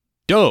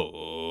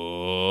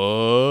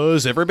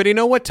Does everybody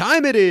know what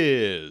time it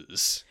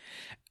is?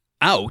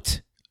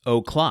 Out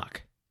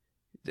o'clock.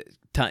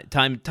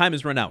 Time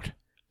has run out.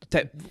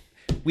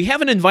 We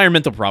have an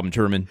environmental problem,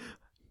 Truman.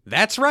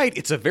 That's right.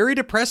 It's a very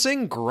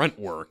depressing grunt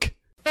work.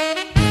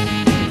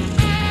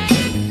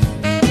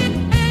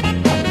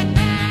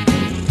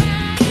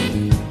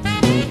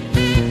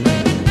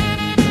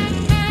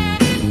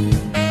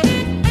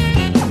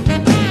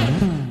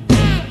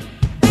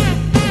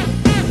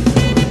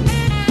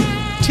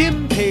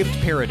 Tim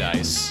paved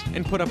paradise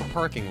and put up a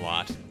parking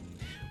lot.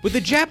 With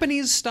a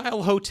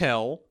Japanese-style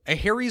hotel, a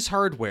Harry's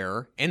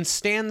Hardware, and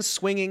Stan's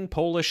swinging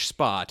Polish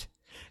spot,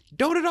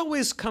 don't it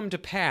always come to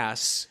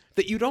pass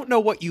that you don't know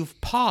what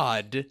you've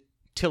pawed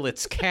till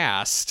it's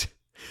cast?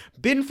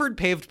 Binford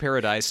paved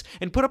paradise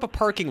and put up a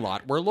parking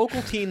lot where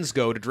local teens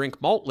go to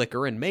drink malt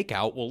liquor and make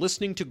out while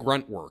listening to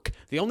Gruntwork,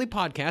 the only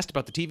podcast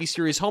about the TV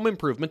series Home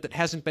Improvement that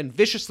hasn't been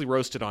viciously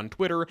roasted on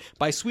Twitter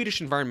by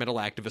Swedish environmental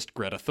activist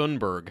Greta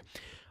Thunberg.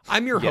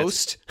 I'm your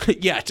host.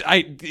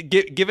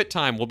 Give it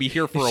time. We'll be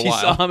here for a while. You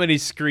saw how many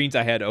screens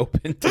I had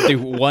open to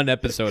do one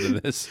episode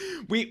of this.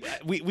 We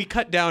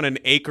cut down an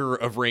acre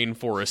of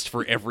rainforest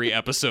for every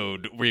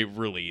episode we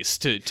release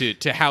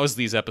to house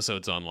these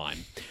episodes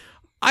online.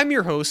 I'm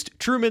your host,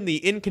 Truman, the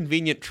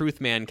inconvenient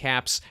truth man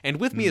Caps, and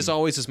with me as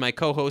always is my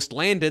co-host,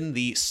 Landon,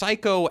 the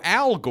psycho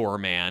Al Gore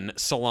man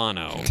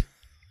Solano.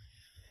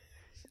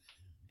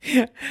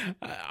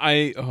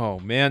 Oh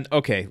man.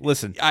 Okay,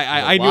 listen.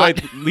 I knew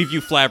I'd leave you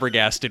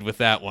flabbergasted with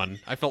that one.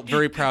 I felt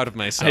very proud of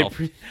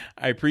myself.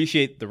 I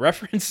appreciate the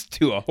reference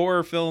to a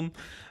horror film.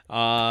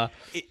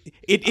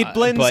 It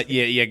blends, but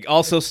you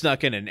also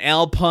snuck in an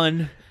Al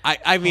pun.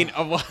 I mean,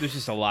 there's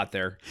just a lot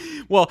there.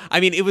 Well,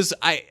 I mean, it was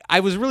I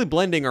was really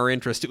blending our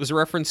interest. It was a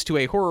reference to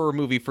a horror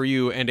movie for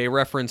you and a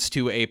reference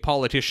to a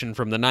politician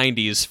from the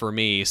 90s for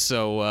me.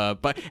 So,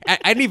 but I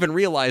didn't even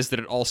realize that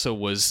it also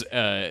was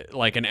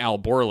like an Al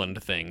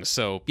Borland thing.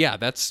 So, yeah,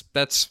 that's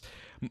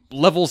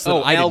levels that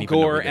I didn't even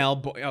know. Al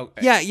Gore. Oh,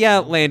 yeah,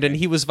 Landon.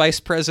 He was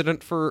vice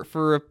president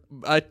for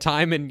a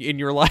time in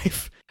your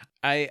life.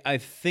 I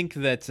think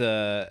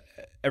that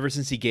ever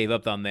since he gave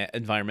up on that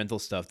environmental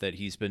stuff, that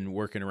he's been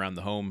working around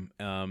the home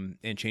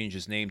and changed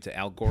his name to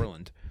Al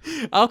Goreland.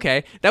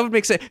 Okay, that would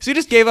make sense. So he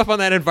just gave up on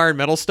that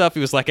environmental stuff. He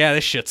was like,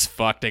 this shit's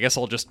fucked. I guess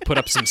I'll just put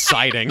up some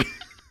siding.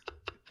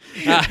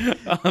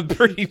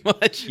 Pretty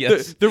much,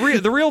 yes. The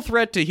real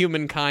threat to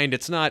humankind,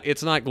 it's not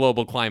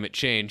global climate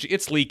change.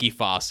 It's leaky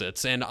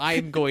faucets, and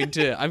I'm gonna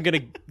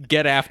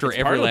get after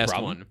every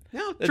last one.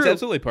 No, that's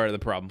absolutely part of the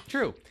problem.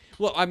 True.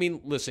 Well, I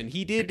mean, listen,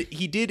 he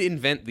did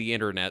invent the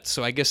internet,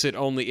 so I guess it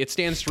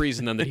stands to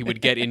reason then that he would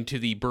get into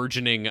the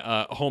burgeoning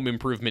home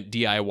improvement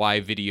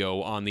DIY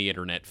video on the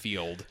internet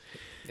field.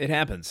 It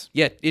happens.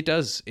 Yeah, it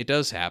does. It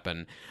does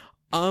happen.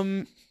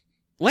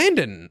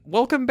 Landon,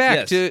 welcome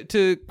back to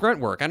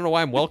Gruntwork. I don't know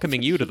why I'm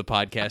welcoming you to the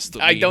podcast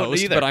that we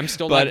host, either. But I'm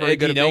still not very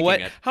good at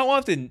making it. How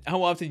often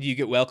do you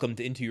get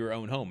welcomed into your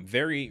own home?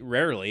 Very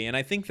rarely, and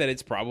I think that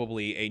it's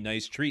probably a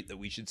nice treat that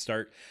we should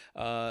start,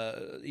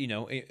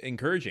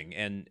 encouraging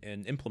and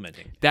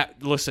implementing.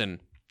 That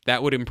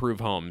would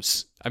improve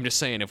homes. I'm just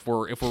saying, if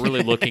we're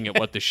really looking at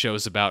what this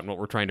show's about and what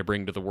we're trying to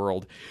bring to the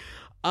world.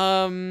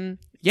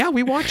 Yeah,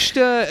 we watched.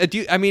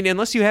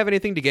 Unless you have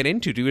anything to get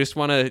into, do you just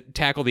want to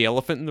tackle the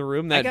elephant in the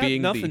room? That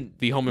being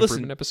the home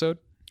improvement episode.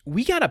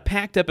 We got a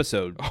packed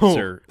episode,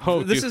 sir.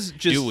 This is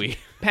just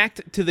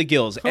packed to the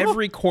gills.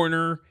 Every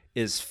corner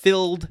is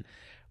filled.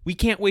 We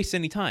can't waste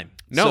any time.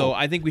 No. So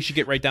I think we should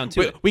get right down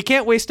to it. We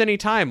can't waste any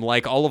time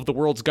like all of the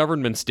world's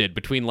governments did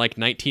between like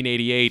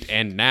 1988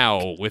 and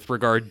now with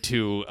regard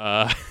to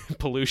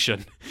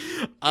pollution.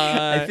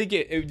 I think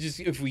it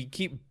just, if we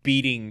keep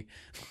beating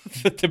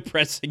the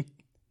depressing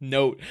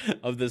note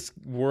of this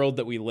world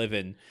that we live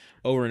in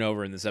over and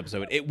over in this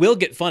episode, it will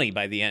get funny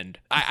by the end.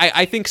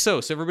 I think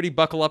so. So everybody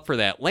buckle up for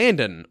that.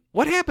 Landon,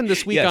 what happened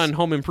this week on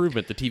Home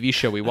Improvement, the TV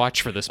show we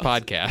watch for this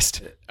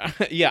podcast?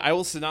 I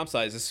will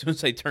synopsize as soon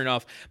as I turn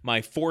off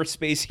my 4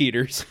 space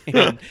heaters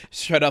and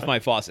shut off my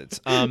faucets.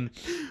 And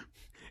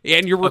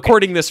you're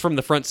recording this from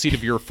the front seat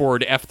of your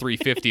Ford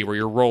F-350 where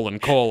you're rolling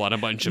coal on a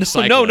bunch of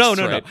cyclists.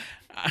 No.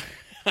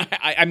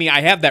 I mean,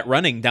 I have that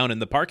running down in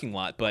the parking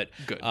lot, but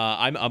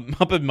I'm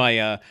up in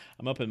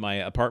my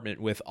apartment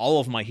with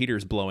all of my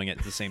heaters blowing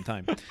at the same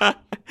time.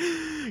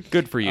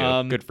 Good for you.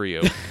 Good for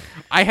you.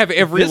 I have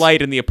every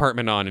light in the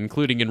apartment on,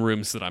 including in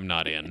rooms that I'm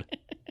not in.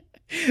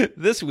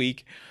 This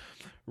week,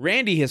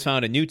 Randy has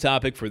found a new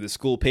topic for the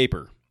school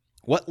paper: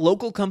 what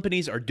local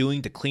companies are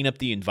doing to clean up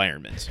the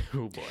environment.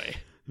 Oh boy.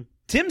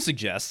 Tim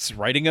suggests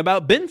writing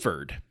about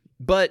Binford,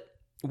 but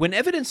when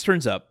evidence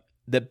turns up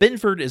that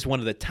Binford is one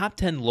of the top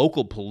 10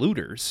 local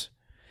polluters,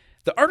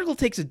 the article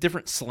takes a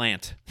different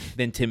slant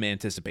than Tim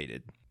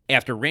anticipated.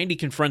 After Randy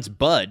confronts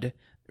Bud,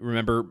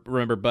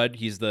 remember Bud?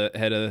 He's the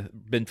head of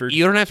Binford.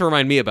 You don't have to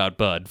remind me about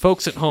Bud.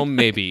 Folks at home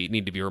maybe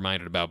need to be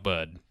reminded about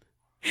Bud.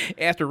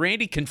 After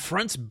Randy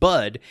confronts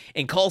Bud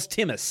and calls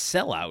Tim a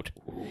sellout,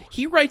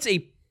 he writes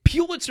a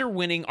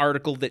Pulitzer-winning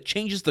article that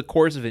changes the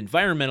course of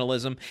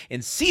environmentalism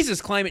and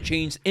seizes climate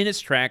change in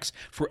its tracks,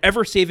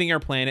 forever saving our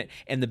planet,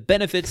 and the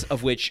benefits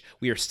of which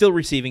we are still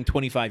receiving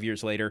 25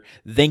 years later.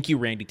 Thank you,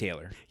 Randy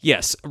Taylor.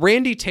 Yes,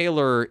 Randy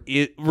Taylor,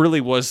 it really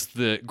was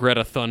the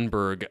Greta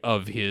Thunberg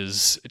of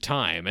his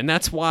time, and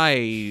that's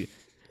why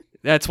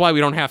we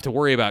don't have to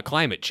worry about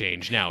climate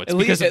change now. It's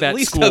because of that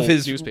school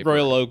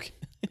newspaper.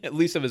 At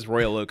least of his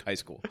Royal Oak High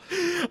School.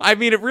 I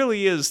mean, it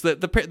really is that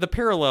the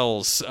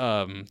parallels.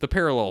 The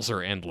parallels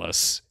are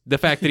endless. The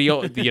fact that he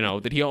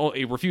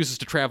refuses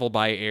to travel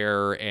by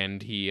air,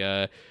 and he.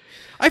 I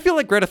feel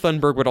like Greta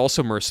Thunberg would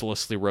also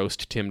mercilessly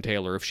roast Tim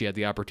Taylor if she had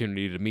the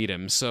opportunity to meet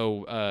him.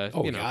 So,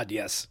 God,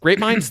 yes. Great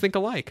minds think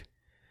alike.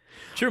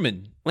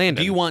 Truman,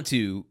 Landon, do you want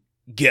to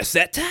guess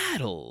that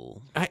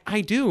title? I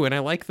do, and I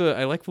like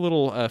the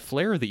little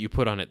flair that you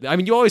put on it. I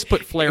mean, you always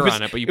put flair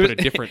on it, but you put a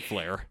different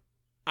flair.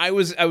 I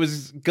was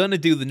gonna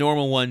do the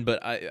normal one,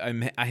 but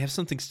I have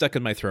something stuck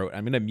in my throat.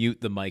 I'm gonna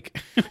mute the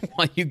mic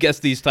while you guess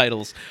these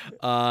titles.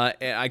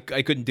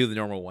 I couldn't do the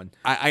normal one.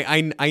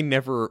 I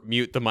never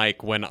mute the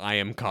mic when I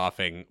am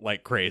coughing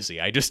like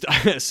crazy. I just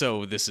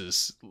so this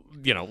is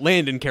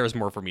Landon cares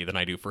more for me than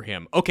I do for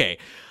him. Okay,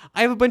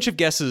 I have a bunch of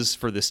guesses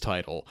for this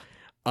title.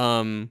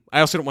 I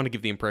also don't want to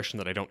give the impression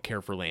that I don't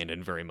care for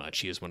Landon very much.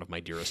 He is one of my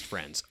dearest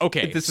friends.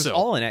 Okay, this is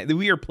all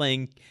we are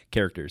playing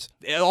characters.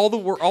 All the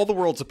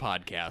world's a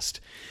podcast.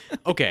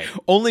 Okay,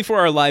 only for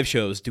our live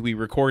shows do we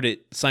record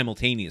it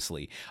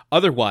simultaneously.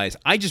 Otherwise,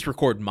 I just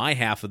record my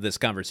half of this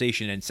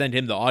conversation and send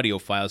him the audio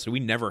file, so we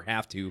never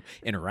have to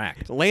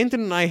interact.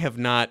 Landon and I have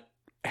not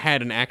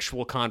had an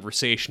actual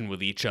conversation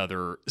with each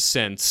other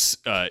since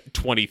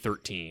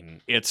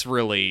 2013. It's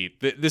really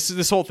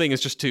this whole thing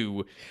is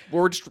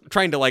we're just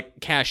trying to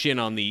cash in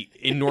on the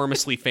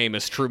enormously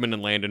famous Truman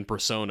and Landon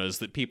personas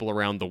that people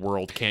around the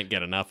world can't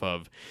get enough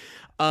of.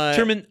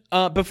 Truman,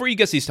 before you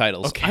guess these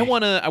titles, okay. I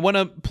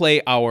wanna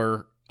play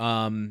our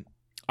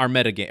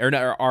meta game or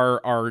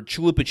our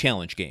Chalupa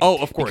challenge game.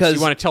 Oh, of course, because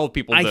you want to tell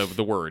people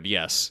the word.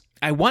 Yes,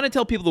 I want to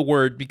tell people the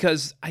word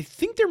because I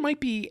think there might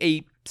be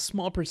a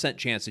small percent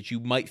chance that you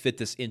might fit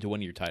this into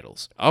one of your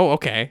titles. Oh,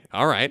 okay.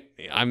 All right.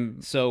 I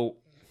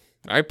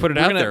put it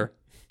out there.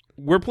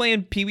 We're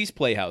playing Pee-wee's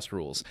Playhouse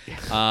rules.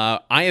 I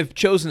have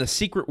chosen a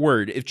secret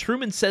word. If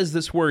Truman says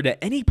this word at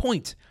any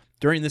point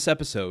during this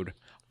episode,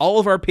 all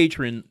of our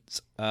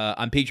patrons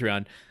on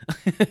Patreon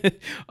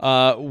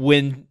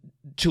win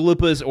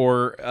chalupas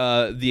or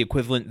the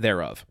equivalent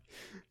thereof.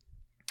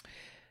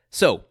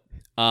 So,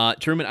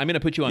 Truman, I'm going to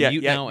put you on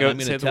mute now, and I'm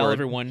going to tell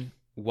everyone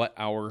what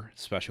our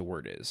special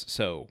word is.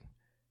 So,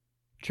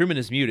 Truman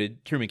is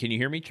muted. Truman, can you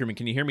hear me? Truman,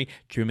 can you hear me?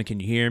 Truman,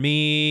 can you hear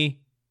me?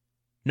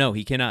 No,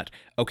 he cannot.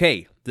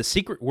 Okay, the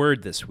secret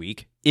word this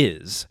week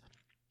is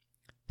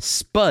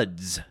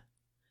spuds.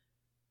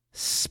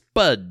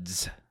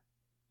 Spuds.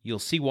 You'll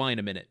see why in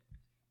a minute.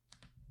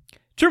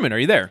 Truman, are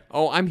you there?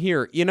 Oh, I'm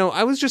here.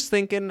 I was just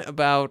thinking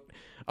about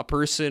a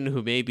person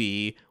who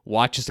maybe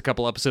watches a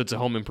couple episodes of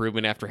Home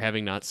Improvement after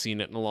having not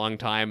seen it in a long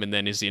time and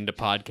then is into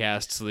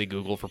podcasts, so they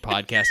Google for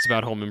podcasts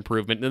about Home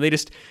Improvement, and then they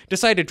just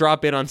decide to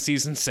drop in on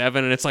season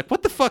 7, and it's like,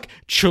 what the fuck?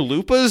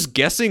 Chalupas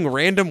guessing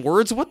random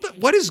words?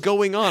 What is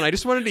going on? I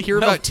just wanted to hear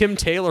about Tim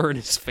Taylor and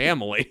his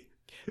family.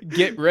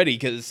 Get ready,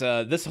 because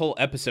this whole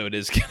episode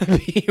is going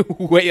to be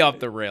way off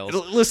the rails.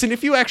 Listen,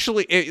 if you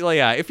actually,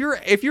 if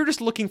you're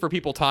just looking for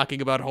people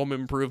talking about Home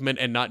Improvement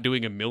and not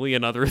doing a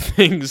million other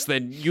things,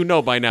 then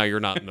by now you're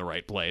not in the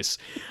right place.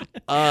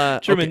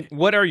 Truman,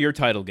 what are your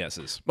title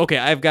guesses? Okay,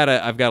 I've got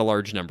a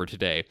large number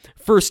today.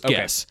 First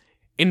guess: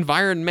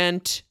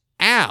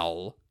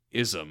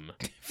 environmental-ism.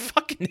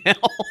 Fucking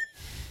hell.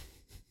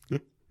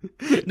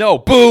 No,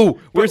 boo!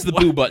 Where's the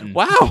boo button?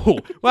 Wow.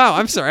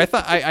 I'm sorry. I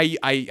thought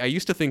I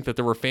used to think that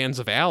there were fans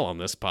of Al on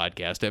this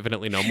podcast.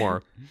 Evidently, no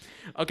more.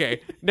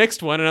 Okay,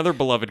 next one, another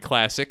beloved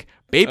classic.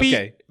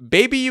 Baby,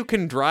 you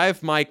can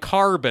drive my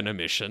carbon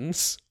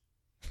emissions.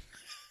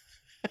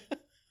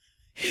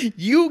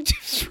 You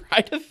just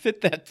try to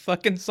fit that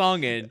fucking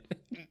song in.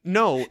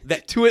 No,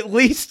 that to at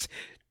least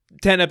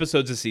 10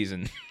 episodes a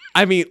season.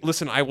 I mean,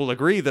 listen, I will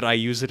agree that I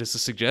use it as a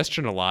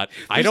suggestion a lot.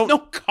 There's no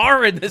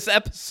car in this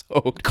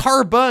episode.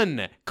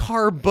 Carbon.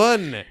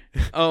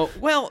 Oh,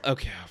 well,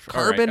 okay.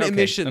 Carbon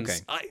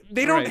emissions. Okay.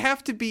 They don't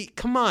have to be,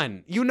 come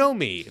on, you know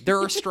me.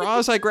 There are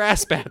straws, I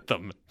grasp at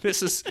them.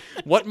 This is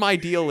what my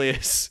deal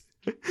is.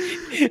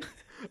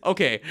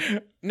 Okay,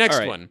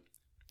 next one.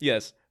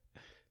 Yes.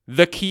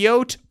 The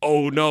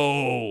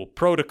Kyoto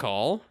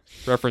Protocol,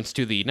 reference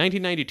to the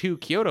 1992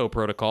 Kyoto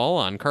Protocol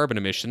on carbon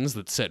emissions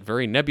that set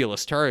very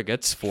nebulous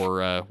targets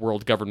for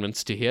world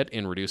governments to hit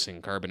in reducing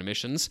carbon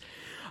emissions.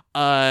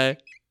 Okay.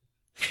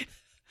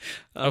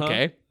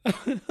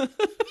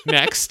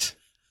 Next.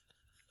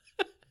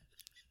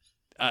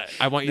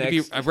 I want you to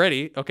be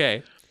ready.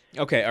 Okay.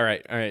 Okay, all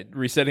right.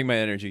 Resetting my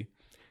energy.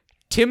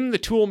 Tim the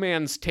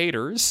Toolman's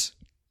Taters.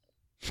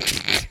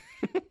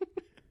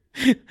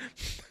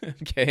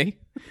 Okay.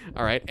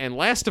 All right. And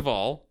last of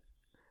all,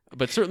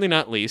 but certainly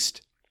not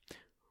least,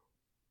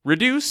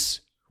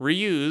 reduce,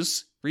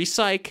 reuse,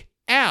 recycle,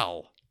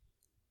 Al.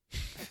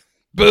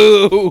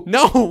 Boo!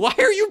 No, why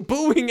are you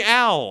booing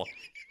Al?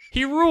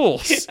 He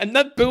rules. I'm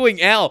not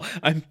booing Al.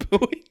 I'm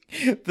booing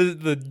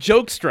the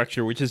joke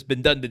structure, which has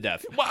been done to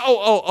death.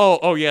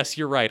 Oh, yes,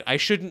 you're right. I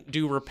shouldn't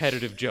do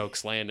repetitive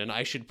jokes, Landon.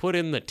 I should put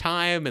in the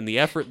time and the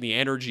effort and the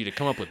energy to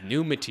come up with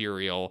new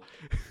material.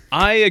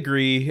 I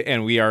agree,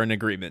 and we are in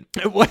agreement.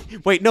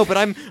 Wait, no,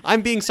 but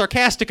I'm being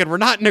sarcastic and we're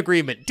not in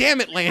agreement.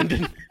 Damn it,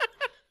 Landon.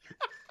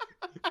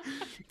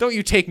 Don't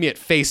you take me at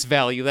face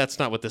value. That's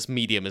not what this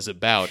medium is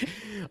about.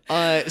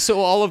 So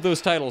all of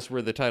those titles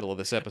were the title of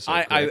this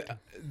episode, correct?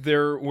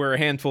 There were a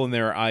handful in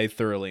there I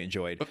thoroughly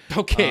enjoyed.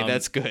 Okay,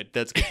 that's good.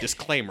 That's good.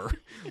 Disclaimer.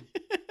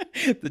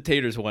 The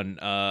Taters one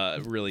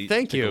really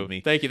Thank you. tickled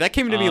me. Thank you. That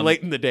came to me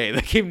late in the day.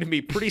 That came to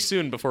me pretty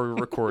soon before we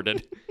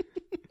recorded.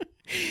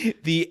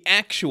 The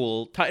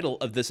actual title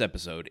of this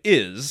episode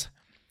is...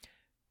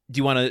 Do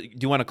you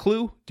want a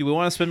clue? Do we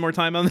want to spend more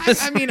time on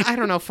this? I mean, I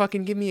don't know.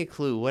 Fucking give me a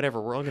clue. Whatever.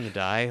 We're all gonna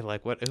die.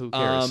 Like, what? Who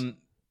cares?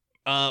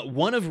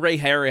 One of Ray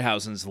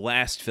Harryhausen's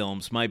last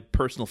films, my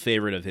personal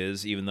favorite of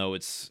his, even though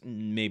it's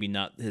maybe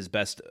not his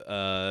best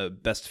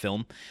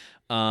film.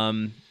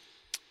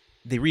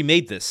 They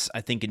remade this,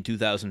 I think, in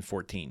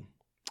 2014.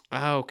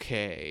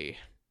 Okay.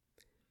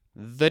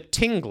 The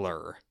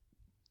Tingler.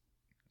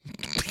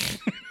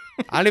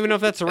 I don't even know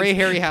if that's a Ray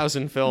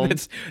Harryhausen film.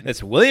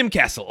 That's William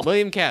Castle.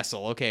 William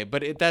Castle. Okay,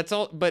 but that's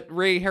all. But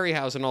Ray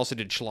Harryhausen also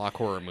did schlock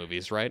horror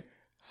movies, right?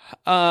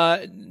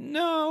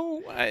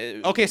 No.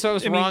 Okay, so I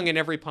was wrong in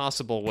every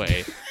possible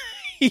way.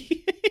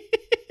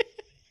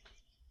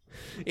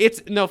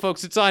 No,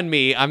 folks, it's on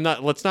me.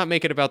 Let's not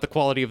make it about the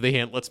quality of the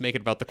hint. Let's make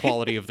it about the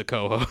quality of the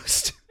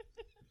co-host.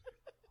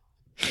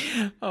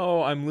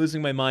 Oh, I'm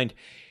losing my mind.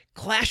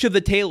 Clash of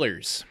the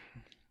Taylors.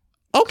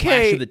 Okay.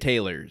 Clash of the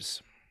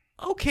Taylors.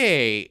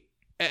 Okay.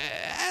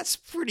 That's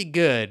pretty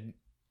good.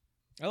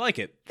 I like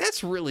it.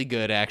 That's really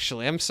good,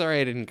 actually. I'm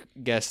sorry I didn't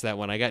guess that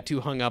one. I got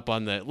too hung up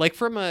on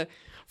from a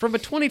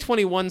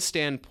 2021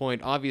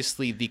 standpoint,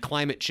 obviously the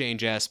climate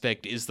change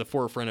aspect is the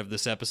forefront of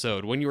this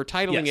episode. When you were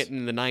titling it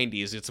in the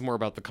 90s, it's more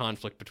about the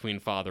conflict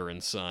between father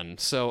and son.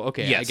 So,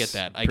 okay, yes, I get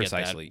that.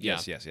 Precisely. Get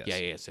that.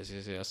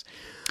 Yes.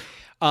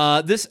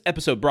 This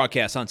episode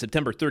broadcast on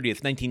September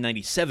 30th,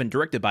 1997,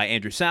 directed by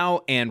Andrew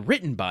Sau and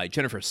written by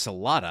Jennifer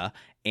Salata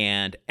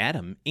and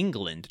Adam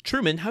England.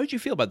 Truman, how did you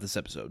feel about this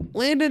episode?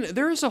 Landon,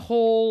 there is a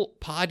whole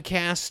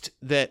podcast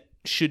that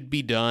should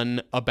be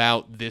done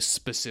about this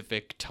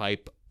specific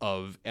type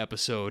of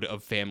episode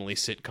of family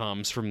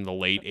sitcoms from the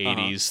late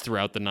 80s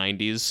throughout the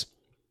 90s.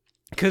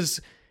 Because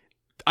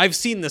I've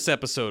seen this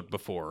episode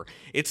before.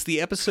 It's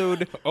the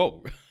episode...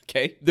 Oh,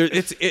 okay.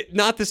 It's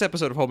not this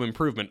episode of Home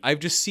Improvement. I've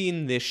just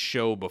seen this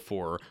show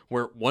before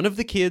where one of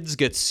the kids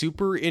gets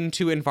super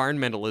into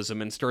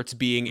environmentalism and starts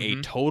being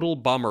a total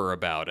bummer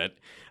about it.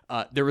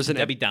 There was a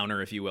Debbie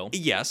Downer, if you will.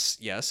 Yes,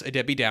 a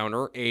Debbie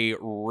Downer, a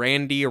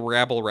Randy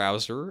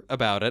rabble-rouser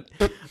about it.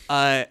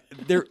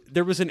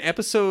 There was an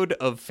episode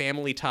of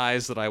Family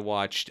Ties that I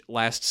watched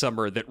last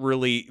summer that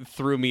really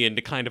threw me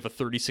into kind of a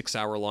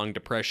 36-hour-long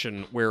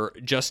depression where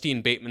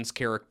Justine Bateman's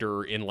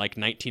character in like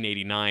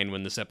 1989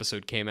 when this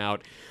episode came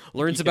out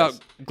learns about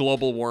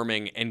global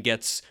warming and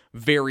gets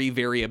very,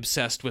 very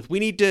obsessed with we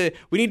need to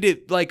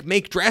like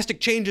make drastic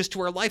changes to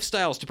our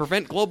lifestyles to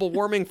prevent global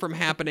warming from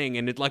happening,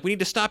 and we need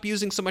to stop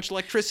using so much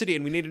electricity,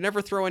 and we need to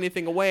never throw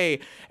anything away.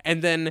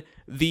 And then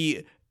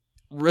the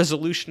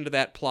resolution to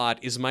that plot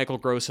is Michael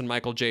Gross and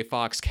Michael J.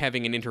 Fox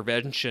having an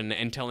intervention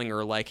and telling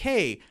her like,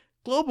 hey,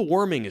 global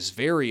warming is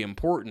very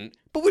important,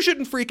 but we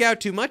shouldn't freak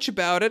out too much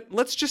about it.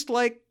 Let's just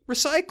like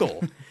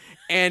recycle.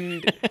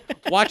 And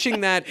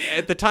watching that,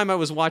 at the time I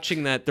was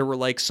watching that, there were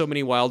like so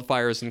many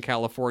wildfires in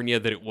California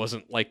that it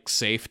wasn't like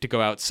safe to go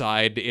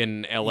outside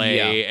in LA,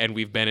 and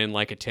we've been in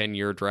like a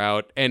 10-year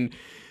drought. And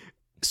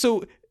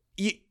so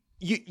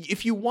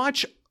if you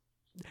watch,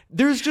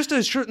 there's just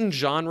a certain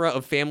genre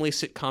of family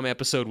sitcom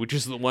episode, which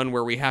is the one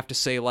where we have to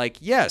say like,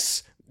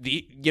 yes,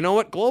 you know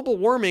what, global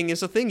warming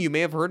is a thing you may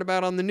have heard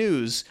about on the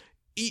news.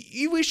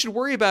 We should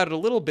worry about it a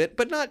little bit,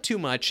 but not too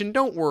much. And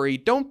don't worry,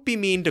 don't be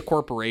mean to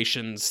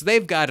corporations.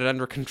 They've got it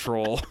under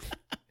control.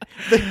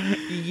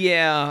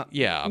 Yeah.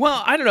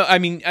 Well, I don't know. I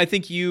mean, I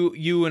think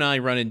you and I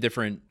run in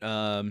different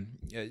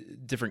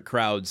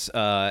crowds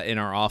in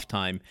our off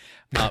time.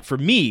 For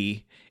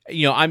me,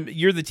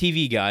 you're the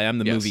TV guy. I'm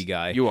the movie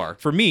guy. You are.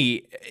 For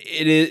me,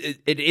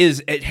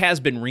 it has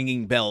been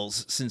ringing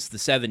bells since the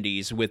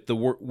 70s with the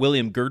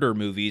William Girdler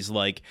movies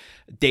like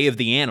Day of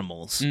the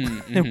Animals,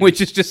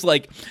 which is just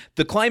like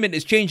the climate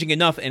is changing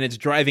enough and it's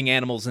driving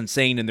animals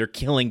insane and they're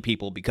killing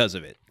people because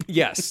of it.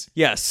 Yes.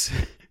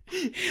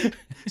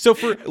 So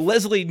for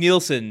Leslie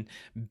Nielsen,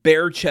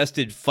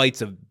 bare-chested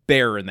fights a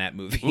bear in that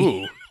movie.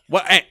 Ooh.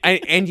 Well,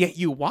 and yet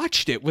you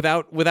watched it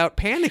without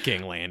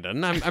panicking,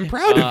 Landon. I'm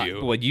proud of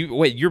you. Well,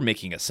 you're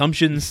making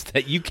assumptions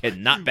that you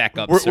cannot back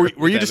up.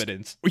 Were you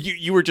evidence?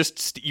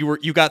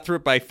 You got through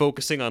it by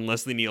focusing on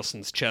Leslie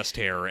Nielsen's chest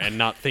hair and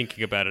not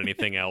thinking about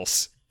anything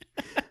else.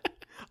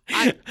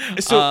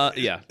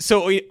 Yeah.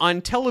 So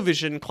on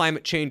television,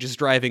 climate change is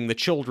driving the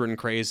children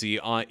crazy.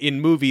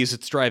 In movies,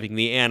 it's driving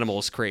the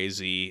animals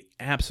crazy.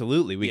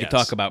 Absolutely. We Yes. could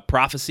talk about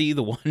Prophecy,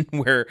 the one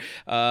where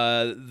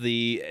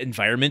the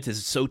environment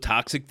is so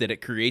toxic that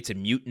it creates a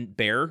mutant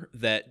bear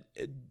that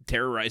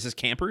terrorizes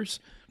campers.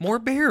 More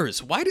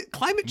bears. Why did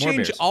climate More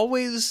change bears.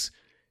 always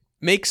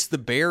makes the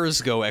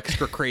bears go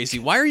extra crazy?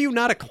 Why are you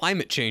not a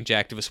climate change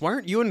activist? Why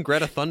aren't you and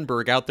Greta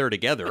Thunberg out there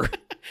together?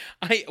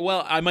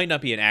 I might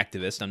not be an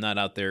activist. I'm not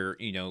out there,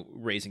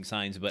 raising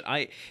signs, but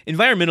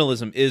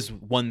environmentalism is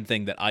one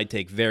thing that I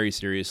take very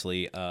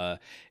seriously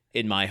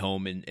in my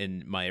home and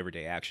in my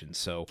everyday actions.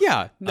 So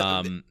Yeah.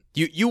 No,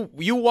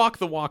 you walk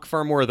the walk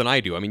far more than I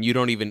do. I mean, you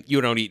don't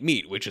eat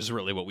meat, which is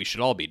really what we should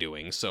all be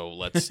doing. So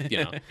let's,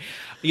 yeah,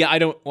 I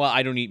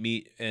don't eat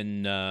meat,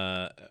 and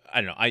I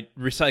don't know. I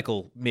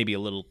recycle maybe a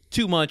little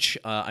too much.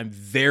 I'm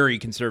very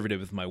conservative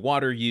with my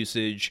water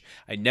usage.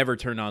 I never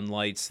turn on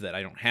lights that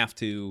I don't have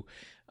to.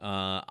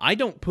 I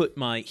don't put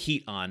my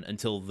heat on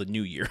until the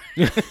new year.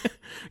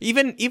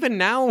 even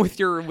now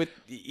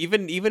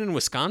even in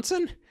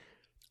Wisconsin.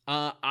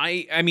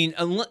 I mean,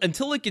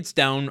 until it gets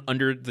down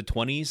under the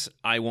 20s,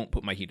 I won't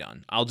put my heat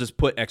on. I'll just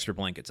put extra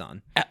blankets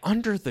on. At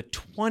under the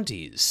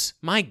 20s.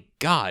 My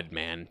God,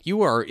 man.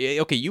 You are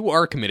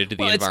committed to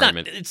the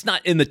environment. It's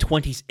not in the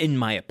 20s in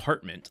my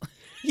apartment.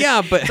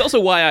 Yeah, but It's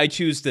also why I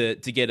choose to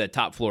get a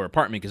top floor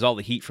apartment, because all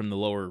the heat from the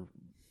lower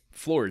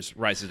floors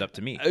rises up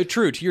to me.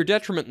 True, to your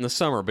detriment in the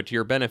summer, but to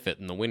your benefit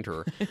in the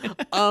winter.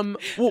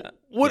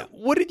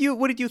 What did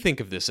you think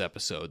of this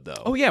episode,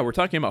 though? Oh yeah, we're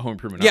talking about home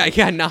improvement. Yeah.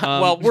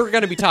 Well, we're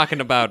going to be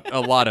talking about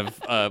a lot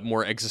of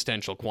more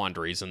existential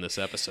quandaries in this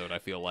episode, I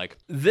feel like.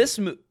 This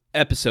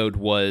episode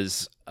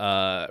was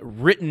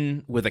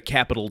written with a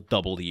capital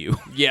W.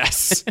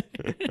 Yes.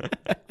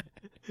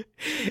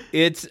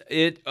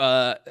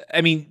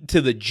 I mean,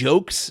 to the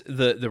jokes,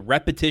 the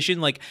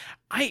repetition,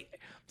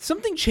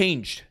 something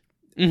changed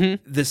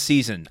this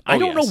season. I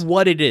don't know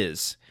what it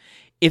is.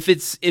 If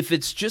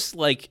it's just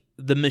like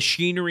the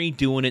machinery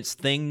doing its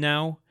thing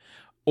now,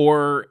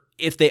 or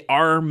if they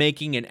are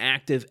making an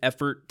active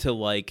effort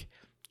to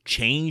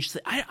change.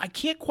 I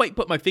can't quite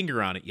put my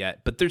finger on it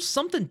yet, but there's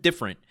something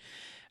different.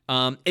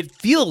 It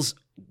feels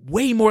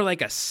way more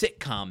like a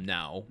sitcom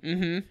now.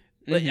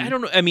 I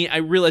don't know. I mean, I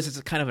realize it's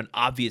kind of an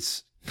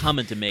obvious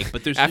comment to make,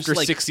 but there's After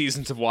just 6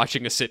 seasons of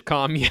watching a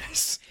sitcom,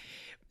 yes.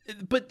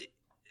 But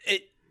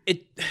it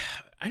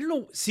I don't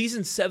know.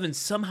 Season 7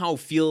 somehow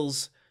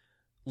feels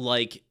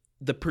like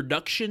the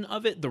production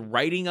of it, the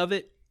writing of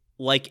it,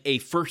 like a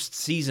first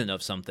season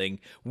of something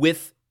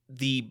with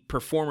the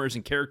performers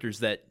and characters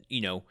that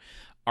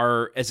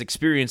are as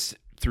experienced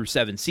through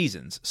 7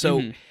 seasons.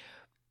 So,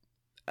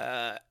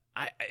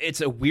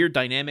 it's a weird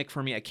dynamic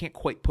for me. I can't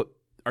quite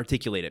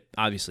articulate it,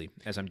 obviously,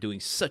 as I'm doing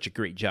such a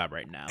great job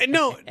right now.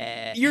 No,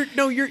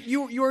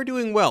 you are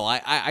doing well.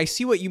 I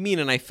see what you mean,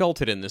 and I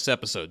felt it in this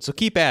episode. So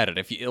keep at it.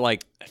 If you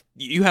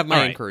you have my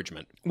All right.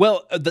 encouragement.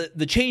 Well,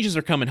 the changes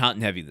are coming hot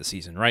and heavy this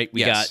season, right?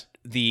 We Yes. got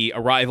the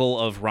arrival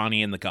of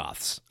Ronnie and the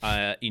Goths.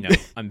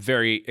 I'm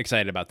very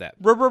excited about that.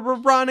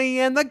 Ronnie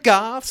and the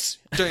Goths.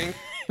 Dink,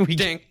 We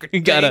dink,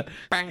 gotta-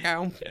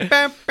 bango.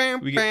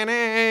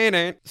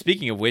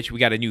 Speaking of which, we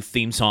got a new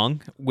theme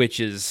song,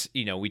 which is,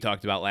 we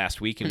talked about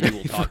last week, and we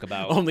will talk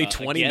about Only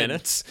 20 again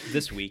minutes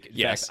this week. In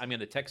Yes. fact, I'm going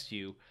to text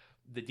you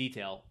the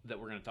detail that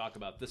we're going to talk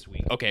about this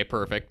week. Okay,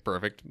 perfect.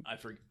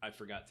 I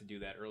forgot to do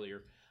that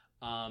earlier.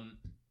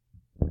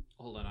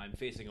 Hold on, I'm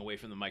facing away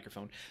from the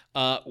microphone.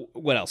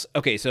 What else?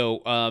 Okay,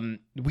 so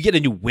we get a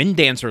new Wind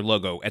Dancer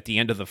logo at the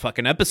end of the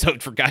fucking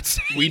episode, for God's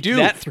sake. We do.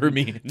 That threw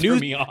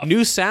me off.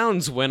 New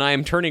sounds when I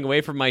am turning away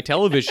from my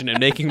television and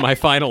making my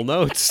final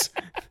notes.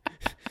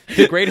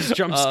 The greatest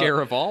jump scare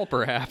of all,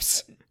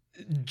 perhaps.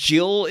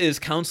 Jill is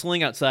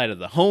counseling outside of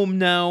the home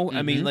now.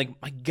 I mean,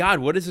 my God,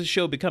 what is this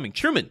show becoming?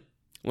 Truman,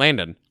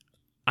 Landon.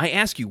 I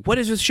ask you, what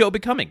is this show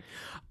becoming?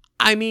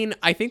 I mean,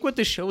 I think what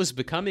this show is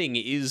becoming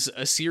is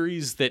a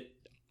series that,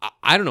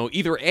 I don't know,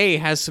 either A,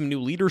 has some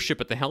new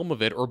leadership at the helm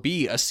of it, or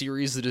B, a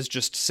series that is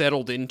just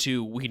settled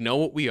into, we know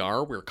what we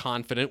are, we're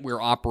confident,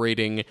 we're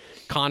operating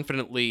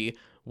confidently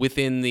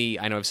within the,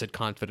 I know I've said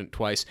confident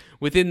twice,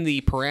 within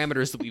the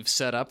parameters that we've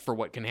set up for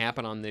what can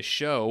happen on this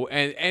show,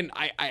 and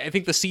I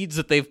think the seeds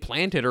that they've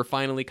planted are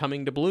finally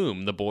coming to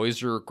bloom. The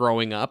boys are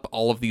growing up,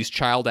 all of these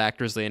child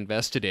actors they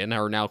invested in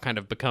are now kind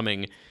of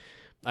becoming,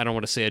 I don't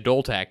want to say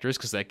adult actors,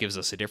 because that gives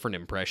us a different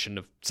impression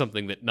of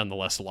something that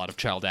nonetheless a lot of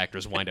child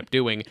actors wind up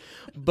doing.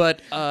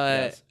 But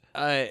Yes.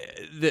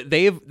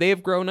 they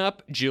have grown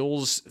up.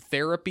 Jill's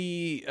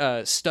therapy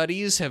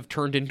studies have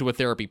turned into a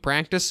therapy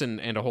practice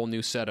and a whole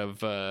new set of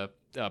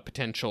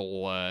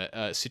potential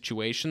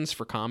situations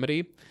for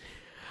comedy.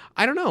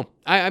 I don't know.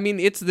 I mean,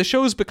 the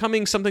show's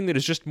becoming something that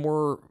is just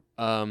more.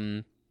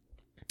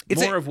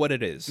 More of what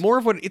it is. More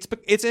of what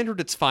it's entered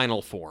its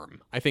final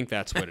form. I think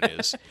that's what it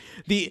is.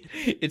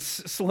 It's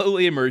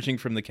slowly emerging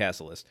from the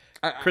chrysalis.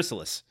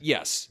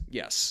 Yes.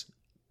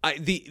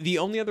 The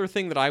only other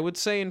thing that I would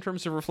say in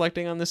terms of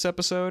reflecting on this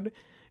episode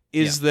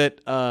is that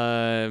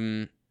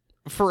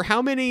for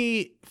how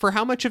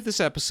much of this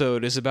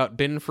episode is about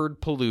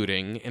Binford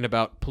polluting and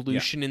about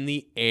pollution in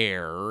the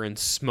air and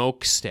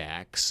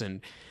smokestacks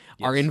and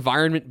our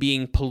environment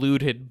being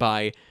polluted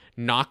by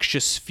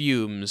noxious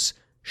fumes.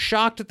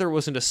 Shocked that there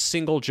wasn't a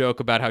single joke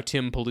about how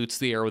Tim pollutes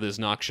the air with his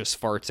noxious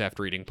farts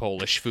after eating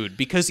Polish food,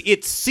 because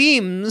it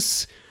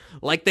seems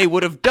like they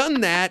would have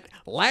done that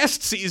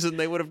last season.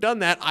 They would have done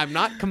that. I'm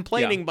not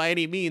complaining by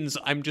any means.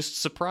 I'm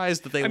just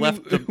surprised that they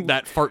left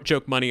that fart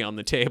joke money on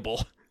the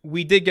table.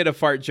 We did get a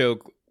fart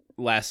joke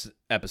last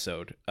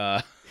episode.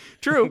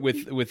 True.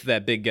 with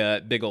that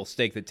big old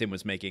steak that Tim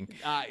was making.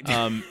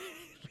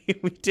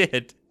 We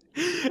did.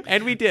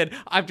 And we did.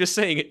 I'm just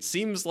saying, it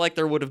seems like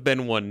there would have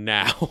been one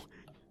now.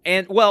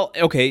 And, well,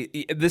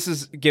 okay, this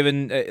is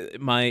given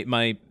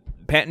my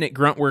patented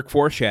grunt work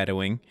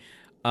foreshadowing.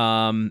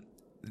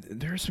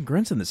 There are some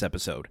grunts in this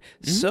episode.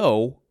 Mm-hmm.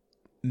 So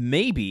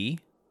maybe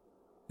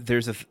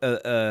there's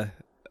a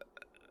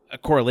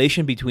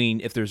correlation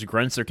between if there's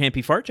grunts, there can't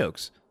be fart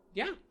jokes.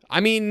 Yeah.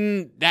 I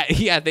mean,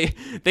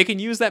 they can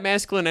use that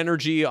masculine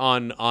energy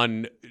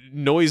on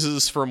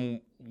noises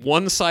from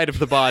one side of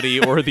the body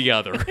or the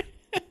other.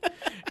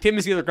 Tim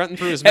is either grunting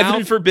through his mouth.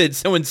 Heaven forbid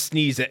someone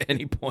sneeze at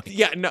any point.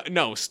 Yeah,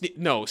 no.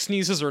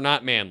 Sneezes are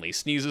not manly.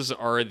 Sneezes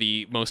are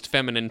the most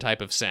feminine type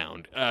of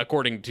sound,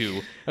 according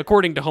to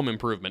Home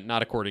Improvement,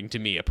 not according to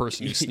me, a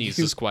person who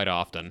sneezes quite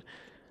often.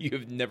 You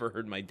have never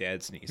heard my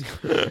dad sneeze.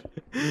 Have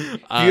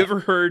you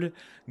ever heard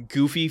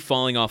Goofy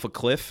falling off a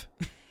cliff?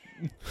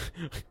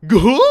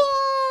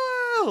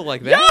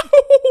 Like that?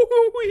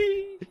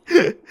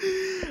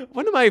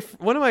 One of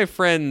my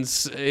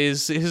friends,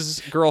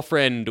 his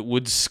girlfriend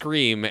would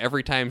scream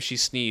every time she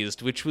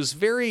sneezed, which was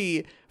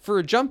very, for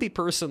a jumpy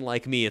person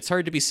like me, it's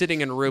hard to be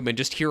sitting in a room and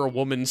just hear a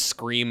woman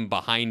scream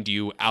behind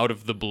you out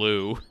of the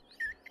blue.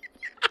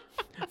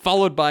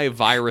 Followed by a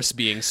virus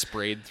being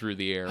sprayed through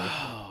the air.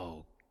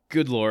 Oh,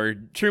 good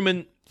Lord.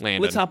 Truman,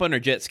 Landon. Let's hop on our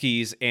jet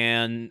skis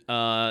and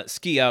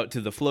ski out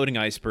to the floating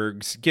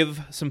icebergs,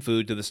 give some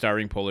food to the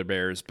starving polar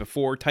bears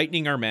before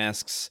tightening our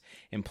masks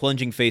and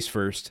plunging face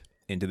first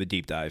into the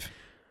deep dive.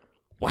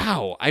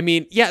 Wow. I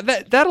mean, yeah,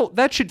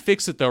 that should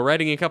fix it though.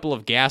 Riding a couple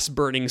of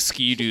gas-burning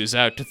ski-doos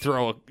out to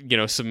throw,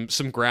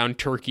 some ground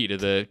turkey to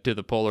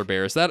the polar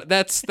bears.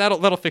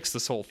 That'll fix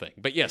this whole thing.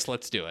 But yes,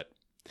 let's do it.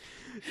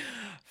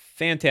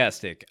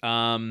 Fantastic.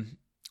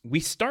 We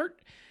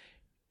start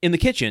in the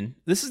kitchen.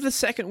 This is the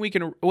second week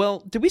in a...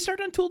 Well, did we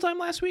start on Tool Time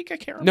last week? I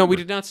can't remember. No, we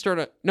did not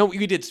start... No,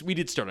 we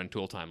did start on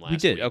Tool Time last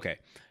week. We did, okay.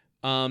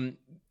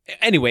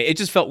 Anyway, it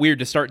just felt weird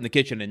to start in the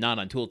kitchen and not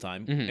on Tool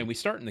Time. Mm-hmm. And we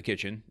start in the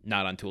kitchen,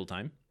 not on Tool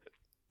Time.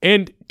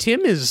 And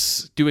Tim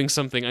is doing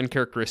something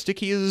uncharacteristic.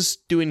 He is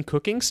doing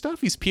cooking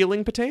stuff. He's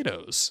peeling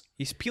potatoes.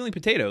 He's peeling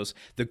potatoes.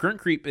 The grunt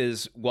creep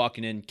is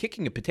walking in,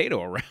 kicking a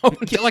potato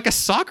around. Like a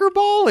soccer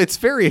ball? It's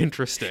very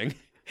interesting.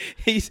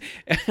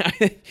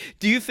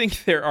 Do you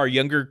think there are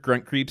younger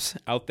grunt creeps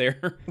out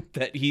there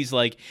that he's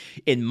like,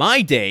 in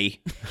my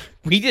day,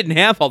 we didn't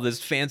have all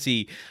this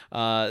fancy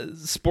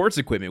sports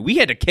equipment. We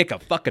had to kick a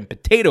fucking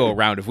potato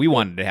around if we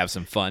wanted to have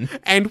some fun.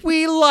 And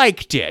we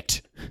liked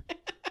it.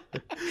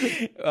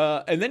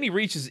 And then he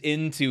reaches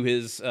into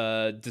his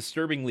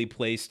disturbingly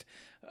placed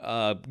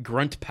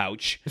grunt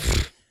pouch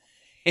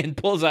and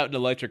pulls out an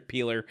electric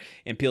peeler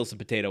and peels the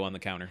potato on the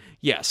counter.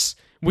 Yes,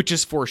 which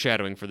is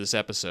foreshadowing for this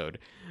episode.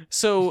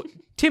 So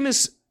Tim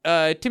is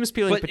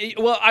peeling.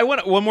 Well, I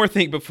want one more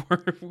thing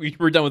before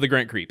we're done with the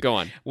grunt creep. Go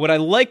on. What I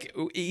like,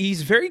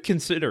 he's very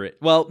considerate.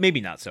 Well,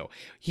 maybe not so.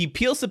 He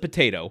peels the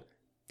potato,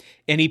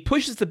 and he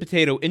pushes the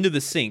potato into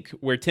the sink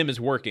where Tim is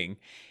working,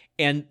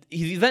 and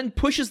he then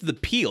pushes the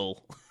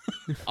peel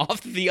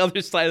off the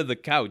other side of the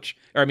couch,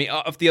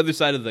 off the other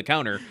side of the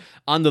counter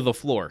onto the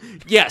floor.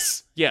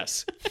 Yes.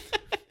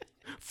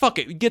 Fuck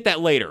it. Get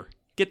that later.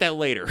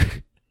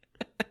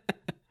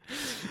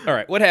 All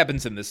right, what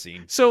happens in this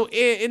scene? So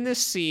in this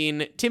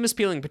scene, Tim is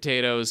peeling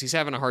potatoes. He's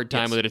having a hard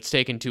time with it. It's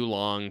taking too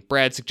long.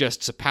 Brad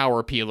suggests a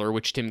power peeler,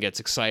 which Tim gets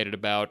excited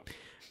about.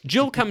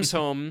 Jill comes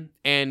home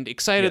and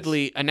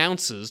excitedly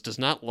announces, does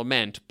not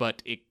lament,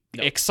 but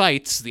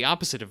excites, the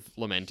opposite of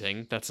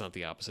lamenting. That's not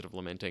the opposite of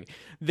lamenting.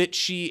 That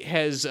she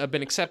has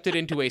been accepted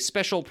into a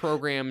special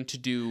program to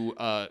do,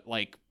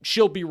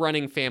 she'll be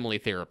running family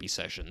therapy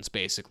sessions,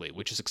 basically,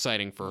 which is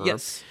exciting for her.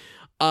 Yes.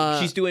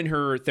 She's doing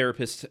her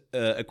therapist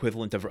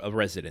equivalent of a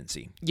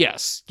residency.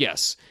 Yes.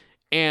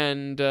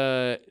 And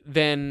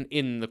then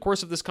in the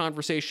course of this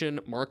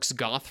conversation, Mark's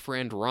goth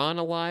friend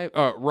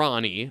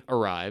Ronnie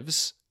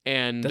arrives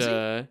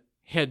and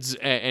heads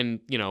and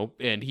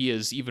he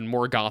is even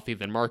more gothy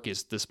than Mark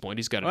is at this point.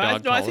 He's got a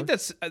dog collar. I think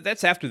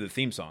that's after the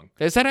theme song.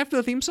 Is that after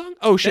the theme song?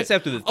 Oh shit, that's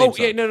after the theme song.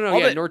 Oh yeah,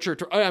 no. Nurture.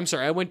 I'm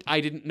sorry.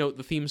 I didn't note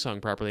the theme song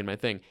properly in my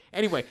thing.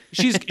 Anyway,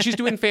 she's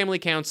doing family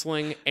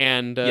counseling,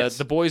 and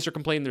the boys are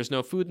complaining there's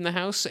no food in the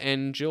house,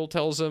 and Jill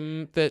tells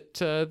them that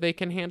they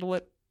can handle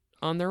it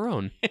on their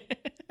own.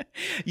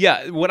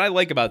 Yeah, what I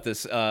like about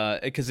this,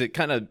 because it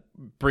kind of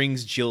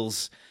brings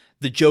Jill's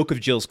the joke of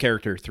Jill's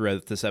character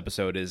throughout this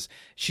episode is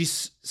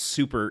she's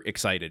super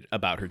excited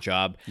about her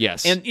job.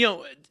 Yes. And,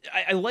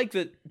 I like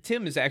that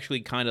Tim is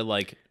actually kind of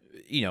like,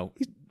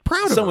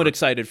 proud of somewhat her.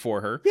 excited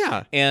for her.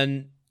 Yeah.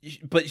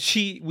 But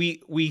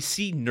we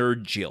see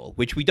nerd Jill,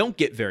 which we don't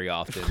get very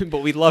often.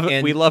 But we love it.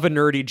 And We love a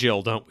nerdy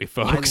Jill, don't we,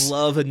 folks? I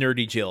love a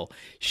nerdy Jill.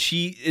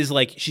 She is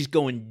like, she's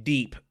going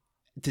deep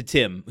to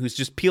Tim, who's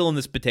just peeling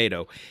this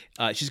potato.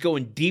 She's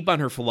going deep on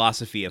her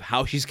philosophy of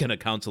how she's going to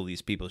counsel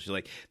these people. She's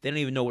like, they don't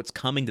even know what's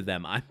coming to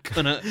them. I'm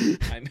gonna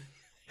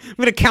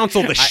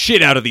counsel the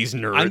shit out of these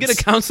nerds. I'm going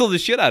to counsel the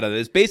shit out of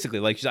this, basically.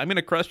 Like, I'm going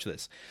to crush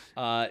this.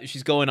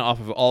 She's going off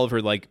of all of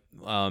her, like,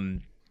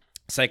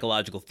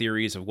 psychological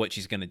theories of what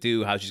she's going to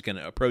do, how she's going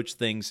to approach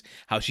things,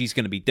 how she's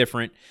going to be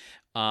different.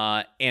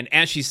 And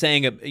as she's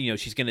saying,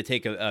 she's going to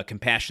take a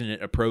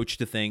compassionate approach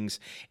to things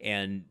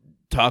and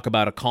talk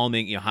about a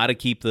calming, how to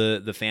keep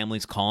the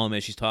families calm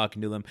as she's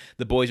talking to them.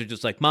 The boys are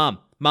just like, Mom,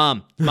 we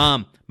don't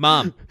have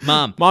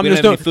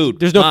any food.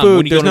 There's no Mom, food.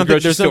 when you go There's to the nothing.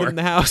 grocery There's store?" nothing in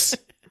the house.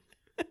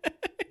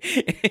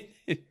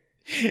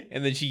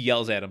 And then she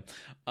yells at him.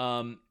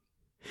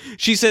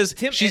 She says,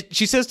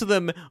 she says to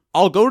them,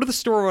 "I'll go to the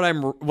store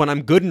when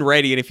I'm good and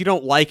ready, and if you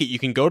don't like it, you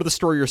can go to the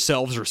store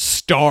yourselves or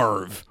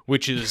starve,"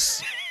 which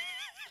is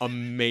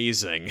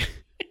amazing.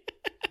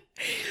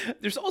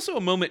 There's also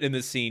a moment in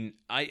this scene,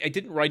 I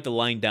didn't write the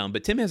line down,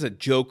 but Tim has a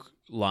joke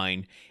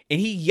line, and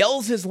he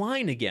yells his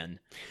line again.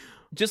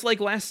 Just like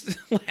last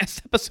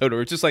episode,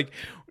 or it's just like,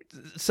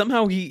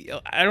 somehow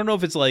I don't know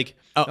if it's like,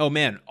 oh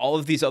man, all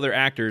of these other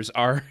actors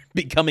are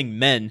becoming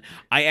men.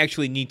 I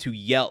actually need to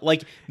yell.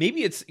 Like,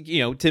 maybe it's,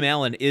 Tim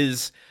Allen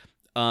is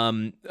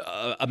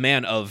a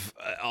man of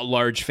a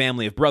large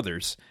family of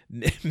brothers.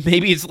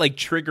 Maybe it's like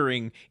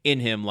triggering in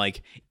him,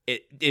 like,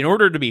 in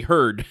order to be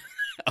heard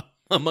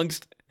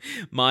amongst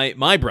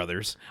my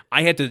brothers,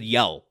 I had to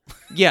yell.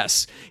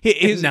 Yes.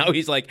 Now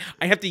he's like,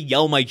 I have to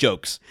yell my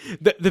jokes.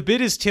 The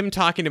bit is Tim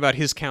talking about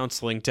his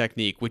counseling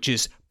technique, which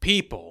is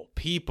people,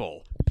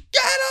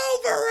 get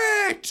over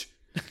it!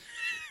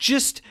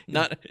 Just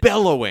not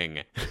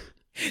bellowing.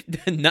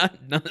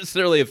 Not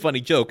necessarily a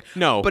funny joke.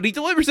 No. But he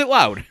delivers it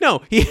loud.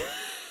 No,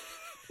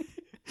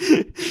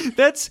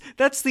 that's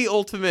the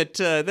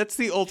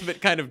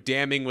ultimate kind of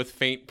damning with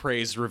faint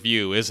praise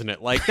review, isn't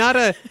it? Like, not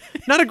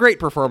a great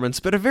performance,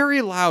 but a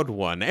very loud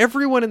one.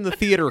 Everyone in the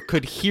theater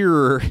could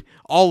hear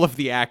all of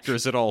the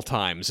actors at all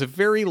times. A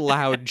very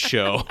loud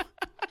show.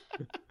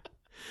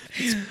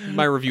 It's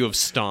my review of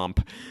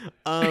Stomp.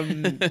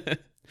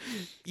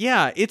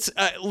 Yeah, it's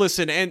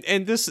listen,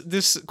 and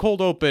this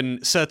cold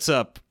open sets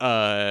up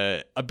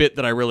a bit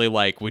that I really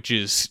like, which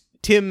is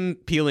Tim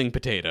peeling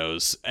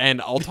potatoes,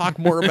 and I'll talk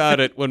more about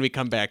it when we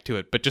come back to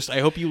it. But just, I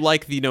hope you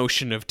like the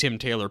notion of Tim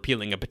Taylor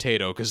peeling a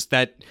potato, because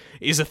that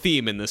is a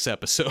theme in this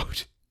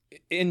episode.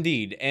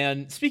 Indeed.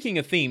 And speaking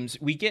of themes,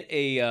 we get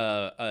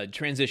a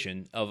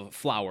transition of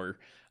flour.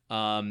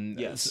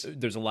 Yes.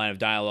 There's a line of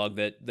dialogue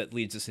that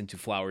leads us into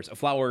flowers. A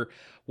flower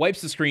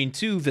wipes the screen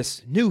to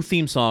this new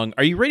theme song.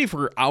 Are you ready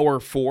for hour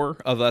 4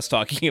 of us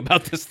talking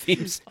about this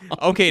theme song?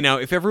 Okay, now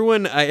if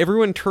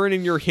everyone turn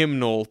in your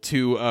hymnal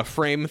to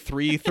frame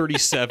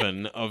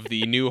 337 of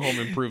the new Home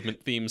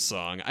Improvement theme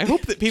song. I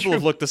hope that people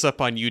have looked this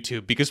up on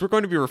YouTube, because we're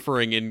going to be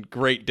referring in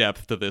great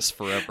depth to this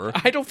forever.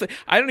 I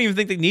don't even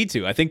think they need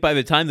to. I think by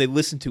the time they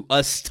listen to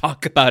us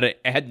talk about it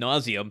ad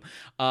nauseum,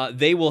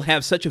 they will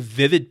have such a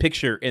vivid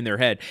picture in their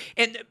head.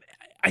 And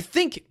I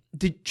think,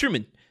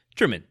 Truman,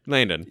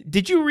 Landon,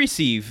 did you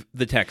receive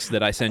the text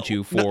that I sent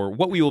you for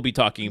what we will be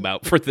talking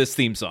about for this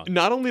theme song?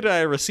 not only did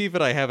I receive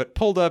it, I have it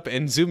pulled up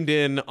and zoomed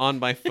in on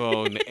my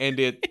phone,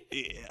 and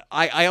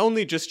I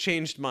only just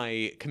changed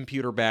my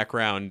computer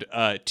background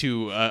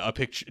to a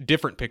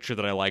different picture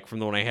that I like from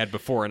the one I had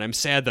before, and I'm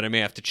sad that I may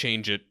have to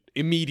change it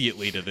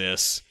immediately to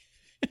this.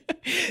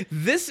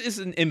 This is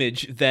an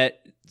image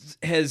that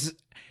has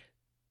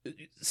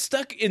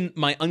stuck in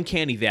my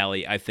uncanny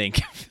valley, I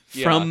think,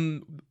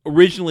 from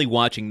originally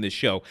watching this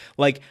show.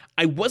 Like,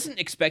 I wasn't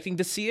expecting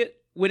to see it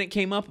when it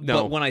came up,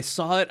 but when I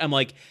saw it, I'm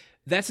like,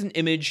 that's an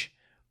image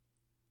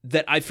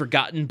that I've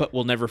forgotten but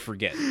will never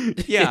forget.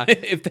 Yeah.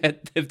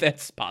 if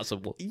that's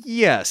possible.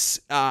 Yes,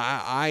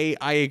 I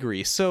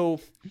agree. So,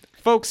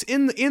 folks,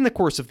 in the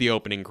course of the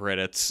opening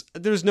credits,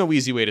 there's no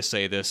easy way to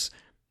say this.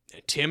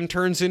 Tim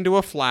turns into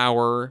a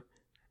flower.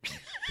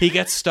 He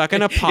gets stuck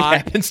in a pot. It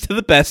happens to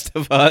the best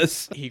of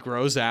us. He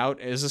grows out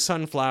as a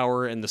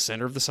sunflower, and the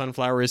center of the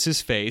sunflower is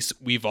his face.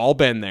 We've all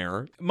been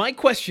there. My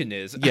question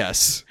is...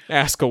 Yes,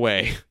 ask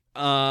away.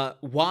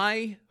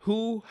 Why?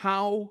 Who?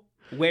 How?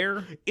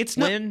 Where?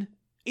 When?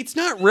 It's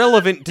not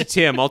relevant to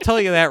Tim, I'll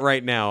tell you that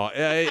right now.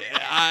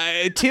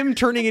 Tim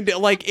turning into,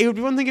 like, it would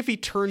be one thing if he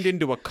turned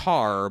into a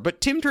car,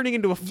 but Tim turning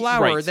into a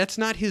flower, right. That's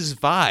not his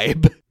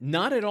vibe.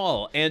 Not at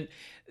all. And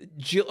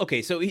Jill,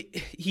 okay, so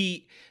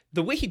he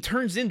the way he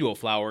turns into a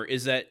flower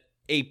is that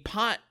a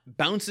pot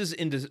bounces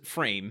into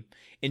frame,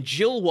 and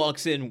Jill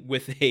walks in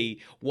with a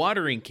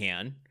watering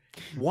can,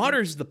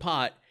 waters the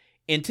pot,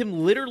 and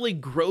Tim literally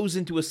grows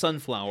into a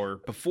sunflower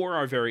before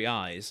our very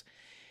eyes.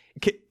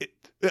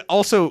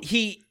 Also,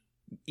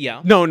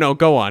 Yeah. No,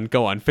 go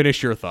on.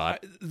 Finish your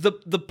thought.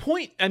 The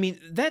point, I mean,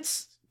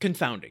 that's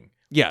confounding.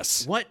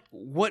 Yes.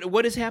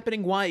 What is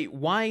happening?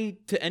 Why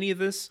to any of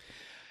this?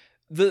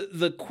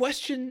 The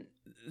question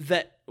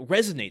that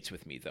resonates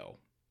with me though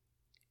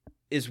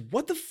is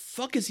what the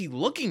fuck is he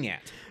looking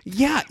at?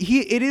 Yeah,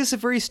 it is a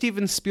very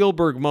Steven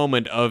Spielberg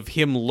moment of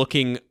him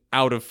looking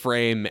out of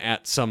frame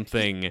at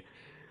something.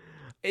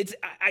 It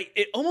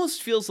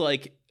almost feels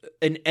like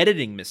an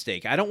editing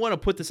mistake. I don't want to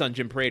put this on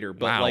Jim Prater,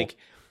 but Wow. like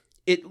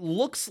it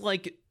looks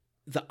like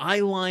the eye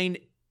line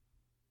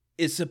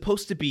is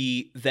supposed to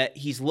be that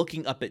he's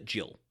looking up at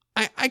Jill.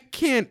 I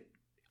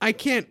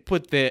can't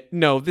put that.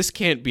 No, this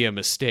can't be a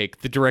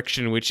mistake. The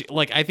direction in which,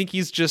 like, I think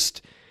he's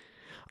just.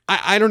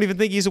 I don't even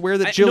think he's aware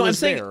that Jill is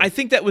there. I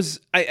think that was.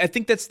 I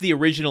think that's the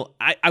original.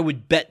 I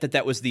would bet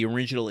that was the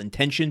original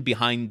intention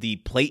behind the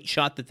plate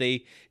shot that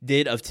they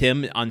did of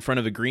Tim on front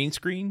of a green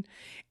screen,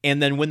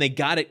 and then when they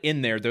got it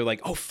in there, they're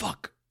like, "Oh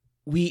fuck,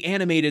 we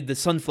animated the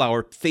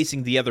sunflower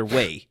facing the other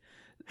way."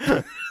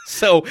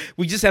 So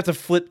we just have to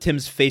flip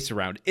Tim's face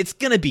around. It's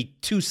gonna be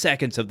 2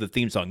 seconds of the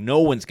theme song. No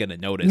one's gonna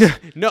notice.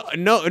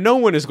 No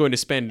one is going to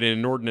spend an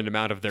inordinate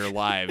amount of their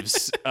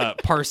lives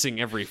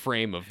parsing every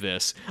frame of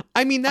this.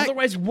 I mean, that.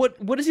 Otherwise,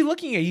 what is he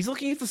looking at? He's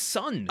looking at the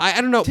sun.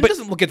 I don't know. Tim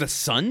doesn't look at the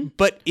sun.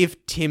 But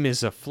if Tim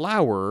is a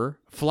flower,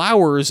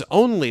 flowers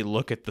only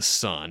look at the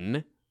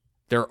sun.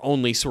 Their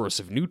only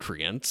source of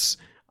nutrients.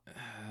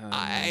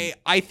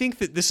 I think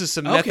that this is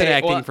some method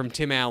acting from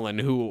Tim Allen,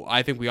 who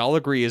I think we all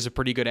agree is a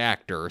pretty good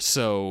actor.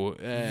 So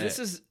this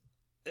is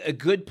a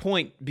good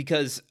point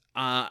because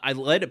I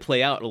let it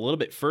play out a little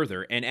bit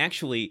further, and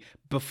actually,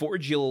 before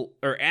Jill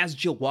or as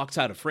Jill walks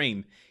out of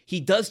frame, he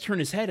does turn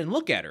his head and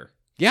look at her.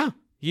 Yeah,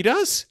 he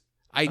does.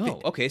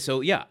 Okay.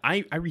 So yeah,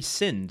 I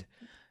rescind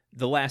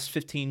the last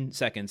 15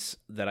 seconds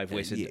that I've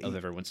wasted of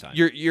everyone's time.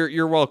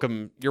 You're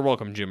welcome. You're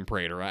welcome, Jim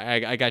Prater.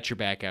 I got your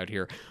back out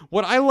here.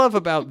 What I love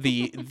about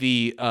the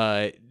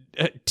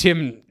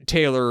Tim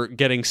Taylor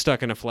getting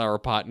stuck in a flower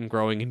pot and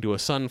growing into a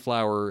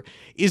sunflower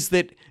is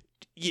that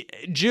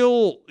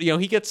Jill,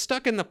 he gets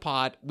stuck in the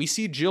pot. We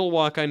see Jill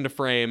walk into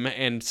frame,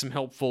 and some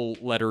helpful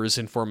letters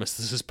inform us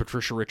this is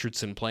Patricia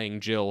Richardson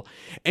playing Jill.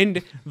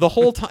 And the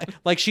whole time,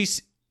 like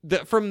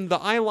from the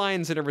eye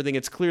lines and everything,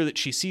 it's clear that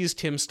she sees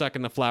Tim stuck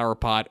in the flower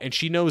pot, and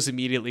she knows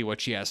immediately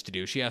what she has to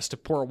do. She has to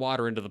pour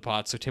water into the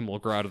pot so Tim will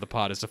grow out of the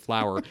pot as a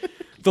flower.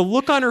 The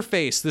look on her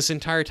face this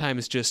entire time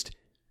is just,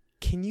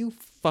 can you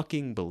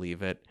fucking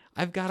believe it?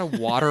 I've got to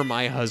water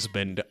my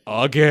husband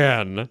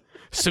again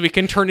so he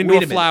can turn into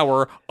a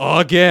flower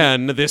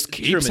again. This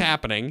keeps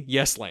happening.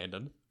 Yes,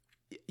 Landon.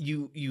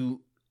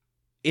 You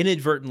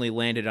inadvertently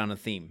landed on a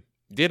theme.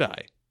 Did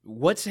I?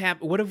 What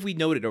have we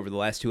noted over the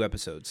last 2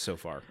 episodes so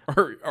far?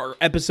 Our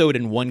episode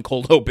and one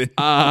cold open.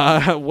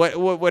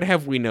 What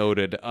have we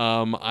noted?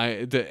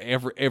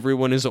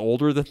 Everyone is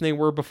older than they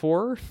were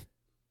before.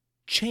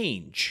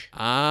 Change.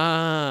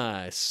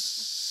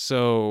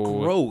 So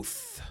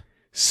growth.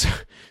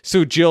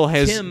 So Jill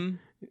has Tim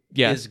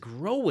is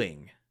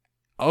growing.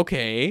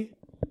 Okay,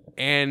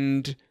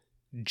 and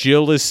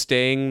Jill is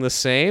staying the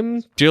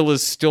same? Jill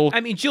is still... I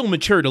mean, Jill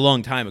matured a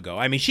long time ago.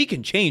 I mean, she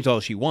can change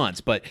all she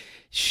wants, but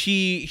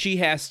she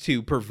has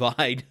to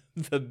provide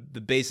the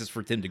basis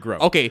for Tim to grow.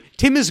 Okay,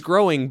 Tim is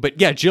growing, but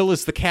yeah, Jill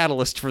is the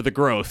catalyst for the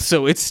growth,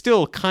 so it's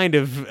still kind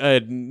of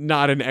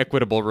not an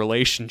equitable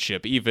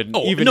relationship, even...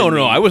 No,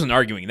 I wasn't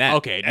arguing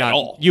that at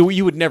all.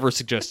 You would never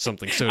suggest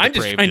something so depraved. I'm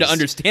just trying to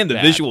understand the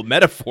visual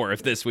metaphor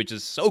of this, which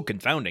is so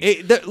confounding.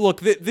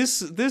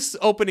 These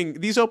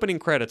opening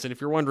credits, and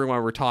if you're wondering why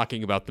we're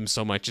talking about them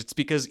so much, it's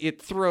because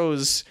it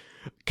throws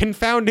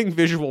confounding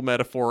visual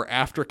metaphor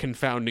after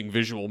confounding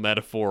visual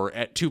metaphor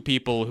at two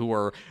people who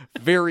are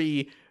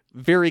very...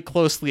 very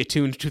closely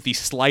attuned to the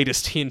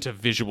slightest hint of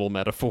visual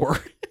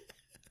metaphor.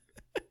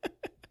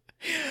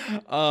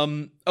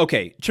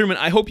 Okay, Truman,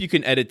 I hope you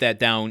can edit that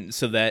down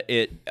so that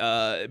it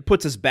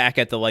puts us back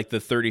at the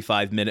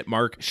 35-minute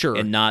mark. Sure.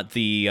 And not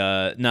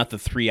the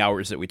 3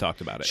 hours that we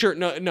talked about it. Sure.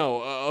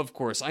 No, of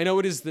course. I know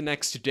it is the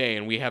next day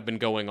and we have been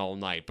going all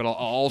night, but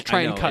I'll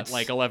try and cut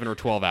 11 or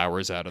 12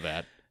 hours out of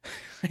that.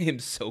 I am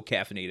so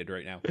caffeinated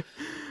right now.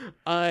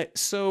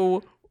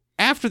 So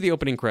after the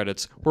opening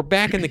credits, we're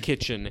back in the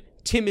kitchen.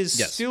 Tim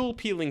is still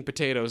peeling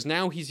potatoes.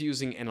 Now he's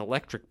using an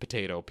electric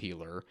potato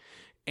peeler.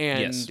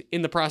 And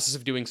in the process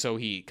of doing so,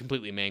 he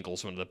completely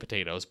mangles one of the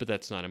potatoes, but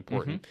that's not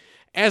important.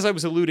 As I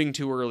was alluding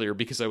to earlier,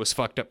 because I was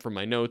fucked up from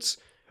my notes,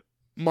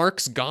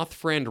 Mark's goth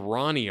friend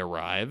Ronnie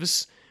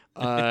arrives.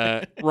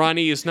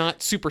 Ronnie is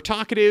not super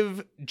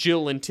talkative.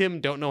 Jill and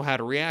Tim don't know how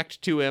to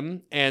react to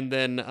him. And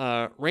then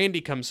Randy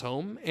comes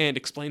home and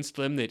explains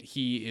to them that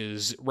he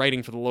is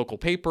writing for the local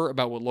paper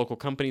about what local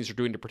companies are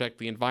doing to protect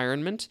the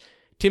environment.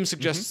 Tim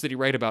suggests that he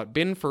write about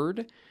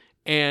Binford,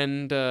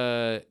 and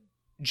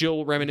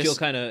Jill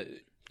kind of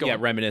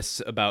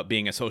reminisce about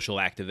being a social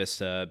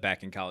activist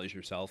back in college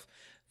herself.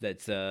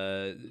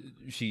 That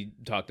she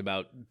talked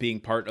about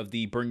being part of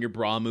the Burn Your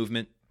Bra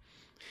movement.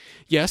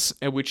 Yes,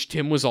 which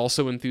Tim was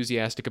also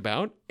enthusiastic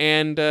about.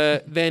 And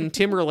then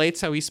Tim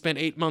relates how he spent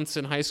 8 months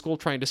in high school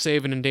trying to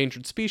save an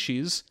endangered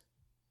species,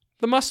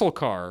 the muscle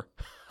car.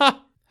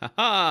 Ha!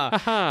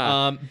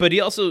 Ha! But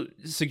he also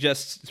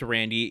suggests to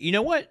Randy, you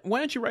know what? Why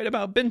don't you write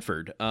about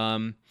Binford?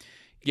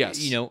 Yes.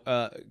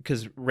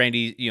 Because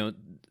Randy,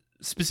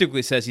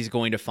 specifically says he's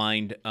going to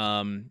find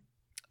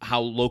how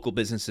local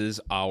businesses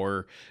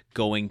are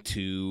going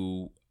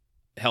to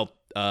help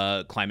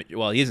climate.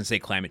 Well, he doesn't say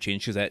climate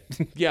change because that.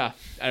 Yeah,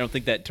 I don't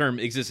think that term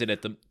existed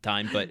at the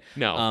time. But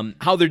no,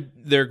 how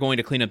they're going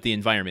to clean up the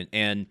environment.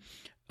 And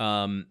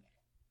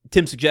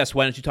Tim suggests,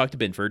 why don't you talk to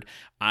Binford?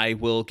 I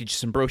will get you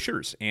some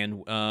brochures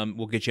and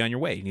we'll get you on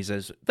your way. And he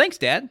says, thanks,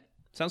 Dad.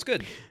 Sounds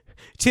good.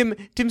 Tim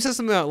says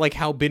something about like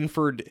how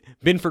Binford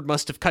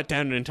must have cut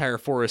down an entire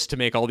forest to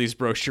make all these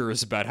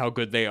brochures about how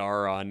good they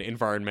are on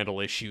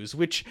environmental issues,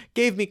 which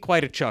gave me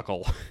quite a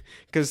chuckle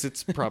because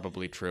it's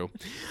probably true.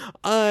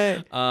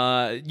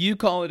 You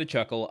call it a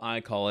chuckle, I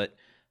call it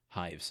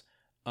hives.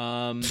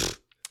 You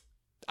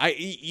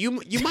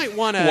might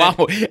want to.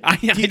 Wow,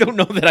 I don't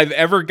know that I've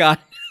ever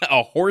gotten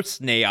a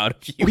horse neigh out of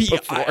you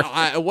before.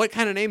 What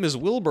kind of name is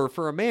Wilbur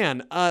for a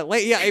man?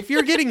 If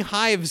you're getting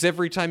hives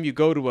every time you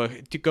go to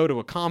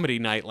a comedy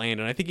night,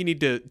 Landon, I think you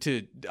need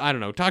to I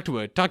don't know, talk to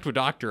a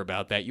doctor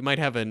about that. You might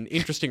have an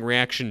interesting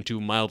reaction to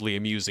mildly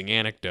amusing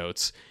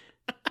anecdotes.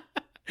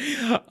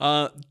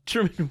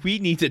 Truman, we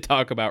need to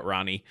talk about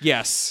Ronnie.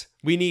 Yes,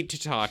 we need to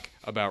talk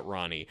about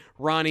Ronnie.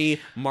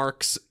 Ronnie,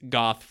 Mark's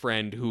goth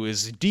friend, who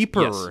is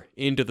deeper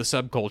into the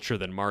subculture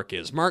than Mark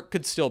is. Mark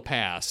could still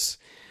pass,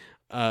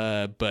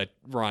 but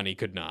Ronnie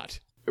could not.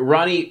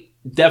 Ronnie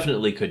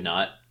definitely could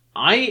not.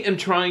 I am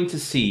trying to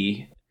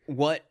see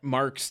what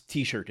Mark's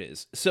t-shirt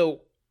is.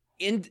 So,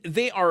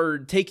 they are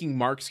taking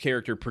Mark's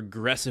character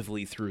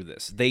progressively through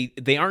this.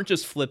 They aren't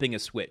just flipping a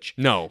switch.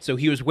 No. So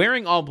he was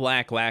wearing all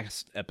black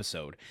last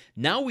episode.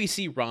 Now we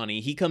see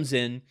Ronnie. He comes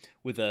in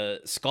with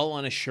a skull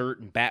on his shirt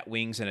and bat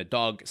wings and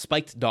a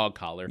spiked dog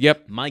collar.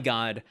 Yep. My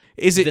God.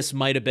 This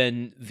might have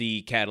been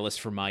the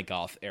catalyst for my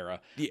goth era.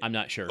 I'm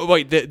not sure. Oh,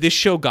 wait, this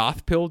show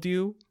goth pilled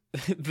you?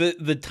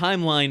 The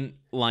timeline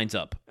lines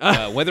up.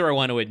 Whether I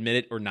want to admit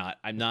it or not,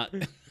 I'm not...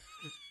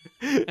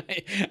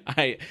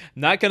 I'm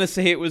not gonna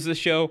say it was the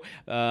show,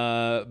 but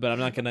I'm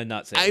not gonna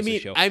not say it was the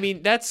show. I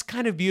mean, that's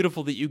kind of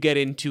beautiful that you get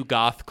into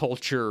goth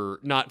culture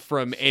not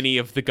from any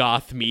of the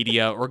goth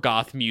media or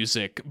goth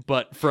music,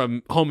 but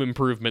from Home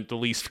Improvement, the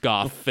least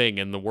goth thing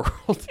in the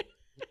world.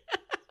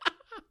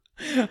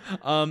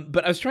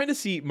 But I was trying to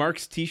see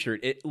Mark's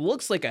t-shirt. It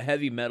looks like a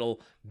heavy metal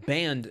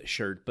band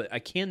shirt, but I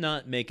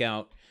cannot make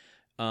out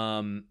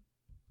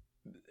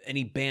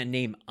any band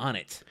name on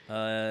it.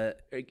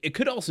 It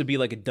could also be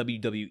like a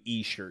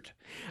WWE shirt.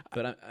 But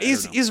I don't know.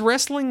 Is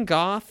wrestling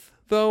goth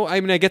though? I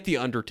mean, I get the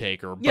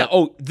Undertaker. But... Yeah.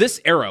 Oh, this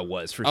era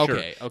was for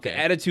sure. Okay. The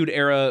Attitude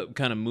Era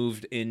kind of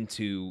moved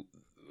into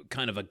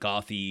kind of a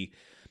gothy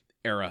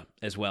era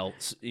as well.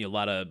 A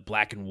lot of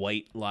black and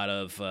white, a lot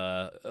of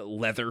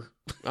leather.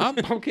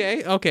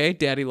 Okay.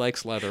 Daddy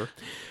likes leather.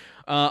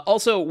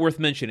 Also worth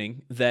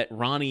mentioning that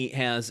Ronnie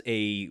has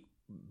a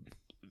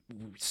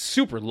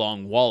super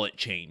long wallet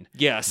chain.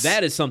 Yes.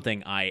 That is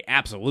something I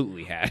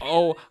absolutely had.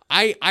 Oh,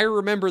 I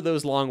remember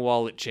those long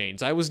wallet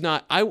chains. I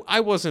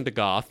wasn't a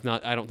goth.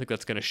 I don't think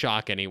that's going to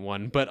shock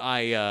anyone, but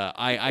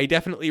I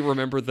definitely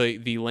remember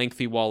the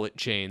lengthy wallet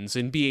chains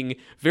and being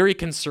very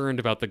concerned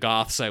about the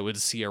goths I would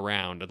see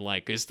around and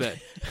like, is that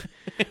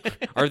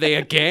are they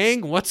a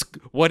gang?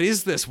 What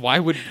is this? Why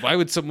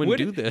would someone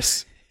do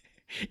this?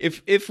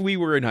 If we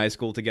were in high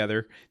school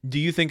together, do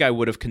you think I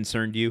would have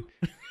concerned you?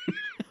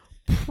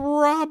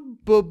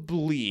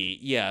 Probably,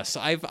 yes.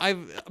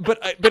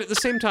 But at the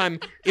same time,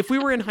 if we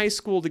were in high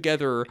school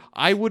together,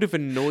 I would have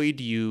annoyed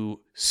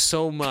you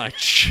so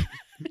much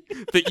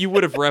that you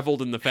would have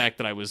reveled in the fact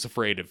that I was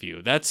afraid of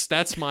you.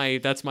 That's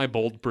my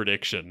bold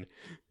prediction.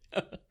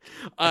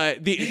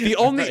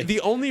 The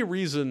only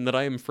reason that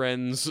I am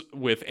friends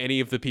with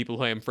any of the people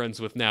who I am friends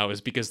with now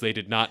is because they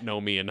did not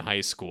know me in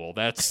high school.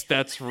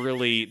 That's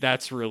really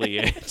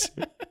it.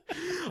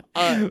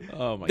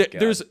 Oh my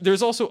God.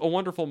 There's also a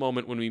wonderful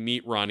moment when we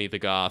meet Ronnie the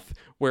Goth,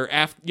 where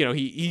after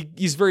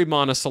he's very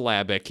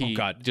monosyllabic. He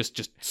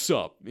just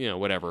sup,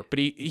 whatever. But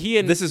he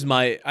and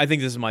I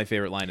think this is my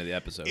favorite line of the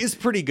episode. Is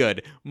pretty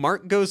good.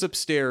 Mark goes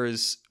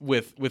upstairs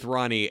with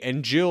Ronnie,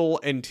 and Jill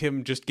and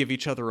Tim just give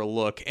each other a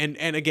look. And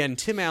again,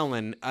 Tim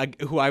Allen,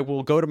 who I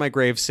will go to my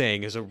grave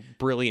saying is a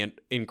brilliant,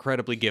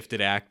 incredibly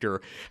gifted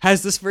actor,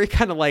 has this very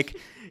kind of like,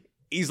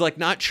 he's like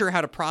not sure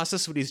how to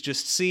process what he's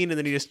just seen, and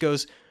then he just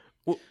goes,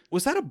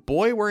 was that a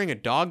boy wearing a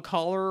dog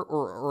collar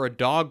or a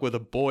dog with a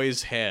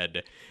boy's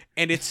head?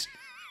 And it's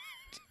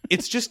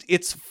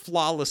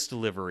flawless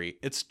delivery.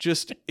 It's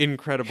just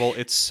incredible.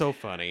 It's so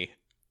funny.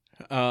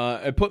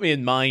 It put me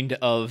in mind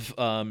of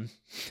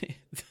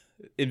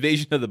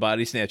Invasion of the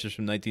Body Snatchers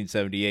from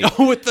 1978.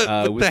 Oh, with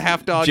the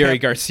half dog Jerry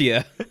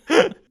Garcia.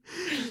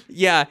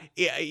 Yeah,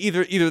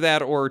 either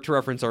that or, to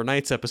reference our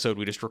Nights episode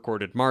we just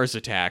recorded, Mars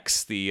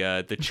Attacks,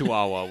 the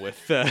Chihuahua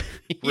with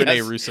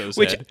Rene Russo's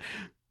head.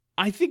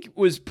 I think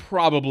was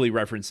probably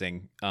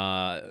referencing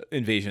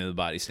Invasion of the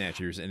Body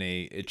Snatchers in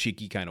a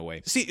cheeky kind of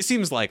way.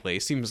 Seems likely,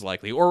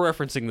 or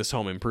referencing this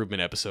Home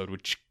Improvement episode,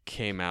 which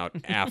came out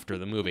after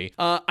the movie.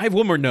 I have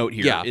one more note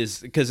here, Yeah. is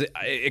because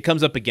it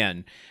comes up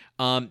again.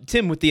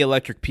 Tim with the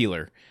electric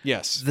peeler.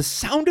 Yes. The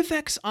sound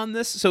effects on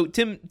this. So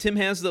Tim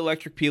has the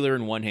electric peeler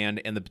in one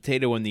hand and the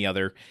potato in the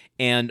other,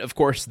 and of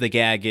course the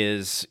gag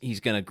is he's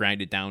gonna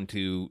grind it down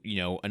to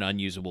an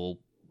unusable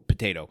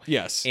potato.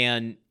 Yes.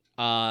 And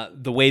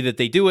the way that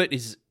they do it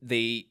is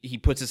he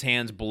puts his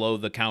hands below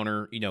the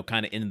counter,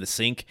 kind of in the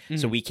sink,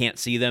 so we can't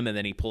see them, and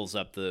then he pulls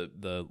up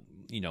the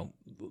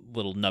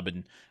little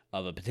nubbin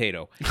of a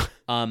potato.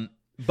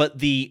 But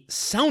the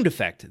sound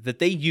effect that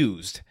they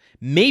used,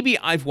 maybe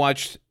I've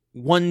watched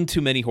one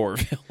too many horror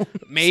films.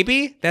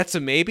 Maybe that's a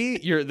maybe.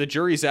 The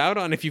jury's out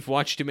on if you've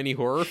watched too many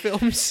horror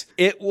films.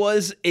 It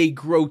was a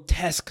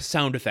grotesque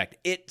sound effect.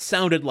 It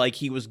sounded like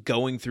he was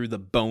going through the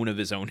bone of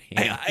his own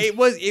hand.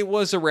 It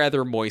was a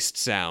rather moist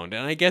sound,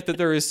 and I get that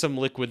there is some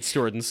liquid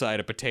stored inside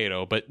a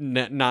potato, but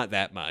not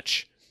that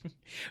much.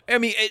 I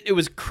mean, it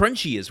was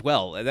crunchy as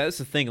well. That's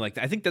the thing. Like,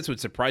 I think that's what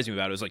surprised me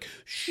about it. It was like,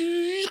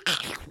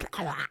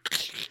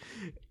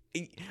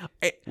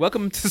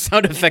 welcome to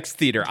Sound Effects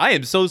Theater. I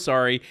am so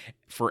sorry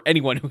for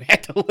anyone who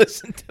had to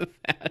listen to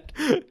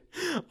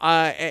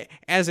that.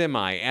 As am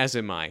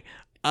I.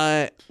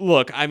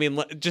 Look, I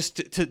mean,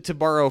 just to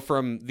borrow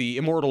from the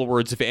immortal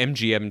words of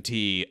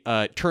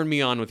MGMT, turn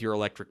me on with your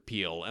electric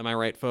peel. Am I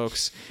right,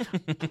 folks?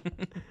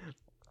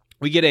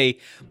 We get a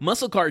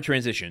muscle car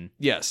transition.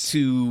 Yes.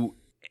 To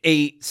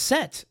a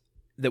set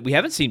that we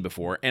haven't seen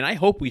before, and I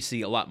hope we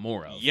see a lot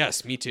more of.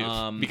 Yes, me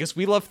too. Because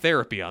we love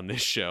therapy on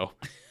this show.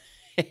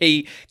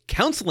 A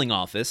counseling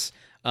office.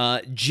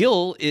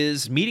 Jill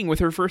is meeting with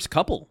her first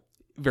couple.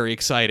 Very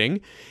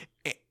exciting.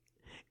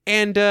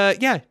 And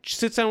she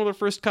sits down with her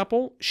first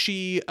couple.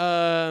 She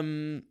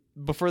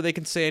before they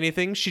can say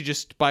anything, she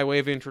just, by way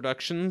of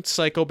introduction,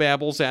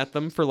 psychobabbles at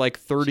them for like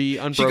 30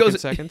 unbroken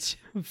seconds.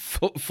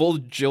 Full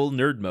Jill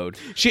nerd mode.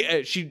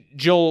 She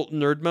Jill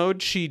nerd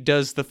mode. She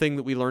does the thing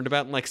that we learned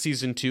about in like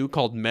season 2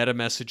 called meta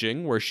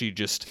messaging, where she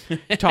just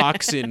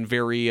talks in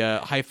very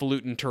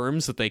highfalutin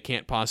terms that they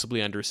can't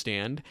possibly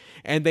understand,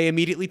 and they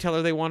immediately tell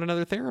her they want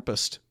another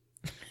therapist.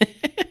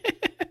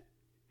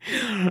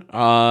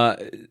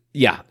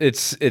 Yeah,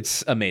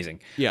 it's amazing.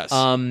 Yes.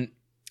 I'm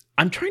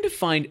trying to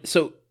find,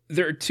 so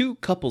there are two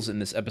couples in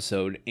this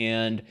episode,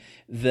 and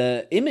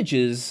the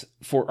images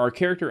for our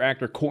character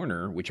actor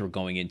corner, which we're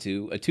going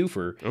into a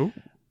twofer.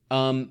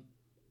 Oh.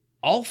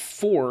 All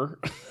four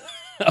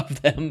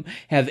of them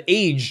have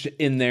aged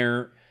in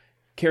their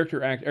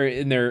character act or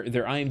in their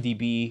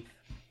IMDb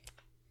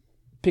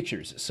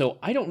pictures. So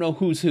I don't know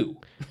who's who.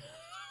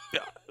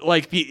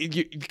 Like,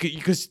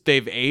 because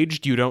they've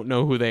aged, you don't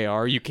know who they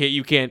are. You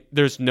can't.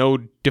 There's no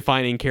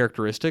defining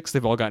characteristics.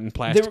 They've all gotten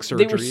plastic surgeries.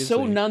 They were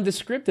so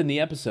nondescript in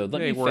the episode.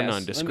 They were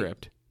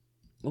nondescript.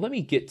 Let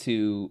me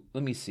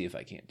see if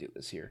I can't do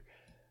this here.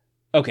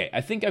 Okay,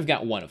 I think I've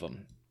got one of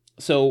them.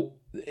 So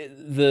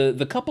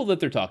the couple that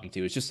they're talking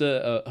to is just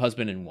a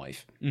husband and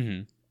wife.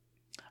 Mm-hmm.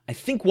 I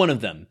think one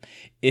of them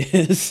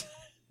is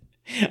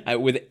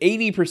with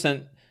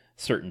 80%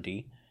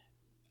 certainty.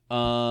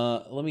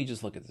 Let me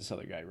just look at this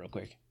other guy real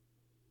quick.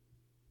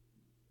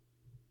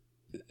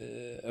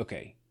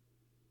 Okay.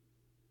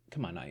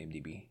 Come on,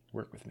 IMDb.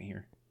 Work with me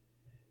here.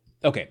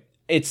 Okay.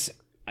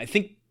 I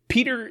think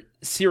Peter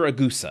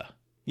Siragusa.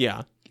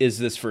 Yeah. Is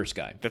this first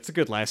guy. That's a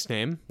good last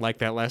name. Like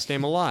that last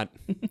name a lot.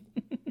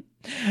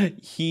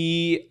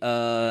 He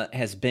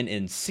has been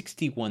in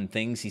 61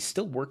 things. He's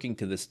still working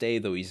to this day,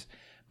 though he's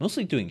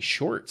mostly doing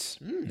shorts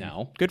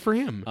now. Good for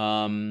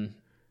him.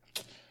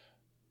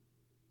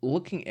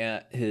 Looking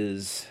at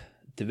his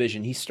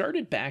division, he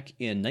started back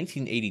in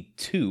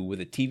 1982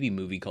 with a TV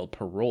movie called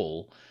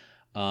Parole.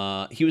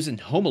 He was in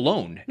Home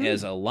Alone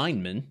as a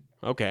lineman.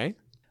 Okay.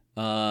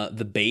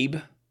 The Babe.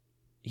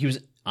 He was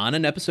on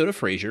an episode of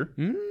Frasier.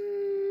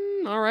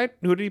 All right.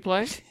 Who did he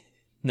play?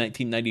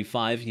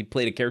 1995, he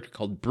played a character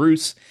called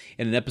Bruce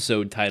in an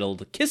episode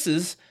titled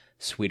Kisses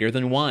Sweeter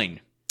Than Wine.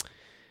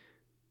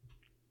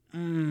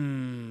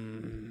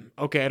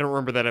 Okay, I don't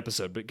remember that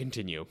episode, but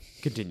continue.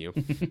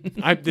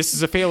 This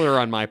is a failure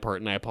on my part,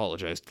 and I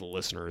apologize to the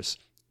listeners.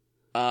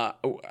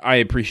 I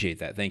appreciate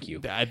that. Thank you.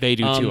 They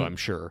do too, I'm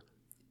sure.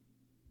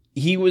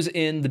 He was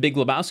in The Big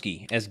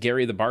Lebowski as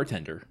Gary the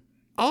bartender.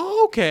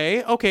 Oh,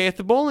 okay, at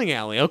the bowling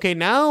alley. Okay,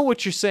 now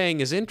what you're saying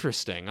is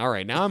interesting. All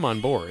right, now I'm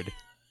on board.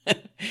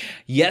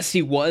 Yes,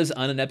 he was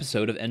on an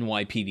episode of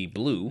NYPD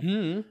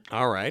Blue.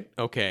 All right,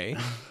 okay.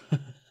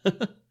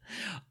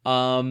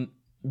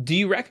 Do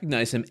you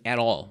recognize him at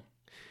all?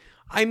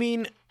 I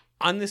mean,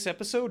 on this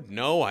episode,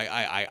 no,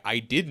 I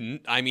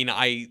didn't. I mean,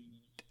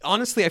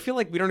 honestly, I feel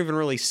like we don't even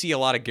really see a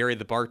lot of Gary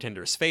the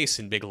bartender's face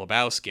in Big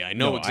Lebowski. I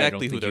know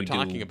exactly who they're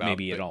talking about.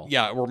 Maybe at all.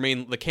 Yeah,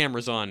 the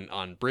camera's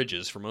on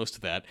Bridges for most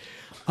of that.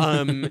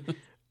 I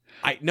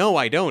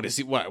don't. Is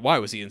he? Why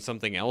was he in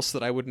something else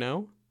that I would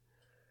know?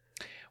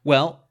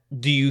 Well,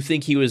 do you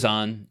think he was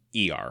on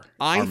ER?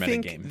 I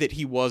think that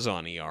he was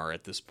on ER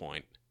at this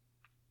point.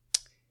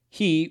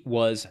 He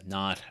was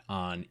not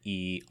on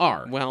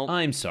ER. Well,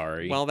 I'm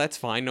sorry. Well, that's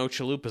fine. No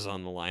Chalupa's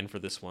on the line for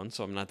this one,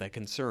 so I'm not that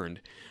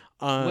concerned.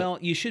 Well,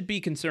 you should be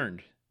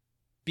concerned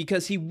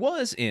because he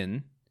was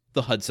in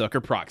the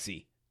Hudsucker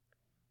Proxy.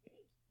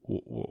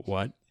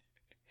 What?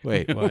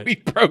 Wait, what? We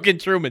broke in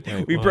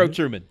Truman. We broke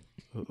Truman.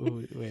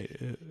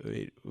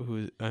 Wait.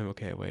 I'm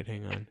okay. Wait,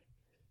 hang on.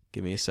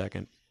 Give me a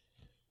second.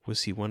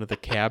 Was he one of the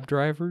cab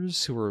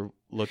drivers who were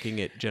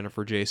looking at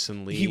Jennifer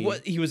Jason Leigh?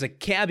 He was a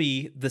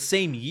cabbie the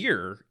same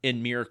year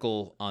in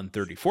Miracle on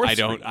 34th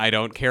Street. I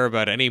don't care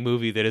about any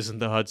movie that isn't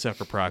the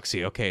Hudsucker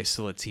Proxy. Okay,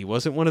 so let's see. He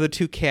wasn't one of the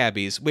two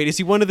cabbies. Is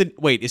he one of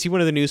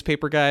the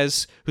newspaper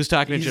guys who's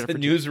talking to Jennifer?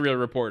 He's the newsreel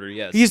reporter,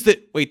 yes. He's the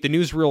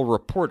newsreel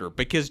reporter,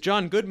 because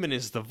John Goodman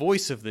is the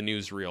voice of the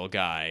newsreel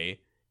guy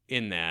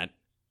in that.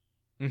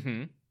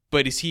 Mm-hmm.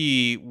 But is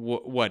he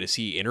is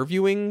he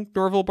interviewing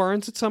Norville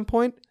Barnes at some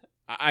point?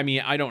 I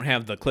mean, I don't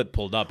have the clip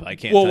pulled up. I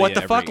can't. Well, tell what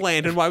you the fuck,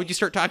 Landon? Why would you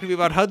start talking to me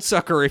about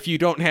Hudsucker if you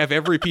don't have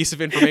every piece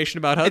of information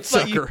about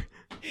Hudsucker?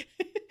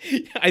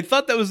 I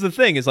thought that was the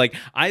thing. Is like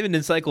I have an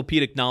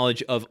encyclopedic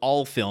knowledge of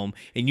all film,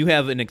 and you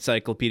have an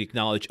encyclopedic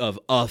knowledge of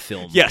a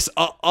film. Yes,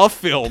 a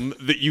film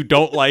that you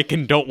don't like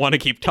and don't want to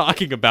keep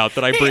talking about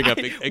that I bring up.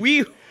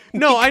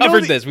 I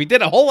covered this. We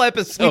did a whole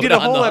episode. We did a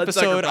whole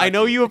episode. I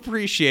know you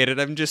appreciate it.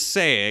 I'm just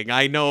saying.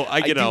 I know.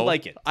 I do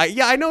like it.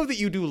 I know that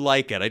you do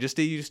like it. You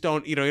just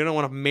don't. You don't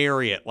want to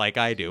marry it like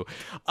I do.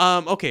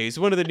 Okay. He's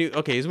one of the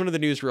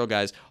newsreel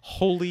guys.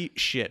 Holy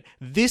shit.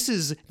 This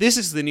is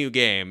the new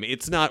game.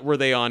 It's not Were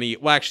They on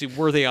Well, actually,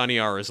 Were They on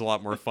ER is a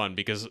lot more fun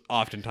because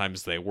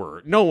oftentimes they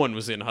were. No one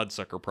was in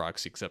Hudsucker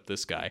Proxy except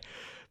this guy.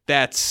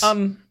 That's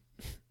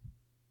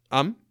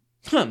I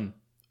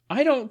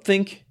don't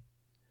think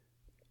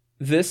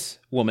this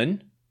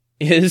woman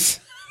is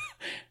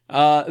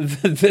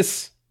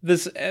this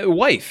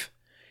wife.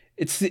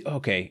 It's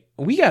okay.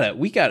 We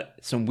got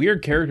some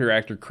weird character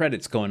actor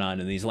credits going on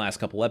in these last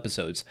couple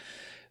episodes.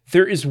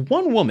 There is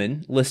one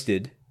woman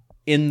listed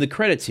in the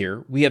credits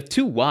here. We have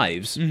two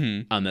wives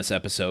on this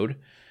episode.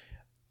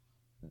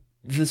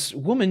 This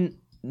woman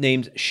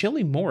named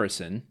Shelley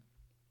Morrison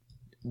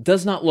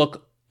does not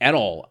look at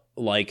all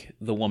like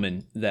the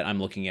woman that I'm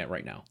looking at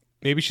right now.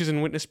 Maybe she's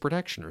in witness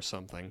protection or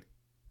something.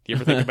 Do you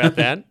ever think about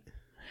that?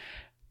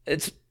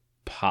 It's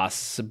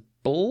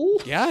possible.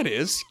 Yeah, it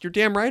is. You're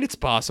damn right it's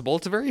possible.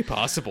 It's very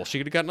possible. She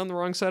could have gotten on the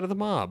wrong side of the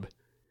mob.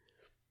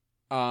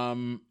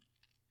 But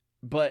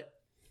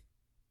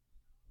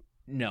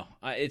no,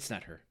 it's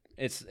not her.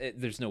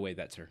 There's no way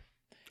that's her.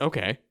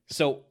 Okay.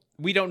 So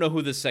we don't know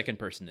who this second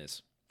person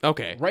is.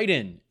 Okay. Write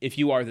in if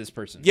you are this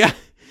person. Yeah.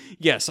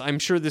 Yes, I'm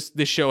sure this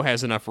show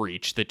has enough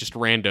reach that just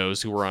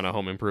randos who were on a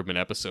Home Improvement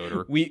episode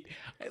or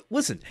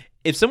listen,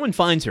 if someone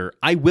finds her,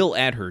 I will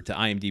add her to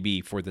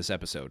IMDb for this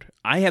episode.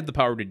 I have the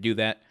power to do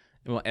that.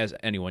 Well, as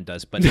anyone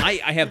does, but I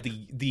have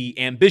the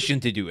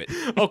ambition to do it.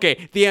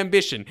 Okay, the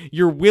ambition.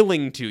 You're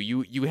willing to.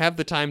 You have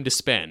the time to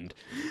spend.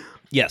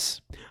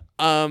 Yes.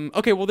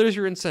 Okay, well, there's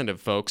your incentive,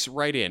 folks.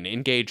 Write in.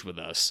 Engage with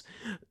us.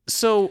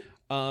 So,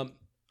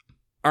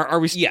 Are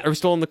we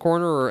still in the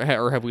corner,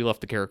 or have we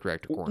left the character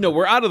actor corner? No,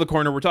 we're out of the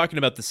corner. We're talking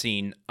about the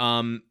scene.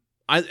 I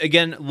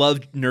again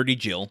loved Nerdy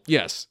Jill.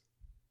 Yes.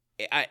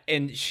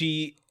 And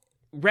she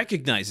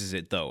recognizes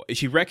it, though.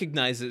 She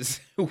recognizes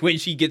when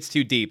she gets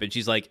too deep, and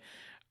she's like,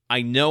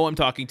 I know I'm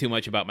talking too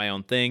much about my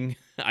own thing.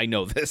 I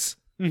know this.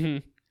 Mm-hmm.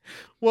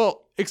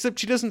 Well, except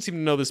she doesn't seem to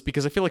know this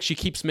because I feel like she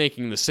keeps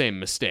making the same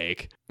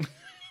mistake.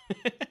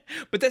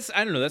 But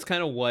I don't know. That's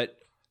kind of what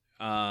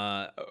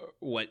I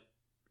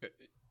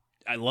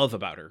love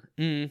about her.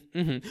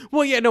 Mm-hmm.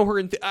 Well, yeah,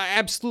 no,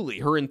 absolutely.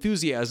 Her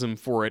enthusiasm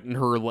for it and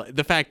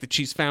the fact that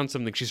she's found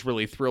something she's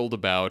really thrilled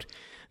about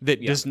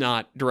that does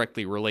not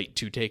directly relate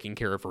to taking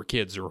care of her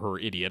kids or her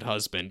idiot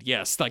husband.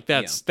 Yes, like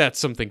that's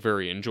something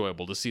very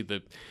enjoyable to see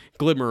the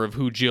glimmer of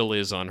who Jill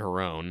is on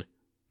her own.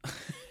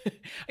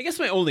 I guess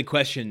my only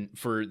question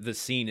for the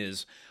scene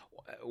is,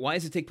 why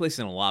does it take place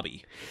in a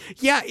lobby?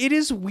 Yeah, it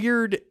is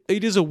weird.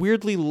 It is a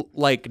weirdly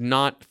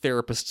not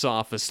therapist's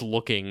office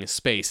looking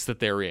space that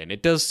they're in.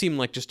 It does seem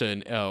like just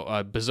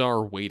a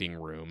bizarre waiting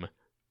room.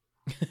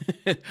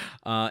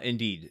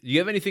 Indeed. Do you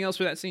have anything else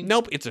for that scene?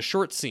 Nope, it's a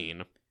short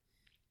scene.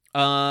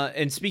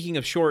 And speaking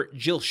of short,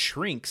 Jill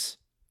shrinks.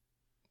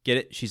 Get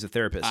it? She's a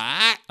therapist.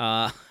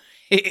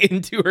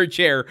 Into her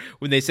chair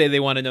when they say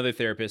they want another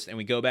therapist, and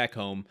we go back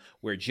home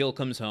where Jill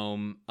comes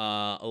home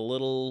a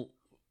little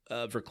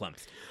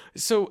verklempt.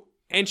 So,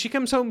 and she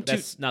comes home to...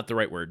 That's not the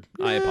right word.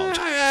 I apologize.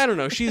 I don't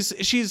know.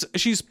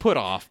 She's put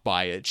off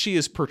by it. She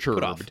is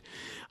perturbed.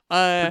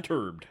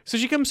 Perturbed. So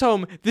she comes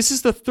home. This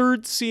is the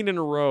third scene in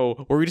a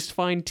row where we just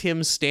find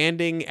Tim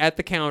standing at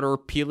the counter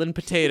peeling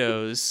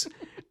potatoes.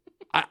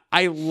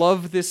 I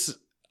love this.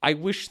 I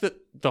wish that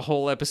the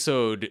whole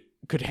episode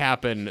could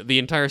happen. The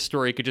entire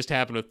story could just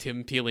happen with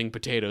Tim peeling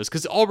potatoes,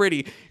 because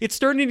already it's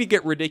starting to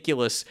get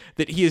ridiculous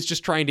that he is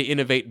just trying to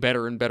innovate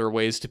better and better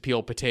ways to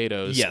peel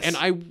potatoes. Yes. And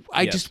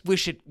I just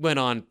wish it went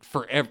on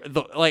forever.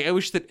 I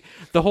wish that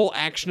the whole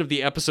action of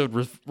the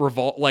episode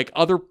revolved, like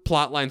other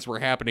plot lines were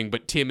happening,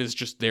 but Tim is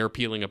just there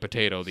peeling a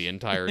potato the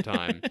entire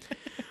time.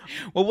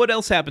 Well, what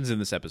else happens in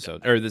this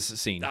episode or this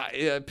scene?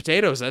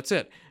 Potatoes, that's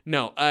it.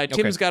 No,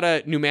 Tim's got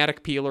a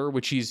pneumatic peeler,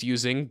 which he's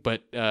using,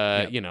 but,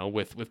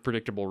 with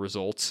predictable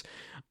results.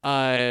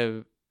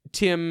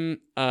 Tim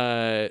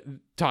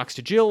talks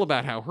to Jill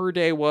about how her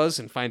day was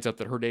and finds out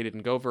that her day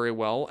didn't go very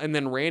well. And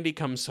then Randy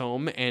comes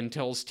home and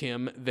tells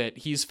Tim that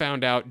he's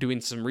found out doing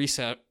some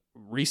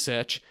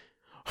research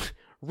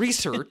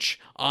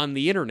on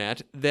the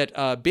internet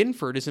that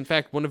Binford is in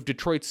fact one of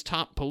Detroit's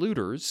top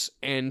polluters,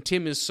 and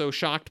Tim is so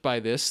shocked by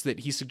this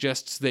that he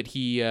suggests that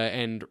he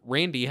and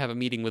Randy have a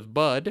meeting with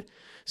Bud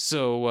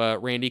so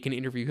Randy can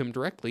interview him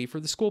directly for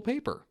the school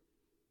paper.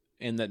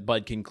 And that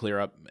Bud can clear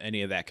up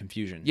any of that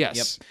confusion.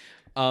 Yes.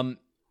 Yep.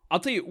 I'll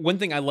tell you one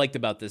thing I liked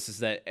about this is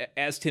that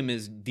as Tim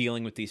is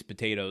dealing with these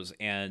potatoes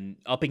and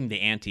upping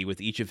the ante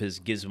with each of his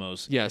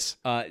gizmos, yes,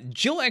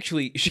 Jill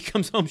actually, she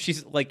comes home,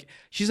 she's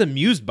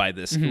amused by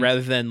this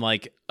rather than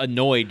like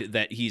annoyed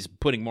that he's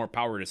putting more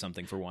power to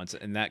something for once,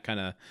 and that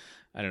kind of,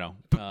 I don't know,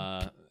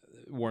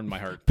 warmed my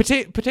heart.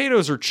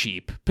 Potatoes are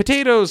cheap.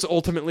 Potatoes,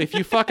 ultimately, if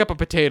you fuck up a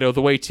potato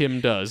the way Tim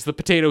does, the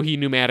potato he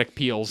pneumatic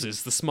peels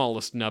is the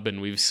smallest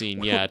nubbin we've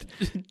seen yet.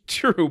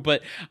 True,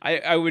 but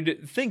I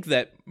would think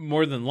that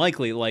more than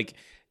likely, like,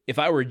 if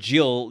I were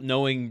Jill,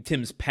 knowing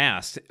Tim's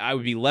past, I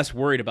would be less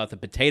worried about the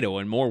potato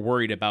and more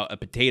worried about a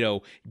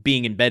potato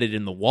being embedded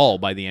in the wall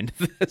by the end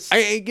of this.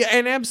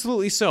 And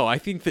absolutely so. I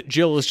think that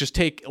Jill is just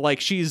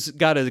she's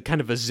got a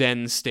kind of a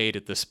zen state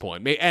at this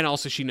point. And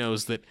also she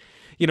knows that,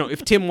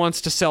 if Tim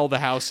wants to sell the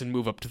house and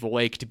move up to the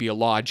lake to be a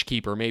lodge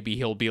keeper, maybe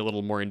he'll be a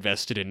little more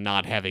invested in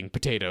not having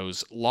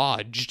potatoes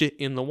lodged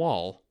in the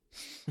wall.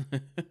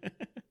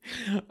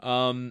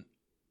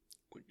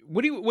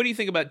 What do you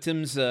think about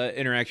Tim's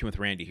interaction with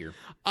Randy here?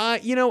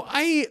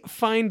 I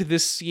find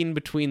this scene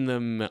between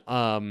them,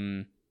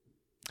 I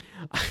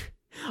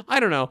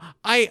don't know.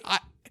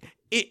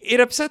 It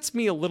upsets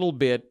me a little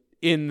bit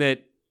in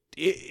that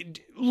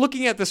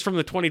looking at this from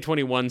the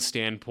 2021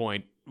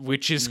 standpoint,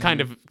 which is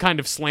kind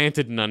of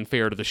slanted and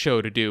unfair to the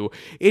show to do.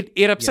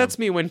 It upsets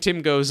me when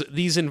Tim goes,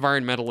 these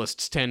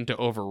environmentalists tend to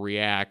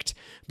overreact.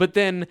 But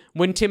then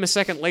when Tim a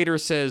second later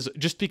says,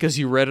 just because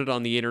you read it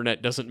on the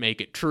internet doesn't make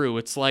it true,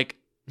 it's like,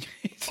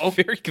 it's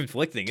very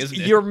conflicting, isn't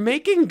it? You're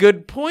making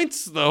good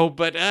points, though,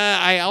 but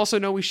I also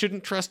know we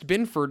shouldn't trust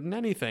Binford in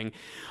anything.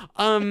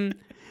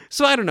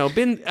 So I don't know.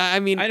 I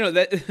know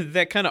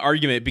that kind of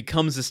argument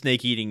becomes a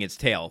snake eating its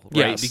tail,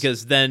 right? Yes.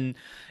 Because then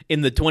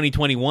in the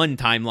 2021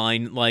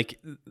 timeline,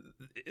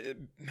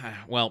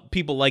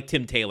 people like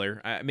Tim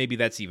Taylor, maybe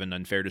that's even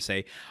unfair to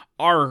say,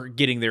 are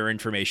getting their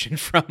information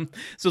from.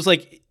 So it's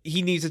like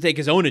he needs to take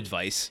his own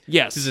advice.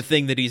 Yes. This is a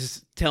thing that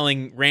he's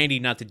telling Randy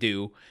not to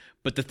do,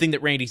 but the thing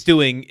that Randy's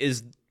doing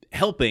is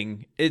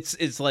helping. It's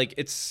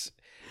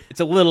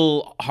a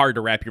little hard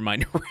to wrap your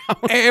mind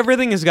around.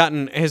 Everything has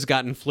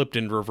gotten flipped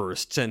and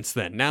reversed since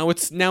then. Now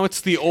it's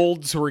the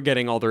olds who are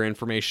getting all their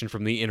information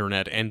from the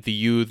internet, and the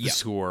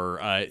youths who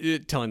are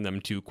telling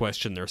them to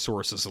question their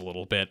sources a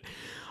little bit.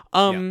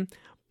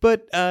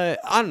 But I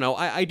don't know.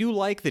 I do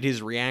like that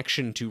his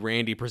reaction to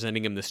Randy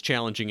presenting him this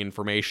challenging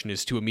information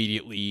is to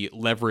immediately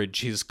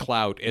leverage his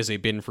clout as a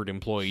Binford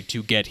employee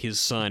to get his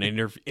son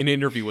an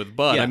interview with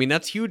Bud. Yeah. I mean,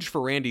 that's huge for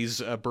Randy's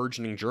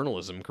burgeoning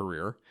journalism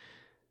career.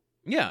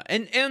 Yeah,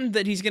 and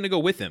that he's going to go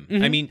with him.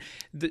 Mm-hmm. I mean,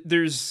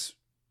 there's,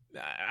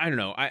 I don't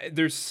know,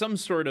 there's some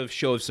sort of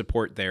show of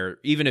support there,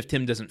 even if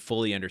Tim doesn't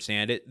fully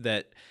understand it,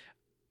 that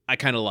I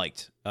kind of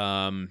liked.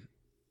 I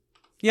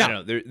don't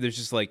know, there's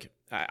just like,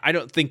 I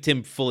don't think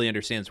Tim fully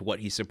understands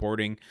what he's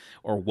supporting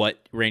or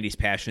what Randy's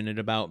passionate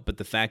about, but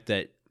the fact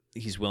that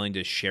he's willing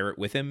to share it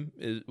with him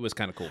was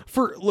kind of cool.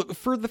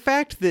 For the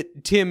fact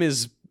that Tim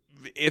is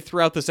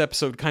throughout this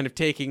episode kind of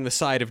taking the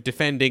side of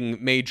defending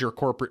major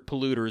corporate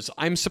polluters,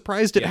 I'm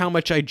surprised at how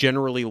much I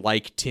generally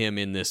like Tim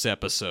in this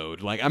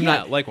episode. Like I'm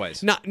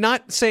likewise.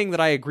 Not saying that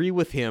I agree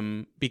with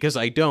him, because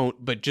I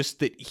don't, but just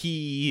that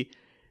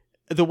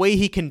the way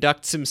he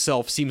conducts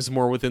himself seems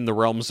more within the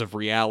realms of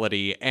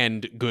reality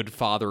and good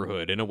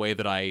fatherhood in a way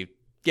that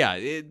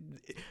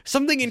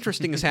something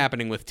interesting is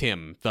happening with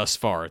Tim thus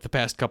far, the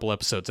past couple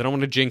episodes. I don't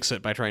want to jinx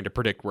it by trying to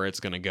predict where it's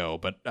going to go,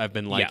 but I've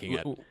been liking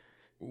it.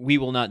 We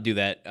will not do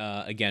that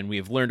again. We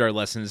have learned our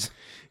lessons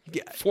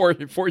 4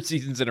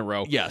 seasons in a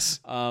row. Yes.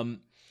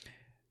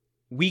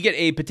 We get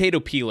a potato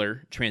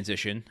peeler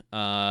transition.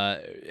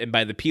 And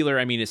by the peeler,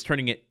 I mean it's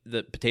turning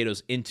the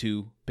potatoes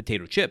into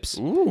potato chips.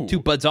 Ooh. To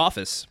Bud's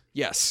office.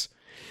 Yes.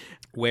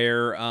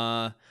 Where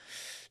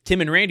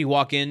Tim and Randy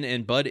walk in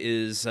and Bud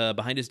is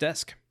behind his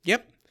desk.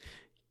 Yep.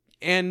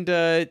 And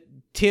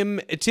Tim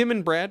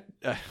and Brad...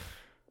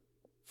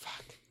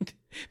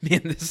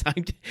 Man,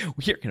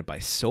 we are gonna buy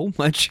so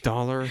much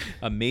 $1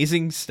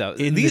 amazing stuff.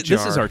 in the This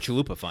jar. is our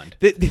Chalupa fund.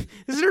 This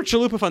is our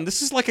Chalupa fund.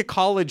 This is like a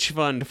college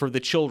fund for the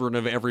children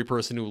of every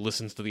person who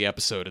listens to the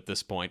episode at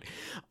this point.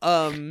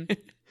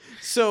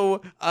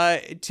 So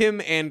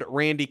Tim and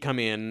Randy come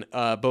in,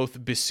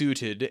 both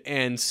besuited,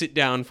 and sit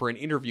down for an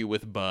interview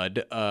with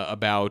Bud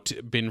about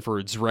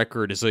Binford's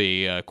record as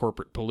a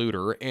corporate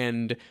polluter.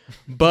 And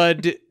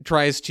Bud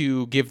tries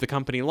to give the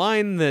company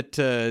line that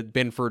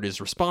Binford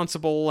is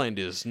responsible and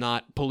is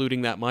not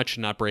polluting that much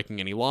and not breaking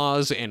any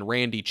laws. And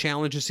Randy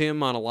challenges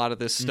him on a lot of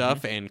this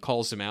stuff and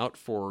calls him out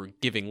for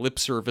giving lip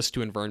service to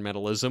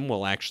environmentalism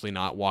while actually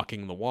not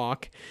walking the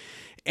walk.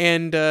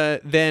 And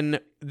then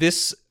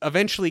this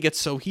eventually gets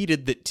so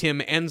heated that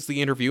Tim ends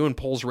the interview and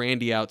pulls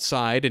Randy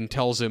outside and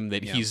tells him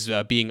that he's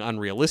being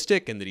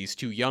unrealistic and that he's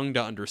too young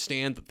to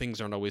understand that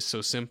things aren't always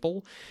so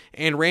simple.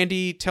 And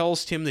Randy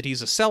tells Tim that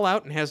he's a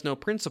sellout and has no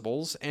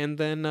principles, and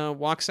then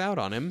walks out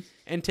on him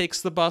and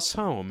takes the bus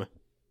home.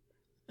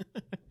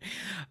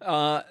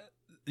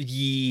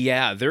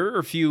 Yeah, there are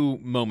a few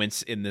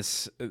moments in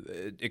this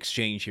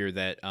exchange here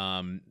that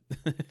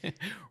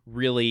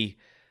really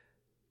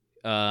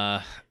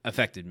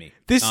affected me.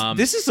 This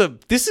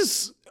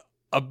is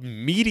a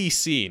meaty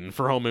scene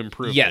for Home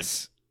Improvement.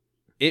 Yes,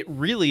 it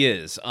really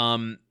is.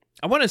 I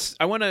want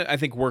to I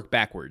think work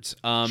backwards.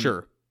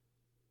 Sure.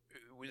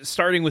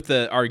 Starting with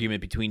the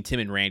argument between Tim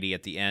and Randy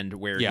at the end,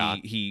 where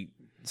he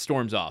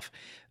storms off.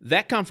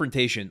 That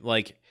confrontation,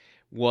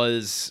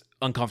 was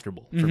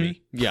uncomfortable for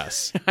me.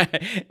 Yes.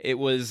 It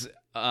was.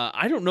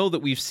 I don't know that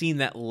we've seen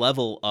that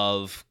level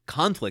of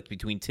conflict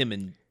between Tim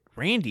and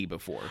Randy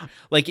before.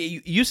 It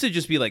used to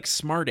just be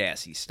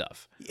smart-assy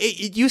stuff.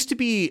 It used to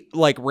be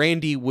like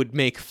Randy would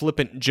make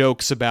flippant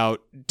jokes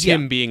about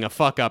Tim being a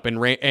fuck-up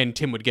and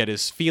Tim would get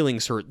his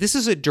feelings hurt. This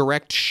is a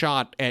direct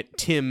shot at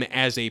Tim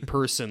as a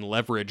person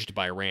leveraged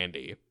by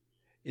Randy.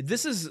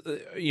 This is,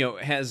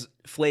 has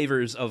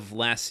flavors of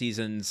last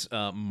season's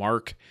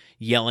Mark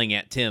yelling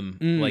at Tim,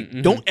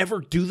 don't ever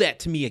do that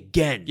to me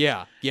again.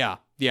 Yeah.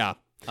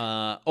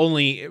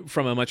 Only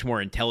from a much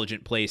more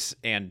intelligent place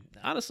and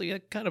honestly,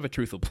 kind of a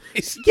truthful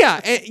place.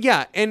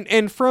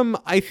 And from,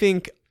 I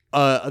think,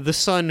 the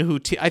son who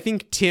I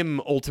think Tim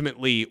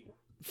ultimately,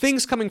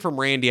 things coming from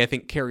Randy, I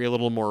think carry a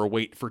little more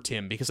weight for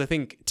Tim, because I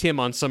think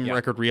Tim on some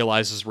record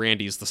realizes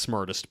Randy's the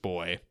smartest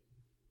boy.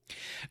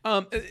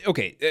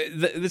 Okay,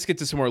 let's get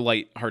to some more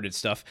lighthearted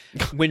stuff.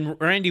 When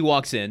Randy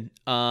walks in,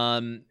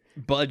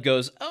 Bud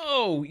goes,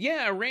 "Oh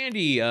yeah,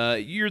 Randy,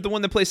 you're the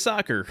one that plays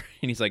soccer,"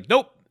 and he's like,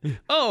 "Nope."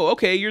 "Oh,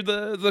 okay, you're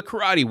the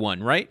karate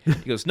one, right?"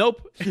 He goes,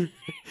 "Nope."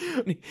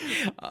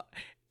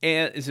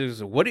 And he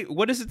says,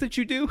 "What is it that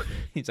you do?"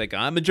 He's like,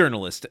 "I'm a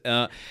journalist,"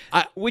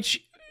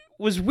 which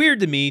was weird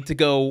to me to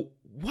go,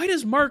 why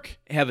does Mark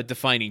have a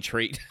defining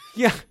trait?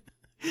 Yeah.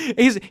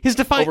 His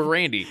over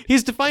Randy.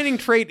 His defining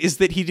trait is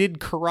that he did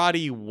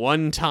karate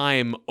one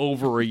time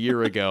over a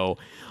year ago.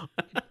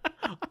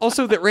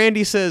 Also, that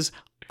Randy says,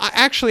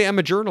 I'm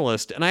a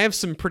journalist, and I have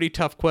some pretty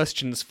tough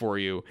questions for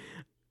you.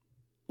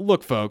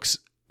 Look, folks,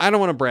 I don't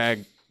want to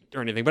brag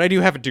or anything, but I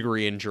do have a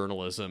degree in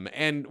journalism,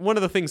 and one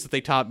of the things that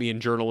they taught me in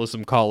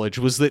journalism college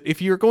was that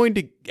if you're going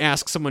to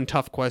ask someone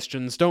tough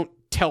questions, don't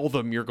tell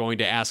them you're going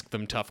to ask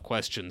them tough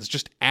questions.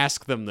 Just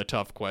ask them the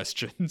tough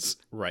questions.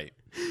 Right.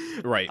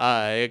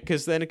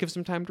 Because then it gives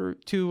them time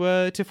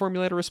to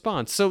formulate a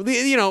response. So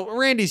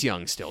Randy's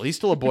young still. He's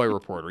still a boy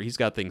reporter. He's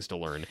got things to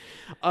learn.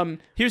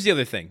 Here's the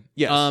other thing.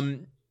 Yes.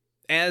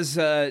 As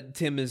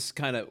Tim is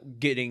kind of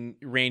getting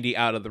Randy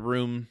out of the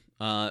room,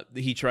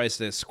 he tries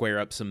to square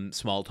up some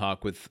small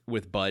talk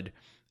with Bud.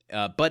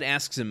 Bud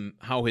asks him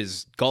how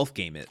his golf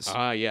game is.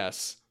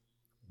 Yes.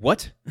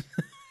 What?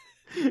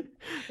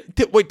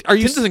 Wait, are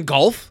you? Tim doesn't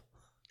golf?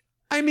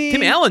 I mean,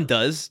 Tim Allen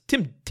does.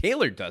 Tim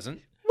Taylor doesn't.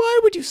 Why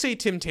would you say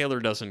Tim Taylor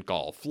doesn't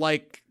golf?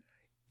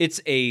 It's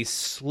a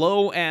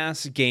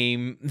slow-ass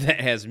game that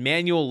has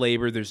manual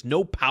labor. There's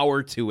no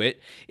power to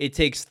it. It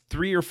takes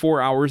 3 or 4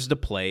 hours to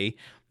play.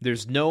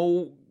 There's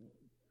no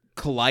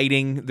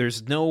colliding.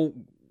 There's no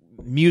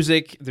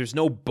music. There's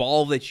no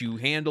ball that you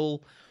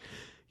handle.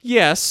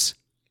 Yes.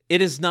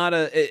 It is not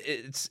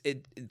it's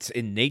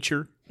in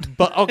nature.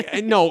 But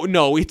okay,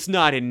 no, it's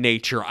not in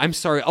nature. I'm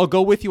sorry. I'll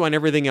go with you on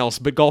everything else,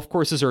 but golf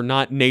courses are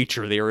not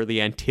nature. They are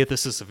the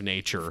antithesis of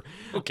nature.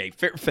 Okay,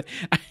 fair.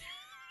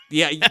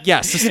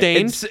 Yeah,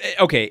 sustained.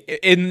 Okay,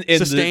 in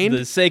sustained?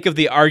 The sake of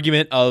the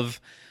argument of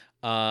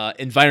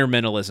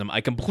environmentalism,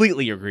 I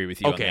completely agree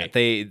with you on that.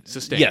 They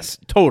sustained. Yes,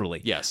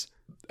 totally. Yes.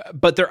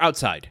 But they're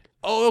outside.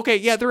 Oh, okay.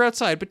 Yeah, they're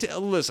outside. But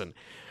listen,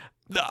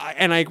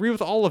 and I agree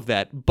with all of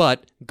that,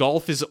 but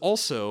golf is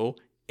also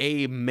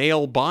a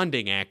male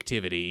bonding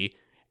activity.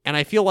 And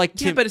I feel like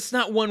but it's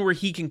not one where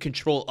he can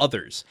control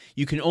others.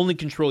 You can only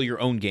control your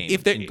own game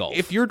in golf.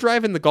 If you're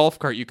driving the golf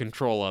cart, you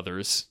control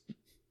others.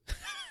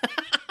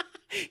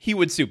 He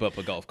would soup up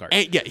a golf cart.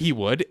 And, yeah, he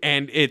would,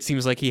 and it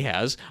seems like he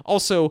has.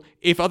 Also,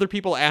 if other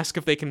people ask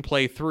if they can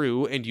play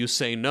through and you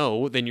say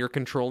no, then you're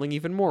controlling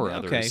even more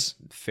Okay, others.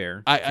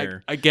 fair. I know.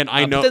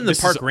 But then the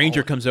this park is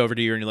ranger all- comes over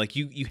to you and you're like,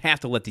 you have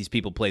to let these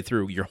people play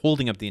through. You're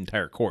holding up the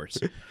entire course.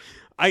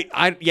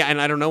 Yeah,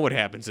 and I don't know what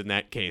happens in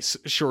that case.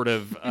 Short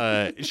of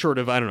I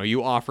don't know.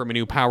 You offer him a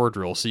new power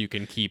drill so you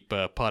can keep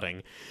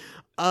putting.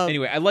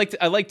 Anyway, I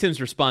like Tim's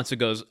response. It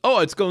goes, "Oh,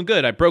 it's going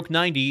good. I broke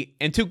 90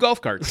 and 2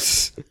 golf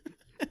carts."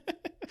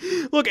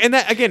 Look, and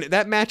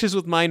that matches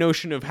with my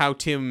notion of how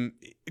Tim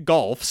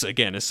golfs,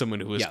 again, as someone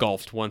who has Yeah.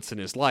 golfed once in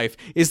his life,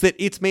 is that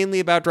it's mainly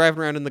about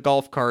driving around in the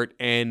golf cart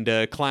and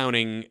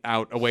clowning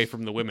out away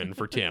from the women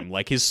for Tim.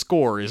 Like, his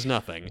score is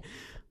nothing.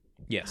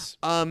 Yes.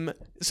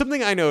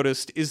 Something I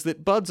noticed is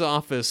that Bud's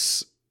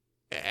office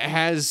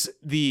has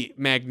the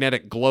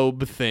magnetic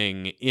globe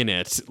thing in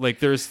it. Like,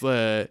 there's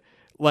the,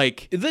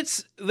 like...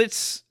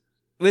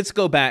 Let's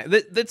go back.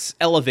 Let's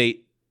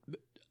elevate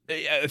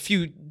a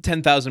few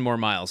 10,000 more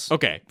miles.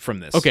 Okay. From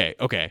this.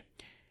 Okay.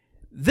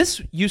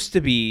 This used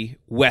to be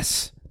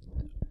Wes's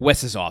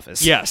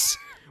office. Yes.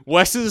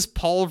 Wes's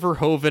Paul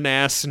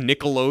Verhoeven-ass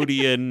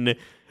Nickelodeon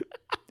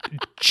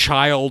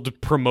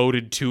child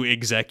promoted to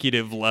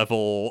executive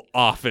level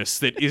office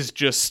that is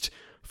just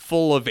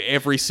full of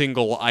every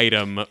single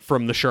item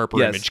from the Sharper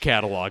Yes. Image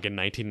catalog in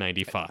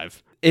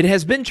 1995. It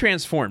has been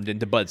transformed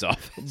into Bud's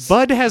office.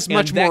 Bud has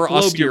much that more globe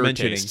you're austere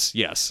mentioning. tastes.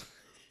 Yes.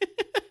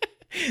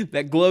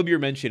 That globe you're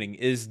mentioning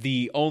is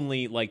the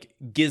only, like,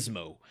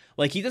 gizmo.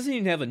 Like, he doesn't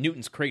even have a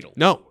Newton's cradle.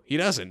 No, he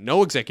doesn't.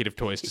 No executive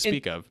toys to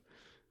speak of.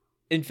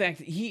 In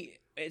fact,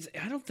 I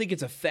don't think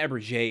it's a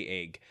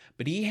Fabergé egg,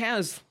 but he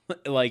has,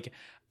 like,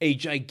 a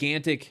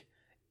gigantic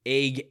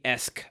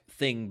egg-esque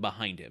thing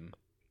behind him.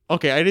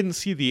 Okay, I didn't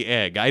see the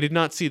egg. I did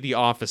not see the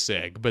office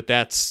egg, but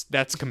that's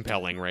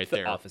compelling right The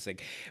there. office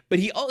egg. But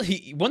he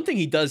one thing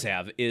he does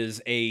have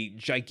is a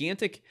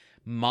gigantic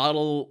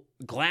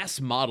glass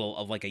model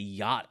of, like, a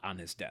yacht on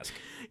his desk.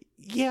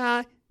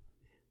 Yeah,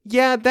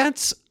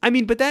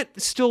 but that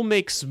still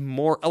makes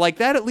more, like,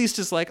 that at least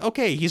is like,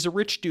 okay, he's a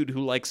rich dude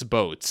who likes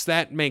boats.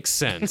 That makes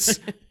sense.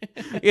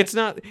 It's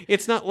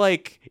not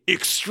like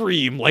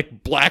extreme,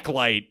 like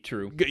blacklight,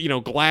 True.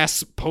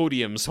 Glass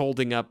podiums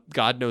holding up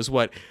God knows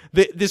what.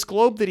 This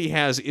globe that he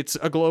has, it's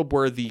a globe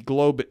where the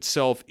globe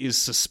itself is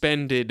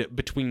suspended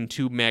between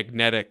two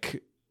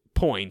magnetic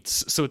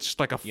points. So it's just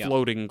like a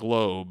floating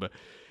globe.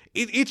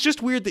 It's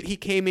just weird that he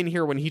came in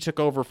here when he took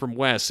over from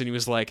Wes and he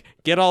was like,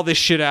 get all this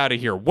shit out of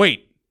here.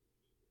 Wait.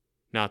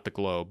 Not the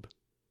globe.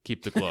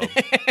 Keep the globe.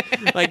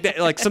 Like that,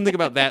 like something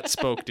about that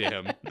spoke to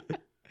him.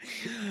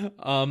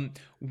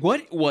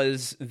 What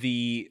was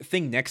the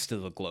thing next to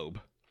the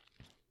globe?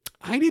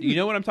 I didn't. You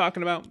know what I'm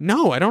talking about?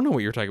 No, I don't know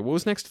what you're talking about. What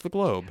was next to the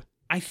globe?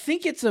 I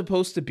think it's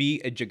supposed to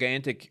be a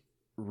gigantic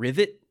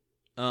rivet.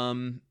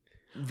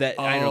 That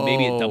I don't know,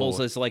 maybe it doubles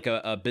as like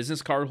a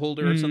business card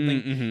holder or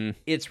something. Mm-hmm.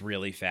 It's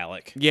really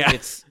phallic. Yeah.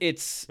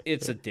 It's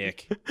a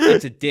dick.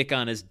 It's a dick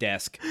on his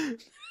desk.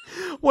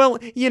 Well,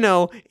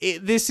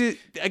 this is,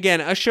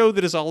 again, a show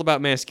that is all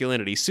about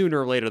masculinity.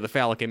 Sooner or later, the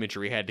phallic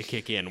imagery had to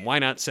kick in. Why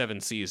not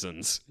 7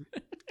 seasons?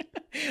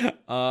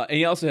 And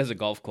he also has a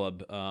golf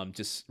club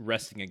just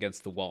resting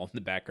against the wall in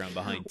the background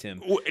behind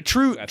Tim.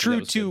 True that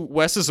to was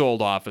Wes's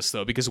old office,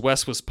 though, because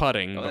Wes was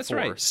putting that's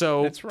before. right.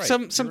 So That's right.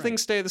 some You're things right.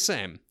 stay the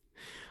same.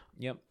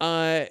 Yep.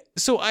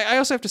 So I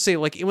also have to say,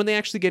 like, when they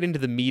actually get into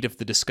the meat of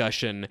the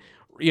discussion,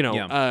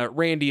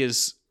 Randy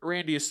is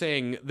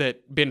saying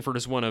that Binford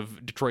is one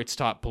of Detroit's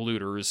top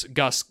polluters.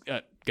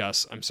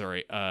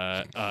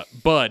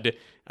 Bud,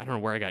 I don't know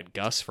where I got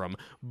Gus from.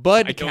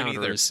 Bud I don't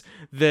counters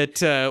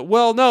that,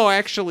 no,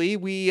 actually,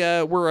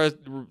 we're a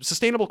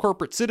sustainable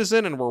corporate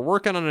citizen and we're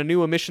working on a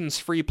new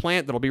emissions-free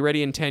plant that'll be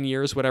ready in 10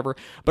 years, whatever.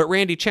 But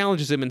Randy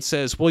challenges him and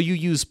says, well, you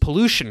use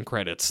pollution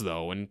credits,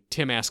 though. And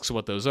Tim asks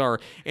what those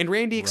are. And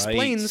Randy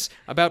explains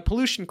about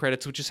pollution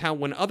credits, which is how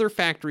when other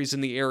factories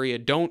in the area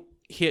don't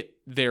hit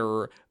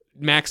their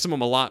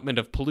maximum allotment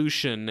of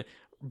pollution,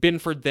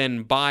 Binford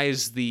then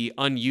buys the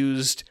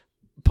unused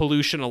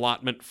pollution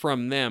allotment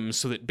from them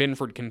so that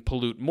Binford can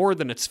pollute more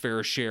than its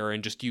fair share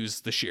and just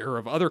use the share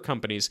of other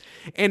companies.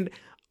 And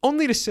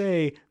only to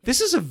say,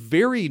 this is a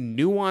very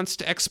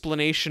nuanced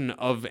explanation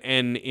of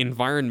an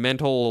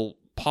environmental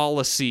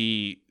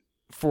policy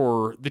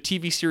for the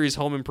TV series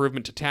Home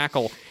Improvement to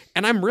tackle,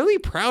 and I'm really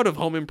proud of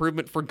Home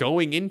Improvement for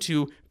going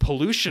into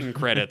pollution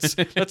credits.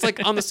 That's like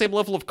on the same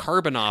level of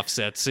carbon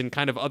offsets and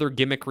kind of other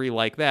gimmickry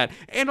like that.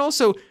 And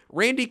also,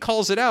 Randy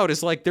calls it out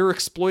as like they're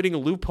exploiting a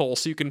loophole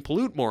so you can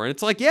pollute more. And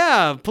it's like,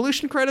 yeah,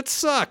 pollution credits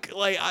suck.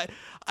 Like,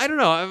 I don't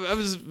know. I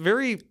was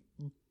very...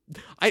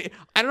 I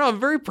don't know. I'm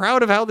very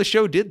proud of how the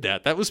show did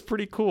that. That was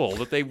pretty cool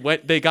that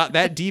they got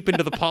that deep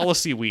into the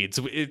policy weeds.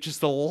 It's just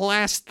the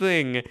last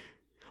thing.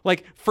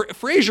 Like,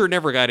 Frasier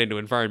never got into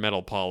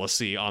environmental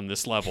policy on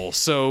this level,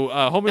 so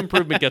Home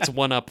Improvement gets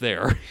one up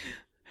there.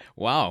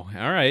 Wow.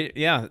 All right.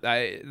 Yeah.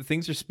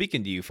 Things are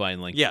speaking to you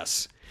finally.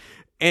 Yes.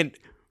 And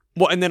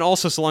then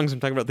also, so long as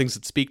I'm talking about things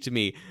that speak to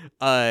me,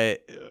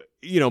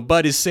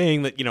 Bud is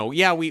saying that,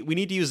 yeah, we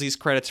need to use these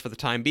credits for the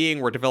time being.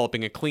 We're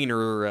developing a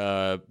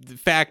cleaner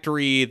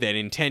factory that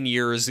in 10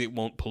 years it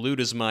won't pollute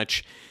as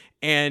much.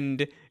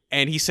 And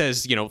he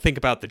says, think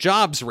about the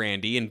jobs,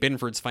 Randy, and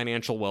Binford's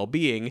financial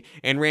well-being.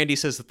 And Randy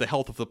says that the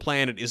health of the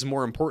planet is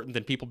more important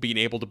than people being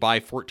able to buy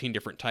 14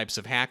 different types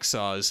of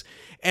hacksaws.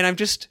 And I'm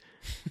just...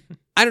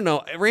 I don't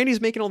know. Randy's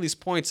making all these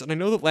points, and I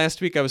know that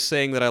last week I was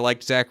saying that I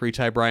liked Zachary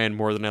Ty Bryan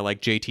more than I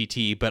like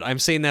JTT, but I'm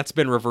saying that's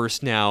been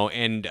reversed now,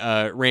 and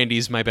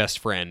Randy's my best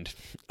friend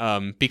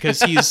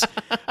because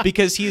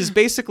he's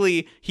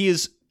basically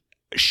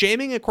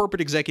shaming a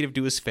corporate executive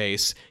to his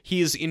face.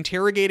 He is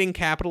interrogating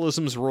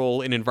capitalism's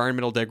role in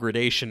environmental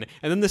degradation,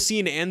 and then the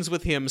scene ends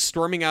with him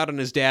storming out on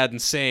his dad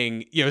and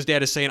saying, his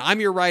dad is saying, "I'm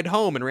your ride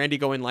home," and Randy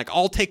going like,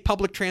 "I'll take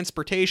public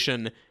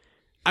transportation."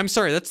 I'm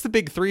sorry, that's the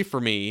big three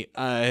for me.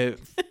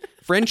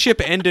 Friendship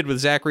ended with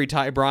Zachary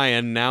Ty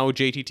Bryan. Now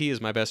JTT is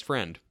my best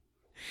friend.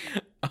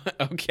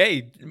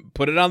 Okay,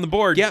 put it on the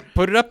board. Yeah,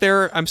 put it up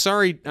there. I'm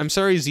sorry,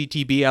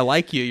 ZTB. I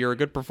like you. You're a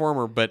good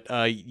performer, but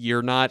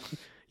you're not.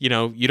 You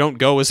don't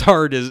go as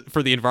hard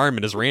for the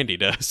environment as Randy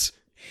does.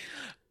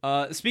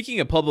 Speaking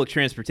of public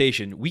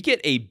transportation, we get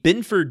a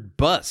Binford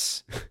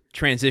bus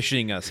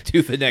transitioning us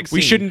to the next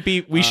scene.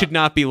 We should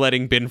not be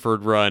letting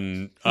Binford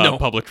run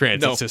public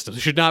transit systems.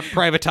 We should not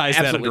privatize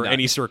that under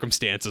any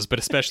circumstances, but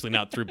especially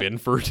not through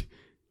Binford.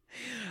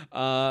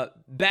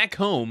 Back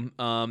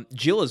home,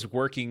 Jill is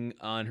working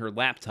on her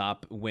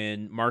laptop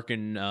when Mark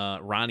and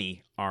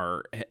Ronnie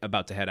are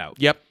about to head out.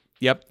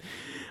 Yep.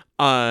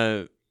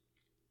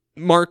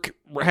 Mark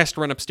has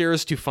to run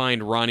upstairs to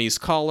find Ronnie's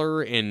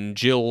collar, and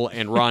Jill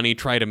and Ronnie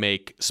try to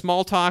make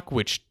small talk,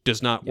 which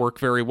does not work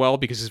very well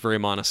because he's very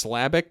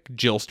monosyllabic.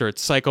 Jill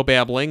starts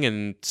psychobabbling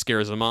and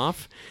scares him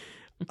off.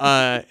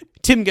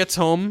 Tim gets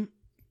home,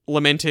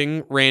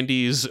 lamenting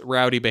Randy's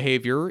rowdy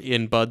behavior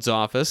in Bud's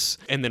office,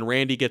 and then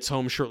Randy gets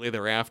home shortly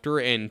thereafter,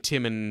 and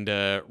Tim and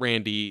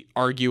Randy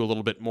argue a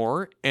little bit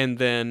more, and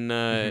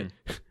then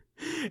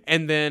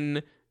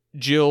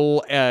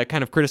Jill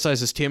kind of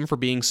criticizes Tim for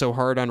being so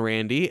hard on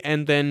Randy,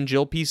 and then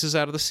Jill pieces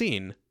out of the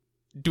scene.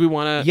 Do we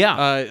want to?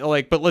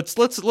 Yeah. But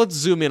let's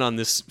zoom in on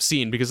this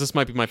scene because this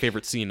might be my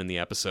favorite scene in the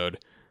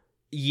episode.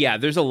 Yeah,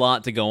 there's a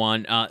lot to go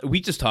on.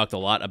 We just talked a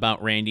lot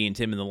about Randy and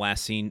Tim in the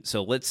last scene,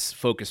 so let's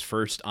focus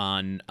first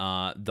on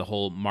the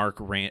whole Mark,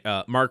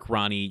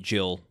 Ronnie,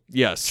 Jill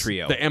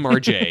trio. The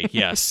MRJ.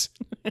 Yes.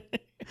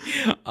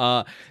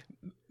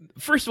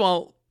 First of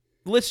all,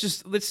 let's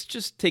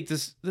just take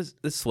this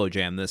slow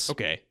jam. This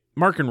okay.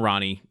 Mark and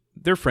Ronnie,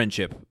 their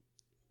friendship,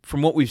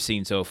 from what we've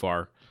seen so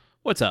far,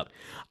 what's up?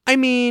 I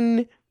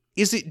mean,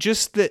 is it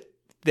just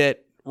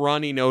that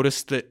Ronnie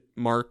noticed that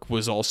Mark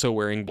was also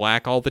wearing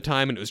black all the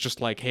time, and it was just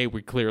like, hey,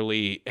 we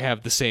clearly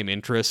have the same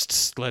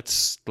interests.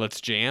 Let's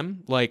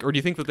jam. Like, or do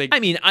you think that they? I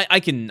mean, I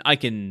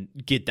can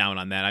get down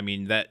on that. I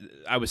mean, that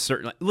I was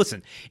certainly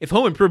listen. If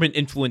Home Improvement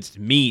influenced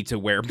me to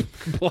wear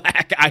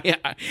black,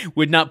 I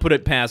would not put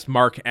it past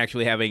Mark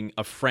actually having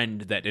a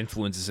friend that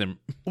influences him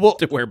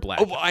to wear black.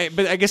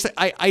 But I guess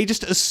I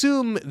just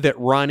assume that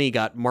Ronnie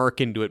got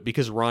Mark into it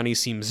because Ronnie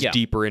seems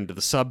deeper into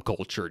the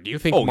subculture. Do you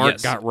think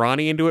Mark got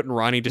Ronnie into it and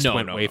Ronnie just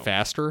went way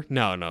faster?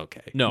 No.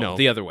 Okay. No,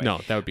 the other way.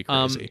 No, that would be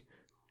crazy.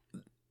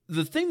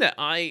 The thing that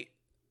I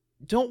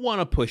don't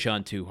want to push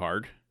on too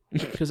hard,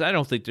 because I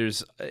don't think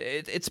there's...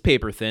 It's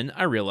paper thin.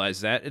 I realize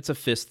that. It's a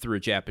fist through a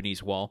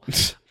Japanese wall.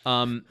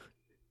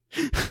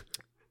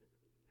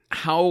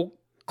 How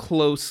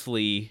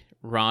closely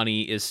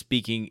Ronnie is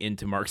speaking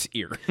into Mark's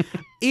ear.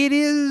 It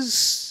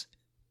is...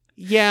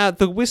 Yeah,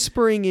 the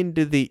whispering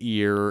into the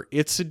ear,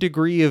 it's a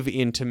degree of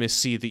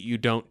intimacy that you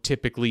don't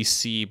typically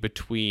see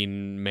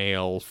between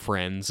male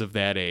friends of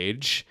that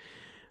age.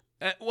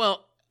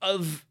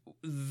 Of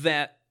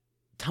that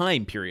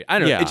time period. I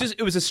don't know.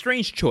 It was a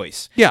strange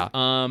choice. Yeah.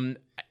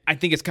 I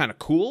think it's kind of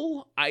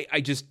cool.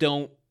 I just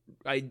don't...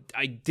 I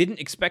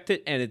didn't expect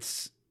it, and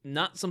it's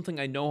not something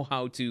I know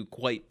how to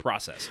quite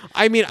process.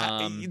 I mean,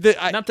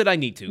 not that I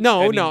need to.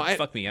 No.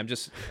 Fuck me. I'm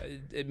just.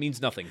 It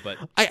means nothing. But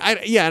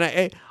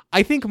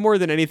I think more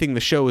than anything, the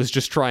show is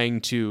just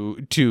trying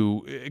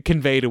to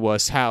convey to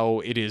us how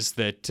it is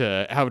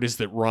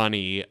that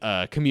Ronnie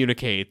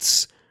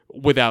communicates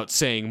without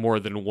saying more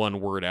than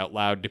one word out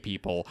loud to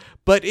people.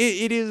 But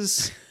it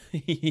is.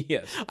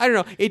 Yes. I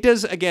don't know. It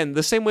does, again,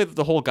 the same way that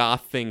the whole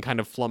goth thing kind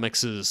of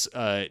flummoxes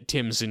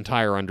Tim's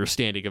entire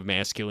understanding of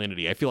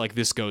masculinity. I feel like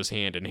this goes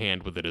hand in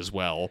hand with it as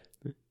well.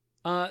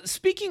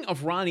 Speaking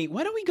of Ronnie,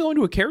 why don't we go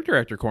into a character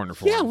actor corner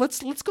for him? Yeah, let's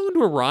go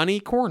into a Ronnie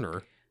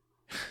corner.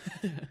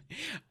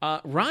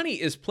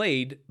 Ronnie is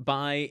played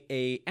by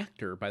an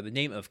actor by the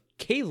name of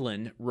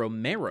Kalen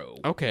Romero.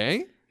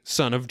 Okay.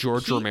 Son of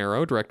George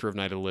Romero, director of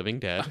Night of the Living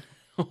Dead.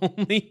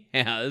 Only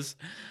has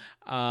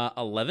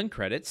 11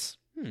 credits.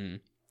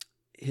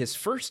 His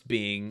first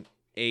being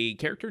a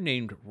character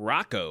named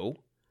Rocco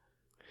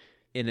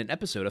in an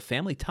episode of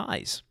Family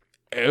Ties.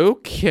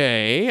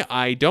 Okay.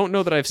 I don't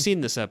know that I've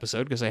seen this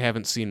episode because I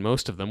haven't seen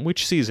most of them.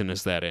 Which season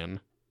is that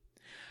in?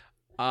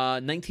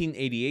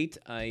 1988.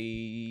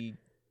 I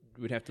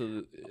we'd have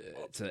to.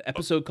 It's an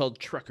episode called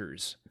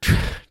Truckers.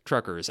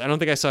 Truckers. I don't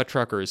think I saw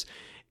Truckers.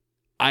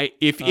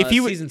 If he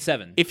was season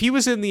 7. If he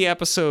was in the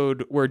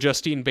episode where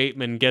Justine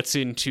Bateman gets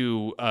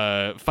into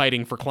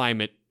fighting for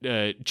climate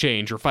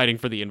change or fighting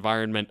for the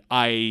environment,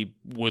 I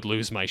would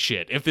lose my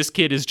shit. If this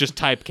kid is just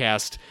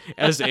typecast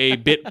as a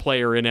bit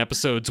player in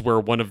episodes where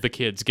one of the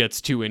kids gets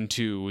too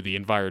into the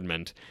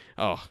environment,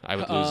 oh, I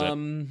would lose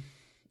it.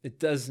 It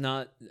does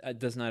not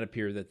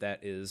appear that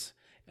is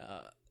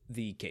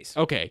the case.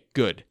 Okay,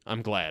 good.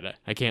 I'm glad.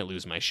 I can't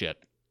lose my shit.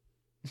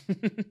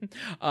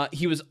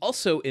 He was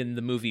also in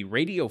the movie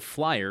Radio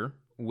Flyer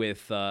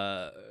with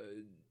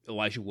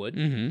Elijah Wood.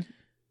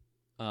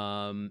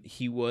 Mm-hmm.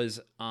 He was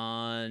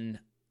on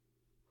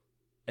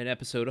an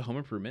episode of Home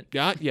Improvement.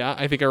 Yeah,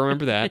 I think I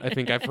remember that. I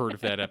think I've heard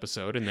of that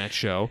episode and that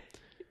show.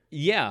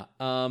 Yeah.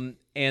 And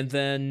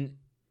then,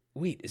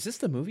 wait, is this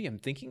the movie I'm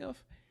thinking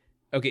of?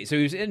 Okay, so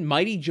he was in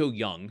Mighty Joe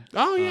Young.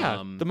 Oh,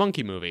 yeah, the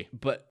monkey movie.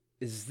 But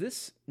is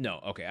this... No,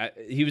 okay.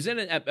 He was in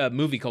a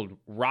movie called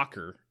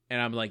Rocker.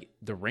 And I'm like,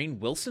 the Rainn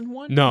Wilson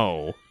one?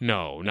 No,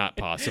 not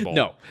possible.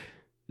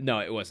 No,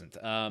 it wasn't.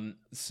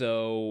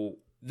 So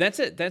that's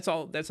it. That's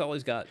all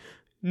he's got.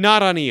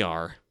 Not on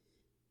ER.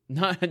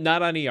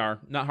 Not on ER.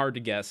 Not hard to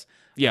guess.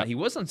 Yeah, he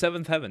was on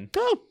Seventh Heaven.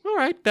 Oh, all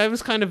right. That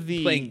was kind of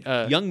the playing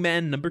young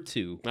man number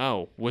 2.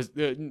 Oh, was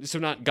so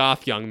not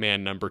goth young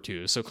man number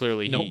 2. So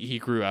clearly he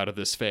grew out of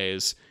this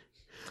phase.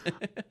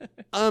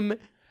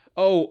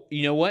 Oh,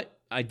 you know what?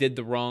 I did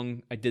the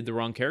wrong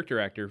character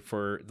actor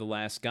for The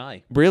Last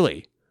Guy.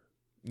 Really?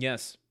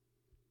 Yes.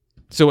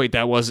 So wait,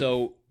 that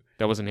wasn't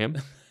him?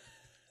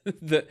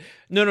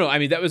 No. I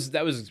mean that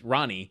was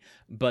Ronnie,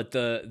 but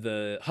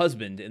the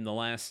husband in the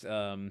last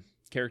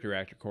character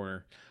actor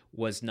corner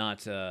was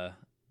not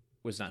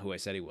who I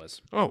said he was.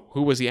 Oh,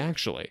 who was he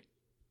actually?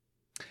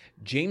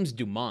 James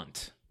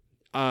Dumont.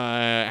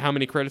 How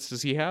many credits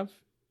does he have?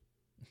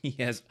 He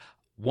has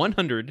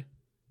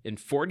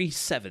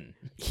 147.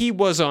 He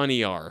was on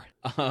ER.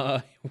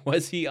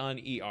 Was he on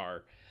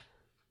ER?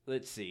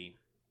 Let's see.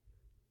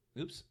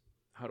 Oops.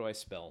 How do I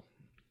spell?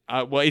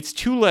 Well, it's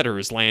 2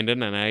 letters,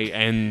 Landon,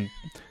 and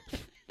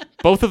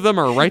both of them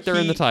are right there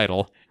in the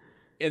title.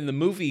 In the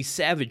movie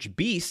Savage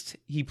Beast,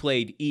 he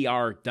played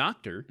ER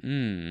Doctor.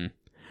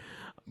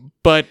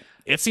 But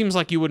it seems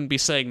like you wouldn't be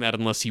saying that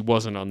unless he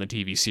wasn't on the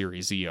TV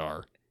series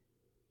ER.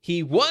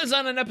 He was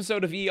on an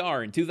episode of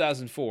ER in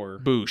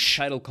 2004. Boosh.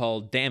 Title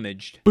called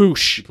Damaged.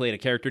 Boosh. He played a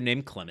character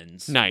named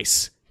Clemens.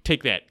 Nice.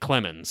 Take that,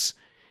 Clemens.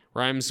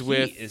 Rhymes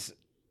with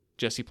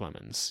Jesse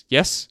Plemons.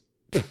 Yes?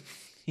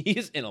 He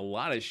is in a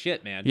lot of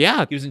shit, man.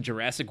 Yeah. He was in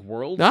Jurassic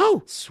World.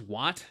 Oh.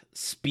 SWAT.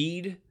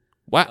 Speed.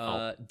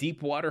 Wow.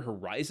 Deepwater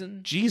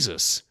Horizon.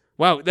 Jesus.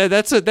 Wow,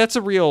 that's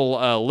a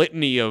real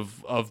litany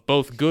of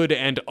both good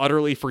and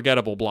utterly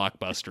forgettable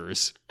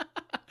blockbusters.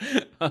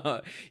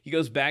 He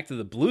goes back to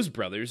the Blues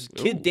Brothers.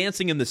 Kid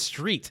dancing in the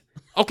street.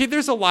 Okay,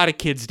 there's a lot of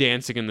kids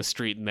dancing in the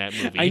street in that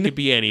movie. He could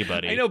be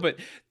anybody. I know, but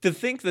to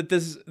think that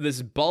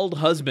this bald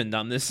husband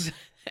on this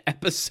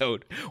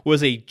episode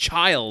was a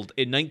child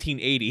in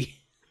 1980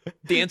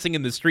 dancing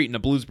in the street in a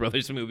Blues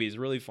Brothers movie is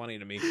really funny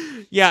to me.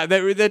 Yeah,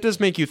 that does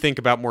make you think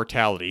about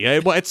mortality.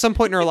 Well, at some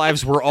point in our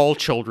lives, we're all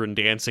children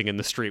dancing in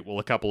the street while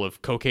a couple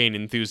of cocaine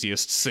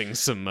enthusiasts sing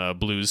some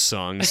blues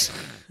songs.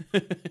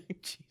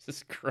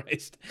 Jesus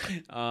Christ.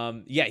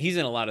 Yeah, he's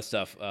in a lot of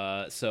stuff.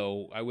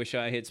 So I wish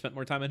I had spent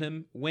more time on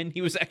him when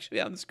he was actually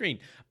on the screen.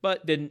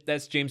 But didn't.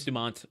 That's James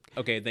Dumont.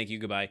 Okay, thank you.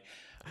 Goodbye.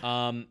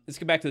 Let's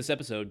get back to this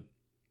episode.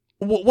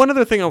 Well, one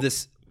other thing.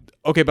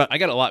 Okay, but I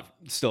got a lot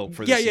still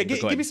for this scene.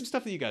 Give me some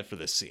stuff that you got for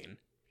this scene.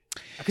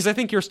 Because I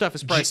think your stuff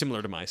is probably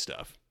similar to my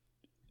stuff.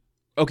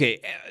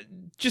 Okay,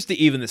 just to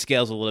even the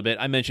scales a little bit,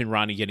 I mentioned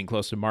Ronnie getting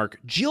close to Mark.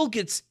 Jill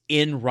gets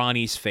in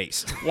Ronnie's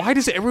face. Why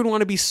does everyone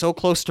want to be so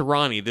close to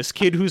Ronnie? This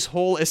kid whose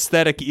whole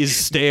aesthetic is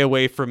stay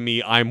away from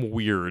me, I'm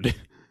weird.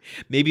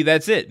 Maybe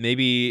that's it.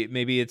 Maybe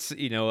it's,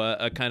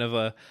 a kind of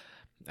a,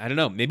 I don't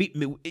know, maybe,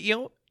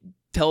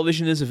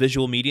 television is a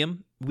visual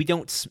medium. We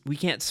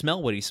can't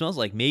smell what he smells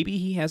like. Maybe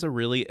he has a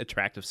really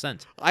attractive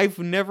scent. I've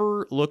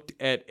never looked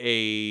at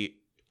a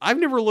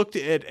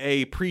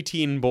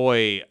preteen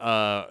boy,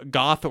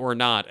 goth or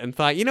not, and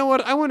thought, you know what?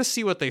 I want to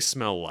see what they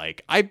smell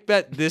like. I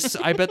bet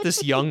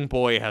this young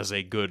boy has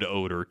a good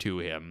odor to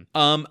him.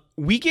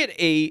 We get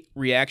a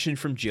reaction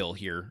from Jill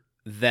here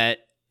that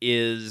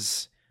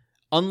is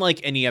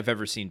unlike any I've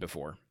ever seen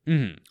before.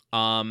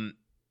 Mm-hmm.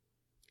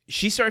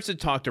 She starts to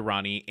talk to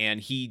Ronnie, and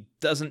he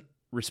doesn't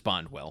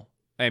respond well.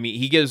 I mean,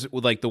 he gives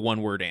with like the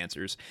one-word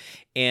answers,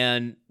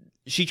 and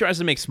she tries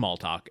to make small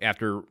talk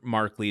after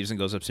Mark leaves and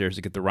goes upstairs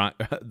to get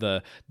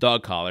the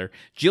dog collar.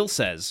 Jill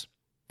says,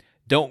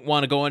 "Don't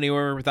want to go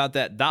anywhere without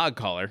that dog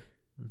collar.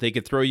 They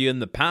could throw you in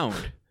the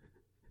pound."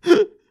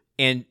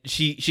 And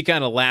she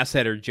kind of laughs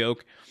at her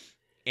joke,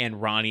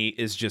 and Ronnie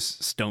is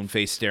just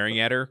stone-faced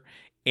staring at her,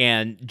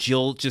 and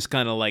Jill just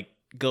kind of like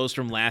goes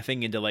from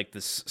laughing into like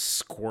this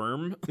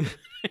squirm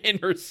in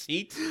her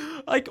seat.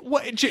 Like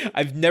what?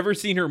 I've never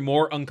seen her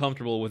more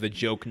uncomfortable with a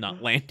joke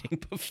not landing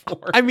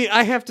before. I mean,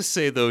 I have to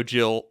say though,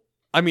 Jill,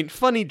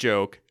 funny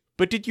joke,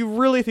 But did you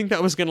really think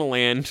that was going to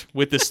land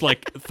with this,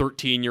 like,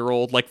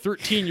 13-year-old? Like,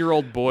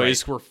 13-year-old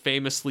boys who are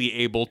famously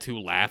able to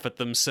laugh at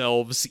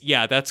themselves.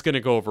 Yeah, that's going to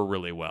go over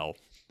really well.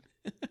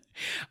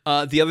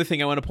 The other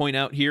thing I want to point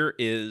out here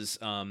is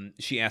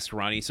she asked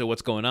Ronnie, so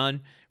what's going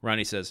on?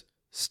 Ronnie says,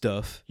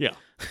 stuff. Yeah.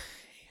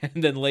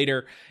 And then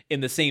later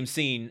in the same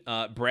scene,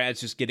 Brad's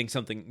just getting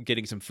some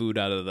food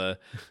out of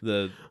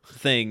the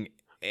thing.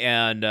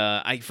 And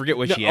I forget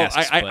what she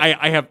asks.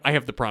 I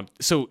have the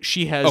prompt. So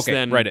she has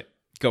write it.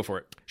 Go for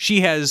it.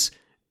 She has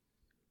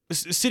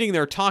sitting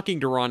there talking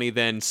to Ronnie,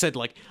 then said,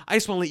 like, I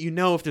just want to let you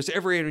know if there's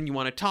ever anyone you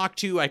want to talk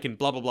to, I can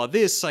blah, blah, blah,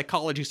 this,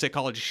 psychology.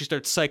 She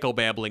starts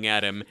psychobabbling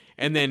at him,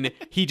 and then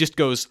he just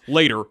goes,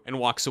 later, and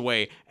walks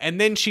away. And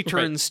then she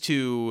turns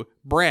to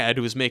Brad,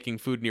 who is making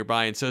food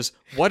nearby, and says,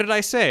 what did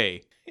I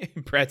say?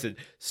 Brad said,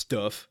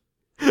 stuff.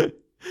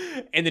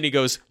 And then he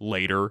goes,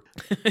 later.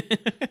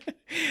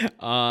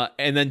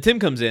 And then Tim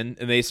comes in,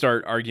 and they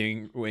start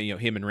arguing.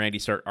 Him and Randy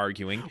start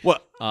arguing.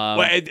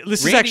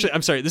 This is actually,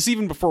 I'm sorry, this is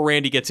even before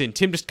Randy gets in.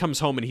 Tim just comes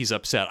home, and he's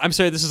upset. I'm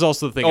sorry, this is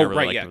also the thing I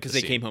really liked because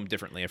they came home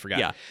differently. I forgot.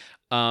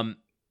 Yeah.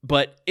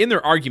 But in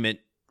their argument,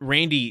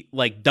 Randy,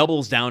 like,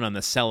 doubles down on the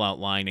sellout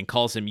line and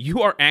calls him,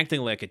 you are acting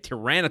like a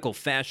tyrannical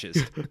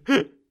fascist.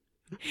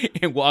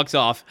 And walks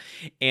off.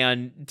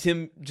 And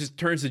Tim just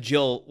turns to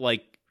Jill,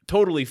 like,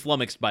 totally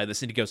flummoxed by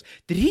this, and he goes,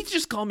 did he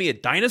just call me a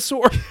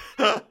dinosaur?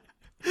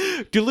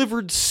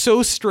 Delivered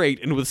so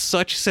straight and with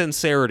such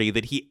sincerity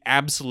that he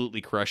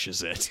absolutely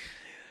crushes it.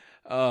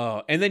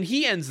 Oh, and then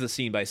he ends the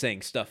scene by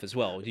saying stuff as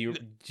well. Do you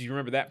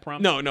remember that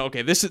prompt? No,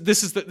 okay. This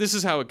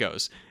is how it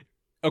goes.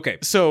 Okay.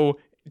 So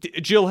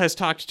Jill has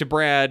talked to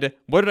Brad.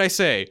 What did I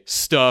say?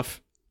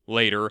 Stuff.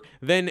 Later.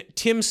 Then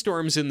Tim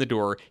storms in the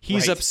door.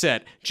 He's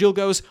upset. Jill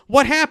goes,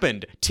 what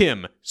happened?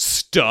 Tim,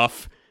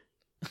 stuff.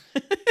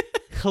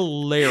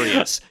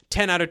 Hilarious.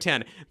 10 out of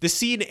 10. The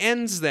scene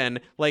ends then,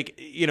 like,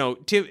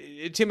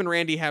 Tim and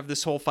Randy have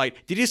this whole fight.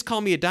 Did he just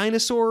call me a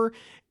dinosaur?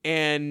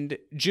 And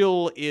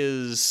Jill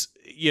is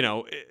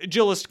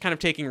kind of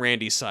taking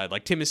Randy's side.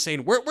 Like, Tim is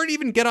saying, where'd you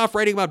even get off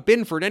writing about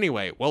Binford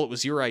anyway? Well, it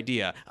was your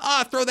idea.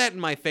 Throw that in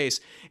my face.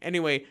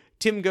 Anyway,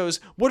 Tim goes,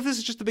 what if this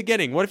is just the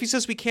beginning? What if he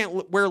says we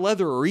can't wear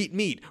leather or eat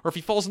meat? Or if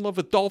he falls in love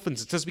with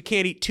dolphins and says we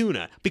can't eat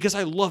tuna? Because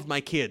I love my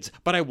kids,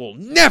 but I will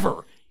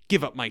never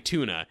give up my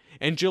tuna.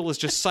 And Jill is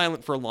just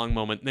silent for a long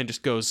moment and then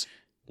just goes,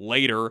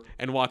 later,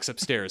 and walks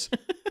upstairs.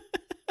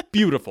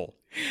 Beautiful.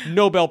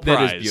 Nobel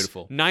Prize. That is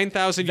beautiful.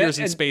 9,000 years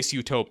in space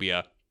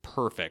utopia.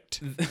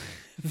 Perfect.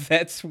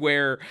 That's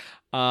where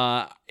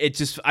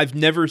I've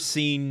never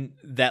seen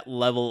that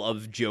level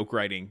of joke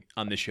writing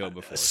on the show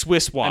before.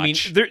 Swiss watch.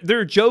 I mean, there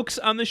are jokes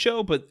on the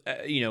show, but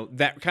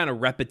that kind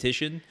of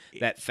repetition,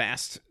 that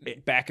fast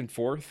back and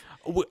forth.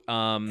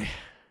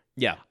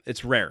 Yeah,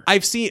 it's rare.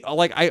 I've seen,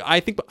 I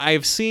think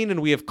I've seen,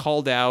 and we have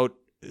called out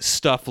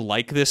stuff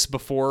like this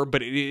before,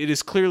 but it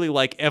is clearly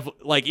like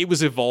it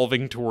was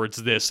evolving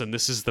towards this, and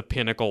this is the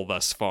pinnacle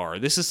thus far.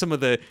 This is some of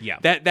the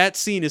that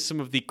scene is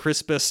some of the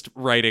crispest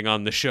writing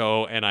on the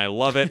show, and I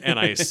love it and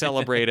I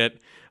celebrate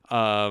it.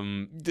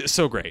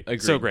 So great.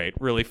 Agreed. So great.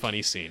 Really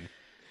funny scene.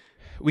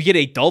 We get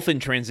a dolphin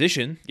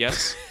transition.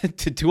 Yes.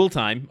 To Tool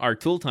Time, our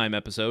Tool Time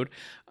episode.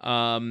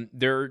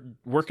 They're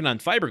working on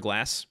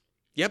fiberglass.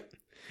 Yep.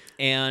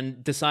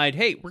 And decide,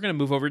 hey, we're going to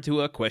move over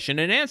to a question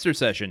and answer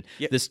session.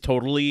 Yep. This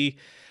totally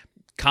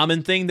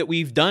common thing that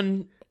we've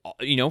done,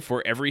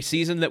 for every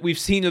season that we've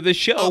seen of this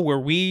show, where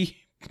we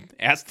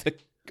ask the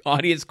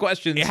audience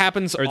questions. It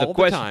happens all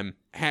the time.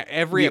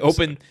 Every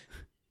episode.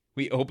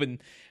 We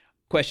open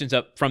questions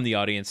up from the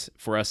audience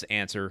for us to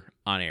answer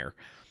on air.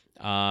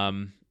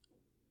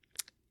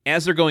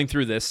 As they're going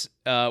through this,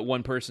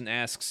 one person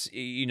asks,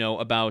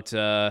 about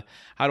how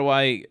do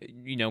I,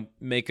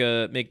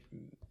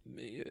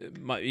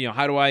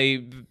 how do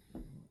I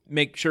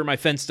make sure my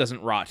fence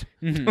doesn't rot?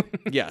 Mm-hmm.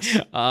 Yes.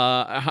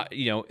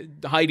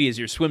 Heidi, is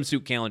your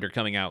swimsuit calendar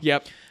coming out?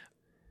 Yep.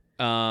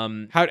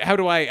 How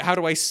do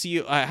I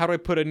seal? How do I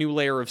put a new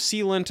layer of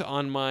sealant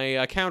on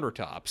my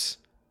countertops?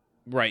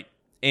 Right.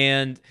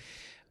 And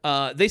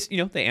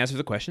they answer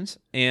the questions,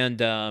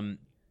 and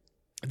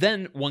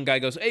then one guy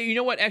goes, hey, you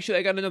know what? Actually,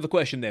 I got another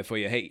question there for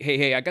you.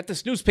 Hey, I got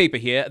this newspaper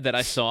here that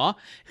I saw,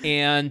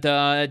 and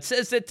it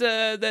says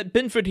that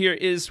Binford here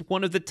is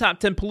one of the top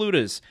 10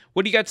 polluters.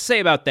 What do you got to say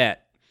about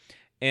that?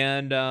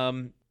 And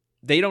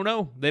they don't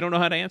know. They don't know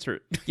how to answer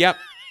it. Yep.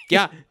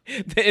 Yeah.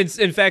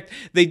 In fact,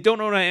 they don't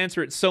know how to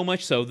answer it so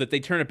much so that they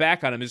turn it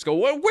back on him and just go,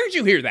 where'd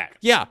you hear that?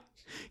 Yeah.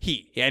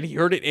 He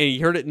heard it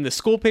in the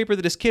school paper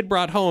that his kid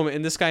brought home,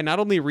 and this guy not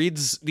only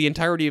reads the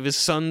entirety of his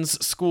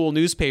son's school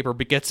newspaper,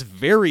 but gets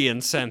very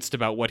incensed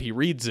about what he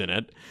reads in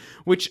it,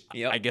 which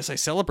I guess I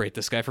celebrate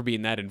this guy for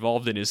being that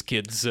involved in his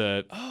kid's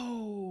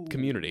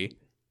community.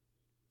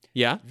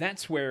 Yeah?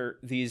 That's where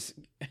these...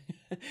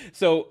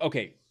 So,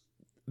 okay,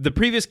 the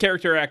previous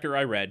character actor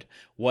I read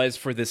was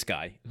for this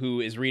guy, who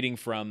is reading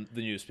from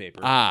the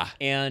newspaper.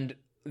 And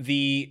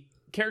the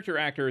character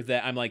actor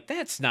that I'm like,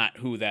 that's not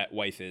who that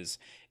wife is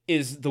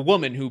the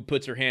woman who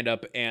puts her hand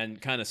up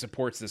and kind of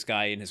supports this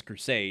guy in his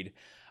crusade.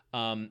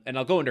 And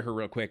I'll go into her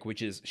real quick,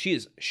 she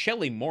is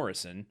Shelley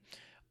Morrison.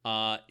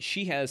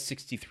 She has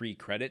 63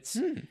 credits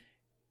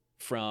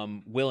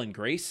from Will and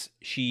Grace.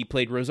 She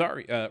played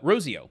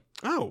Rosio.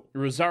 Oh.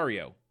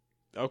 Rosario.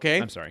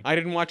 Okay. I'm sorry. I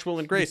didn't watch Will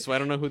and Grace, so I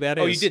don't know who that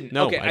is. Oh, you didn't?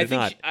 No, okay. I did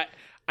not.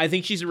 I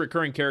think she's a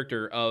recurring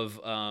character of,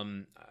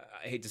 I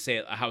hate to say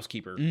it, a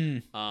housekeeper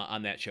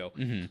on that show.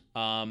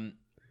 Mm-hmm.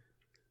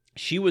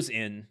 She was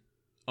in,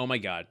 oh my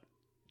God,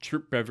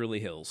 Troop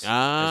Beverly Hills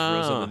as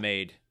Rosa the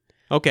Maid.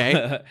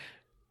 Okay.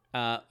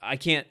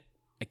 I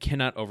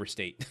cannot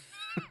overstate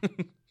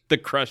the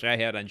crush I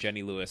had on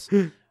Jenny Lewis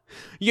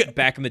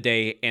back in the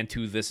day and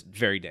to this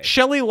very day.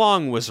 Shelley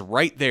Long was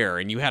right there,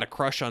 and you had a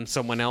crush on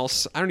someone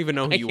else. I don't even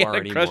know who you are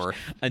anymore.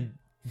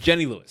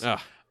 Jenny Lewis. Ugh.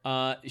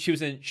 She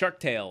was in Shark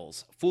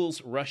Tales,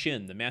 Fools Rush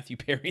In, the Matthew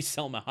Perry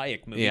Selma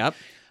Hayek movie. Yep.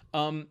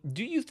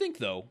 Do you think,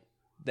 though,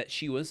 that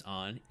she was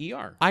on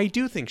ER? I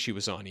do think she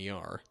was on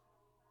ER.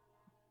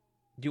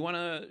 Do you want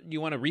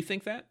to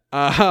rethink that?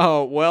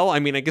 Well, I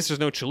mean, I guess there's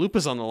no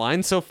chalupas on the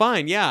line, so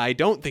fine. Yeah, I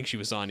don't think she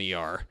was on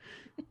ER.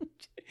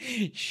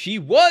 She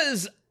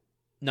was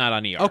not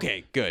on ER.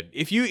 Okay, good.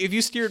 If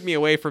you steered me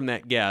away from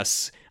that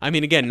guess, I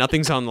mean, again,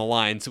 nothing's on the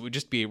line, so it would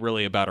just be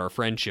really about our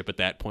friendship at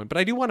that point. But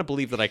I do want to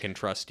believe that I can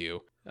trust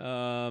you.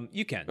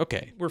 You can.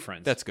 Okay, we're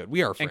friends. That's good.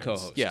 We are friends. And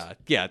co-hosts.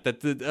 Yeah.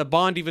 That a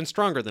bond even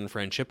stronger than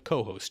friendship,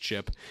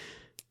 co-hostship.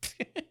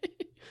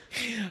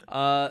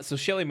 So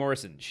Shelley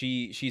Morrison,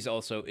 she's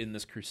also in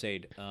this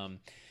crusade.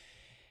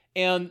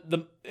 And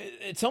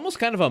it's almost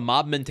kind of a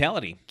mob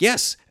mentality.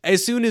 Yes.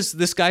 As soon as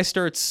this guy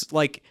starts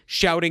like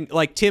shouting,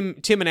 like Tim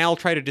and Al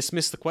try to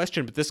dismiss the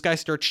question, but this guy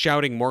starts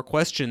shouting more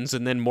questions,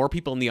 and then more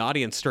people in the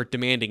audience start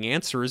demanding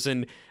answers,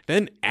 and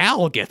then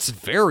Al gets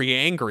very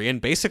angry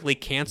and basically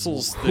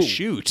cancels the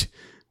shoot.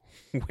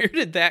 Where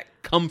did that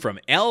come from?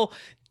 Al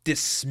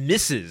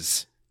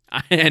dismisses,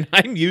 and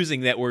I'm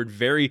using that word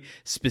very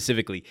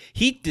specifically.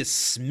 He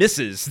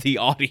dismisses the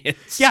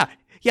audience.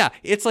 Yeah,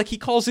 it's like he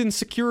calls in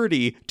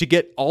security to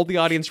get all the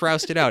audience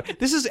rousted out.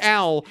 This is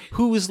Al,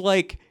 who is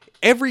like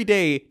every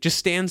day just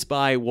stands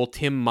by while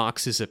Tim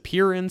mocks his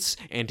appearance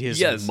and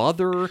his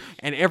mother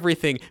and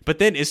everything. But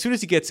then as soon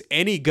as he gets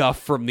any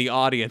guff from the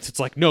audience,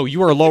 it's like, no,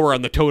 you are lower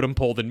on the totem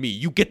pole than me.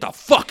 You get the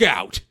fuck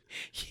out.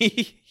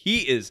 He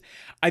is.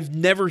 I've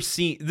never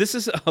seen. This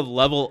is a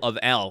level of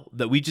Al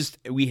that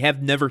we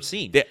have never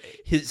seen.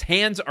 His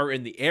hands are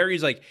in the air.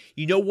 He's like,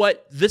 you know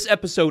what? This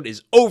episode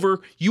is over.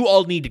 You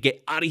all need to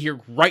get out of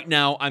here right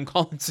now. I'm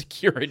calling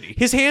security.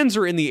 His hands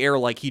are in the air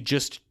like he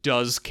just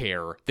does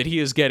care that he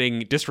is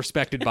getting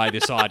disrespected by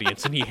this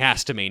audience and he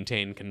has to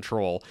maintain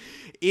control.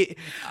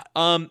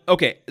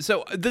 Okay,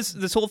 so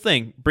this whole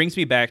thing brings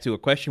me back to a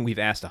question we've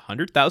asked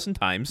 100,000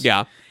 times.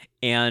 Yeah.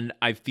 And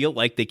I feel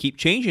like they keep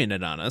changing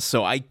it on us,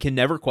 so I can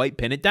never quite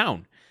pin it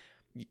down.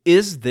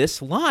 Is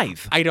this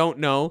live? I don't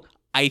know.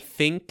 I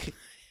think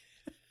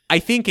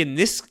in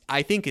this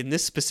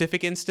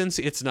specific instance,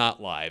 it's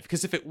not live.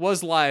 Because if it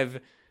was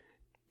live,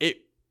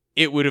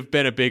 it would have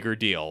been a bigger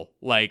deal.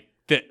 Like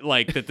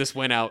that this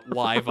went out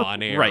live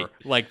on air. Right.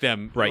 Like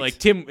them. Right. Like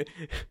Tim.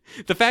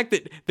 The fact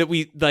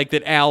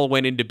that Al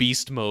went into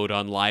beast mode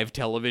on live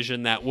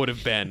television, that would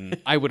have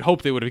been. I would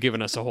hope they would have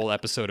given us a whole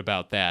episode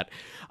about that.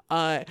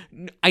 I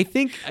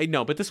think I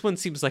know, but this one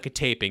seems like a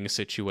taping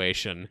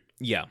situation.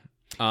 Yeah.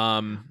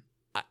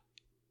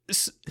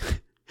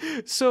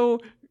 So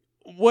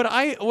what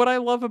I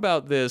love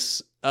about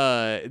this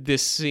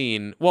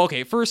scene. Well,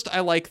 okay, first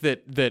I like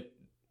that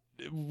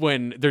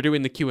when they're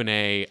doing the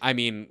Q&A, I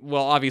mean,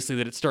 well, obviously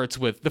that it starts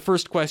with the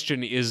first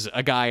question is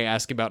a guy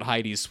asking about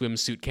Heidi's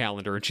swimsuit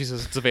calendar, and she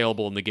says it's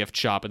available in the gift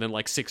shop, and then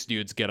like 6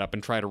 dudes get up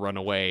and try to run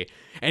away,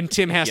 and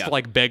Tim has to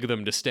like beg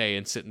them to stay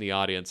and sit in the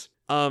audience.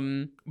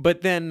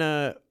 But then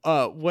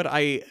what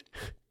I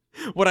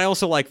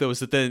also like, though, is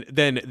that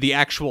then the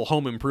actual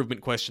home improvement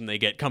question they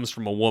get comes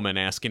from a woman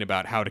asking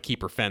about how to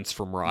keep her fence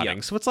from rotting.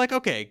 Yeah. So it's like,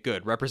 okay,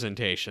 good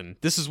representation.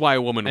 This is why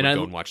a woman would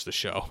go and watch the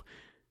show.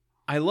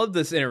 I love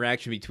this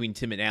interaction between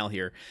Tim and Al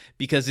here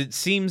because it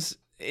seems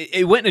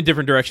it went in a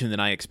different direction than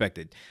I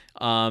expected.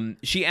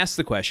 She asks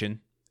the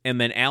question,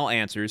 and then Al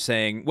answers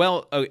saying,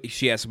 well,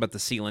 she asks about the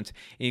sealant,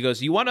 and he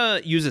goes, you want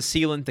to use a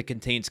sealant that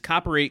contains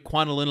copper-8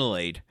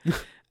 quinolinolate.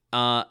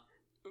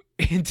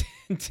 And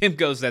Tim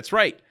goes, that's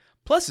right.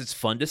 Plus, it's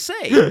fun to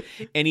say.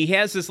 And he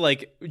has this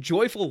like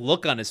joyful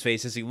look on his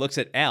face as he looks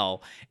at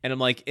Al. And I'm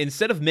like,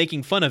 instead of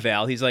making fun of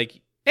Al, he's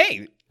like,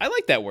 hey, I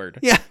like that word.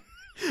 Yeah.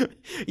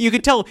 You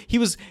could tell he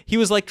was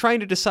like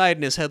trying to decide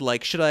in his head,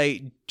 like, should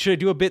I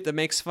do a bit that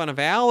makes fun of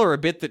Al or a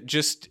bit that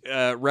just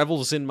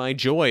revels in my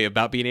joy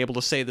about being able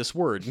to say this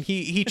word? And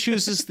he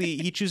chooses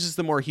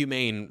the more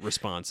humane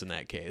response in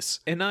that case.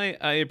 And I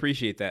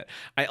appreciate that.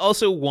 I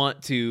also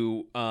want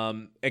to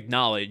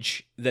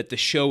acknowledge that the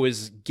show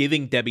is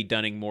giving Debbie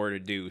Dunning more to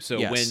do. So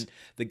when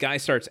the guy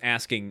starts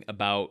asking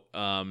about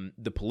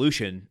the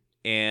pollution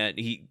and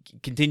he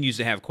continues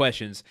to have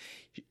questions,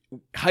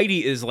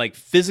 Heidi is like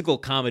physical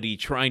comedy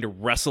trying to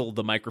wrestle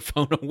the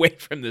microphone away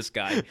from this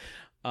guy.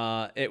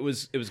 It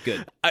was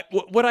good.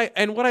 What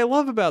I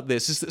love about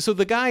this is so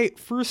the guy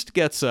first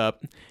gets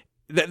up.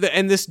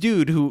 And this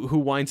dude who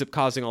winds up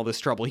causing all this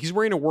trouble, he's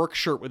wearing a work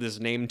shirt with his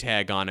name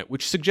tag on it,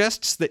 which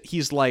suggests that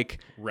he's like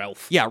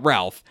Ralph. Yeah,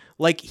 Ralph.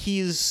 Like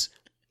he's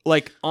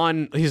like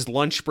on his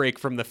lunch break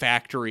from the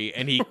factory,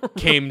 and he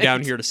came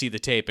down here to see the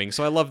taping.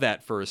 So I love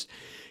that first.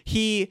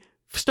 He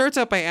starts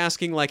out by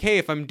asking, like, hey,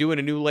 if I'm doing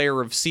a new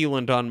layer of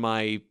sealant on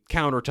my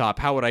countertop,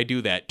 how would I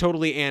do that?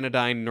 Totally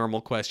anodyne,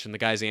 normal question. The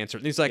guy's answered.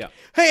 And he's like,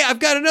 hey, I've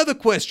got another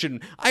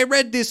question. I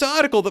read this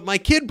article that my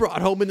kid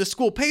brought home in the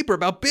school paper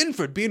about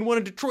Binford being one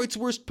of Detroit's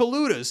worst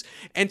polluters.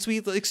 And so he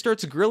like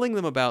starts grilling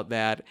them about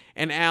that.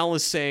 And Al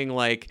is saying,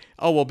 like,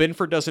 oh, well,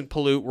 Binford doesn't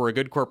pollute. We're a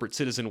good corporate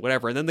citizen,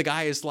 whatever. And then the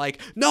guy is like,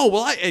 no,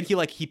 well, and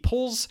he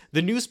pulls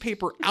the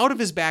newspaper out of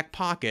his back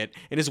pocket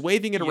and is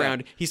waving it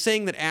around. He's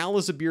saying that Al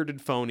is a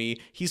bearded phony.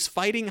 He's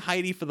fighting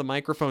Heidi for the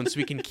microphone so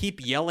he can keep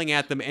yelling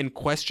at them and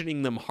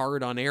questioning them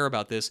hard on air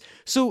about this.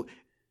 So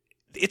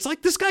it's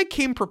like this guy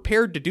came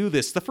prepared to do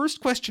this. The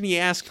first question he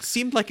asked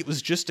seemed like it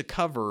was just a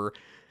cover.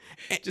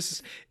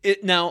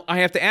 Now, I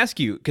have to ask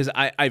you, because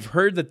I've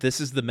heard that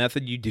this is the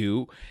method you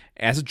do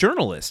as a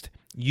journalist.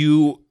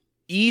 You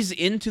ease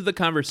into the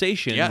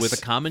conversation with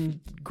a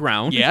common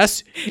ground.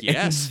 Yes.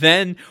 And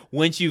then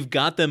once you've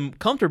got them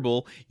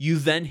comfortable, you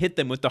then hit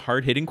them with the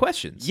hard-hitting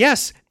questions.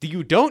 Yes.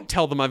 You don't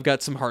tell them I've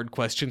got some hard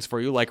questions for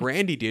you like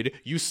Randy did.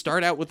 You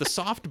start out with the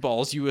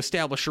softballs, you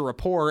establish a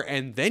rapport,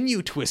 and then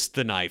you twist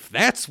the knife.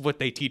 That's what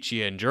they teach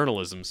you in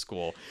journalism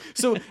school.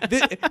 So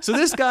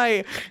this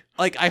guy,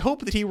 like, I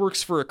hope that he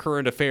works for a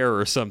Current Affair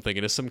or something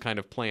and is some kind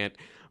of plant.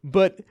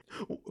 But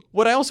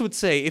what I also would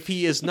say, if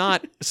he is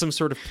not some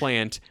sort of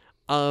plant,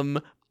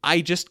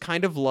 I just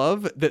kind of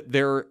love that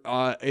there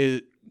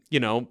is,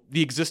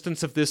 the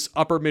existence of this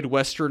upper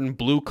Midwestern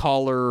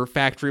blue-collar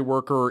factory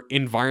worker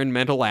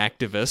environmental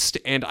activist,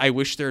 and I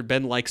wish there had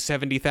been like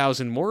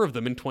 70,000 more of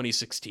them in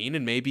 2016,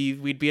 and maybe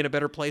we'd be in a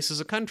better place as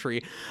a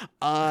country.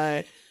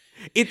 The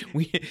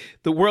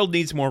world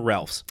needs more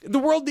Ralphs. The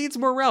world needs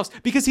more Ralphs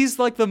because he's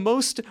like the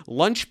most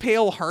lunch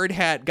pail hard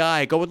hat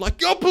guy going like,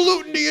 you're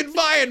polluting the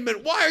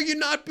environment. Why are you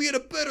not being a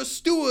better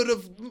steward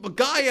of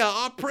Gaia,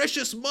 our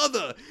precious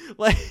mother?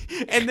 Like,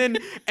 and then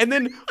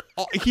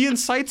he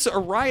incites a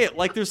riot.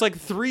 Like there's like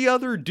 3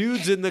 other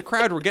dudes in the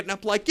crowd who are getting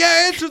up like,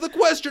 yeah, answer the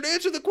question.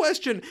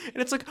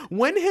 And it's like,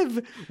 when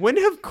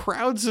have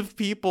crowds of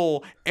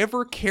people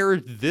ever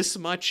cared this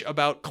much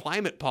about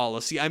climate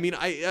policy? I mean,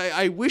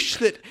 I wish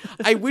that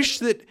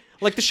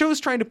like the show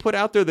is trying to put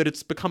out there that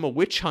it's become a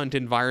witch hunt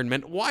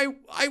environment. Why?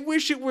 I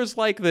wish it was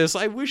like this.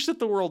 I wish that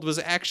the world was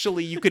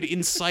actually, you could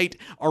incite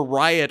a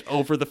riot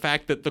over the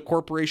fact that the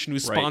corporation who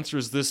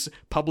sponsors this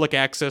public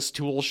access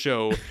tool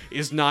show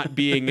is not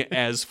being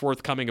as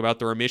forthcoming about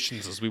their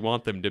emissions as we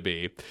want them to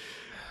be.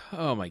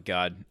 Oh my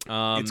God.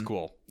 It's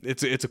cool.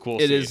 It's a cool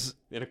It scene. is.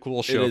 And a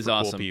cool show for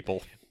awesome. cool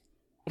people.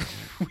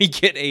 We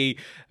get a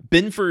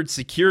Binford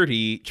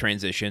security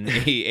transition.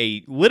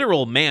 A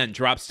literal man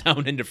drops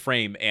down into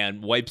frame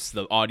and wipes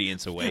the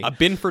audience away. A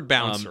Binford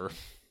bouncer.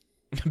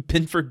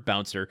 Binford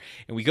bouncer.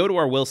 And we go to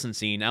our Wilson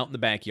scene out in the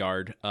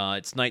backyard.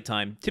 It's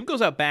nighttime. Tim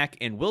goes out back,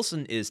 and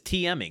Wilson is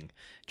TMing,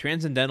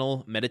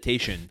 transcendental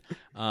meditation.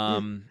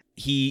 Tim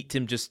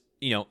just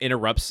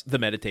interrupts the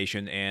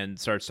meditation and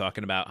starts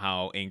talking about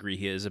how angry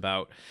he is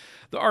about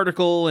the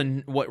article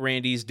and what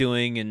Randy's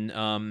doing,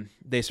 and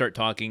they start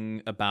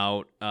talking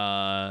about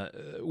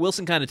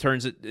Wilson kind of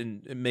turns it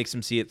and makes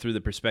him see it through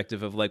the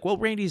perspective of like, well,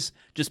 Randy's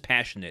just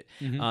passionate.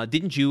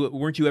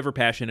 Weren't you ever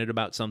passionate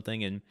about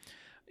something? And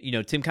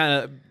Tim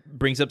kind of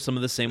brings up some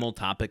of the same old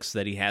topics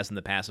that he has in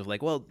the past of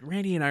like, well,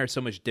 Randy and I are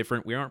so much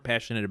different. We aren't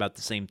passionate about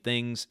the same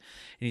things.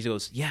 And he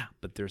goes, yeah,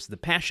 but there's the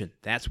passion.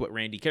 That's what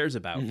Randy cares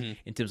about. And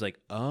Tim's like,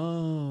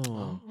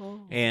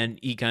 oh. And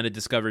he kind of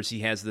discovers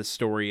he has this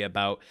story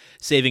about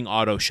saving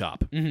Auto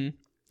Shop.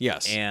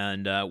 Yes.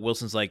 And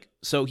Wilson's like,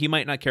 so he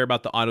might not care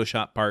about the Auto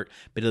Shop part,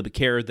 but he'll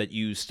care that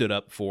you stood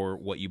up for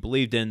what you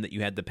believed in, that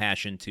you had the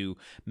passion to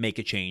make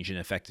a change and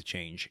affect a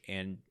change.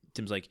 And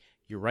Tim's like,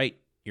 you're right.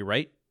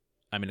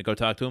 I'm going to go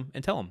talk to him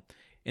and tell him.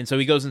 And so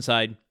he goes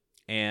inside,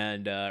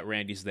 and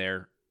Randy's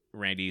there.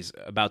 Randy's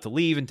about to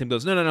leave, and Tim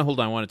goes, no, hold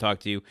on, I want to talk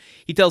to you.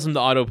 He tells him the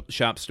Auto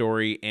Shop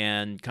story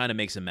and kind of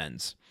makes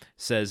amends.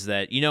 Says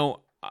that,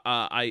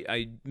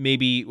 I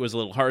maybe was a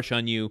little harsh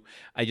on you.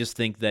 I just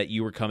think that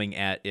you were coming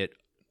at it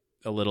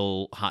a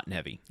little hot and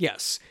heavy.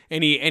 Yes,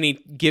 and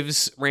he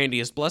gives Randy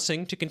his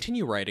blessing to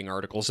continue writing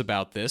articles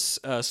about this,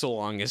 so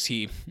long as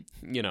he,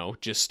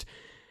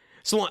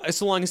 So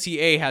long as he,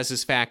 A, has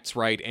his facts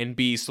right, and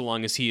B, so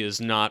long as he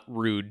is not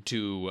rude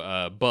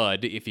to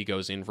Bud if he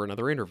goes in for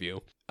another interview.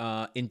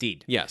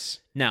 Indeed. Yes.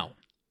 Now.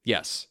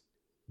 Yes.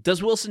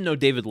 Does Wilson know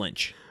David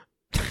Lynch?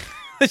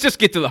 Let's just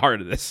get to the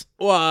heart of this.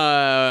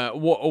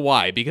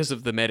 Why? Because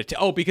of the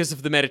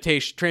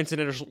meditation,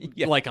 transcendental,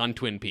 like on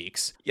Twin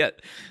Peaks. Yeah.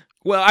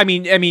 Well, I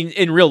mean,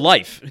 in real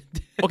life.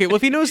 Okay, well,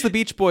 if he knows the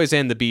Beach Boys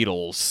and the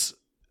Beatles,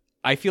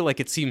 I feel like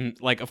it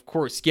seemed like, of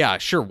course, yeah,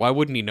 sure, why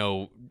wouldn't he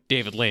know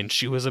David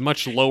Lynch, who was a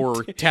much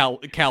lower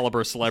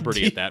caliber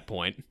celebrity at that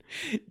point?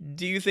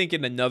 Do you think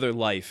in another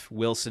life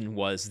Wilson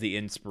was the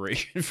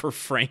inspiration for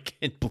Frank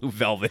and Blue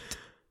Velvet?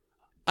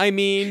 I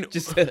mean,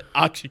 Just an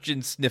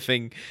oxygen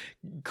sniffing,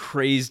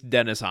 crazed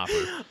Dennis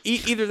Hopper.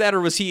 Either that,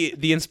 or was he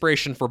the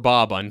inspiration for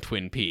Bob on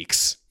Twin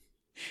Peaks?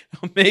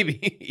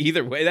 Maybe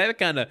either way. That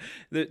kind of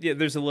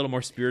there's a little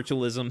more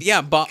spiritualism.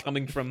 Yeah,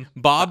 coming from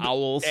Bob the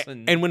owls,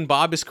 and when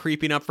Bob is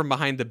creeping up from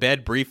behind the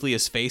bed, briefly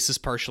his face is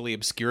partially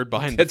obscured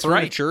behind That's the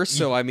furniture. right.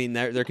 So I mean,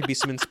 there could be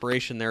some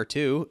inspiration there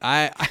too.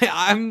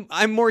 I'm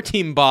more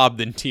Team Bob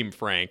than Team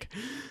Frank.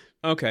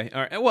 Okay,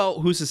 all right.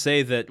 Well, who's to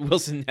say that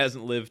Wilson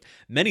hasn't lived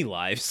many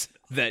lives?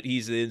 That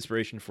he's the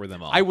inspiration for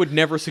them all. I would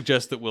never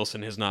suggest that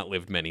Wilson has not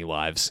lived many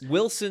lives.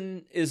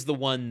 Wilson is the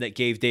one that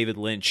gave David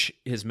Lynch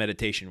his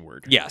meditation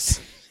word.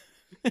 Yes.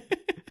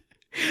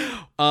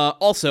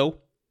 Also,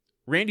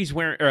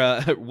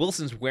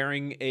 Wilson's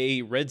wearing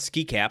a red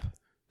ski cap.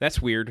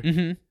 That's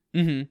weird.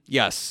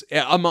 Yes.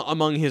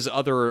 Among his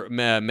other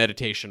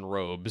meditation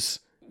robes.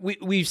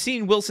 We've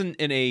seen Wilson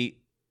in a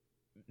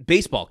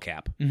baseball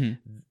cap,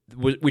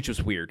 which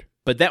was weird,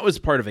 but that was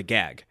part of a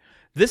gag.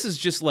 This is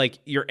just like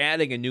you're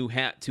adding a new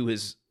hat to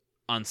his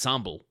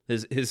ensemble,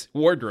 his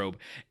wardrobe.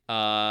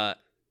 That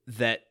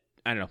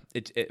I don't know.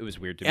 It was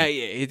weird to me.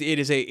 It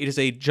is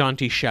a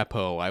jaunty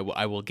chapeau.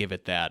 I will give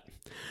it that.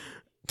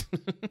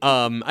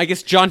 I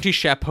guess jaunty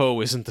chapeau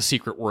isn't the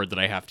secret word that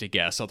I have to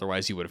guess.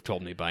 Otherwise, you would have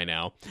told me by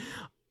now.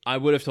 I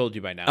would have told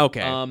you by now.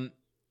 Okay.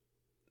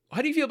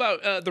 How do you feel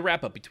about the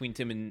wrap up between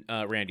Tim and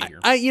Randy here?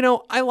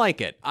 I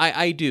like it.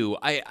 I do.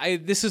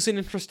 This is an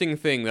interesting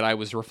thing that I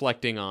was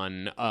reflecting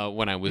on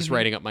when I was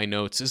writing up my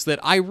notes, is that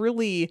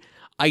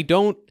I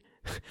don't,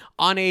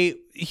 on a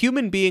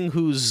human being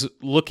who's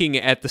looking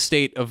at the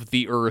state of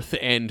the earth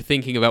and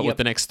thinking about what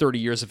the next 30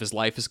 years of his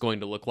life is going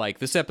to look like,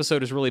 this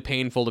episode is really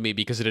painful to me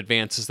because it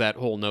advances that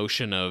whole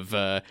notion of,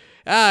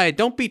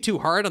 don't be too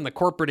hard on the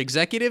corporate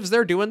executives.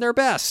 They're doing their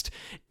best.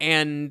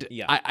 And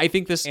I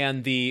think this...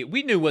 And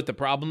we knew what the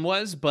problem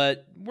was,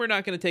 but we're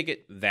not going to take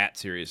it that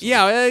seriously.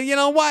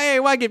 Yeah,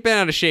 why get bent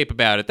out of shape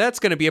about it? That's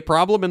going to be a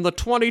problem in the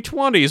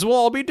 2020s. We'll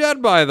all be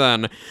dead by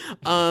then.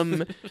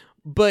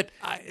 But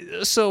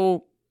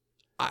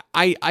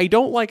I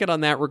don't like it on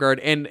that regard,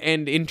 and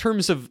in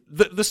terms of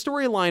the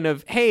storyline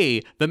of,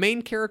 hey, the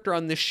main character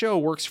on this show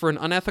works for an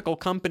unethical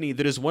company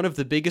that is one of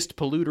the biggest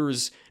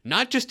polluters,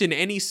 not just in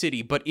any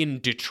city, but in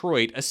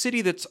Detroit, a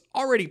city that's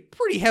already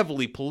pretty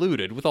heavily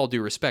polluted, with all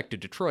due respect to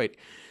Detroit.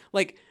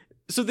 Like,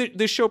 so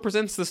this show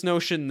presents this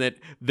notion that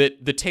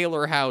the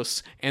Taylor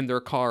house and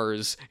their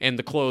cars and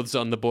the clothes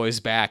on the boys'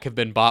 back have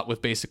been bought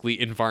with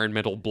basically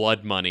environmental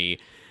blood money.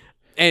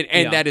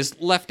 And that is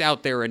left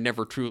out there and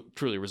never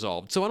truly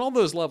resolved. So on all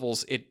those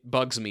levels, it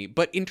bugs me.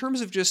 But in terms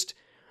of just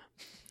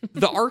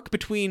the arc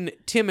between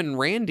Tim and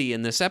Randy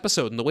in this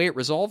episode and the way it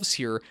resolves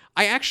here,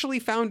 I actually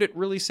found it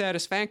really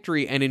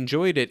satisfactory and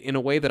enjoyed it in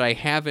a way that I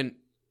haven't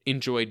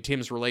enjoyed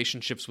Tim's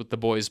relationships with the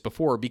boys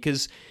before,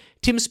 because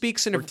Tim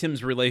speaks in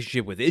Tim's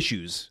relationship with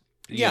issues.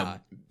 Yeah.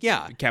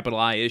 Capital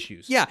I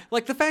issues. Yeah,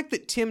 like the fact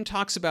that Tim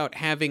talks about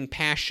having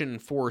passion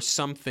for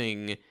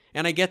something,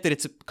 and I get that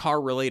it's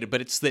car related,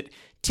 but it's that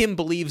Tim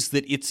believes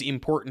that it's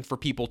important for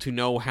people to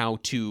know how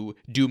to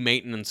do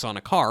maintenance on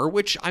a car,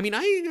 which, I mean,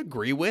 I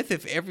agree with.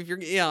 If you're,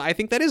 I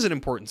think that is an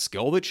important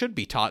skill that should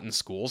be taught in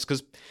schools,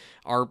 because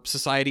our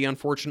society,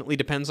 unfortunately,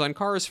 depends on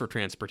cars for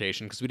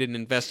transportation, because we didn't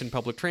invest in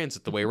public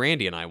transit the way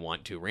Randy and I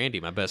want to.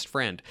 Randy, my best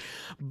friend.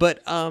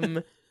 But,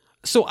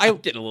 so I'm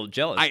getting a little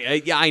jealous.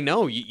 I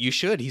know you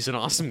should. He's an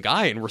awesome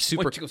guy, and we're super.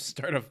 Why don't you go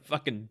start a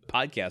fucking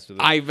podcast with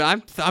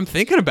him? I'm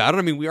thinking about it.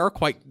 I mean, we are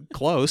quite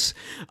close.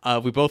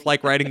 We both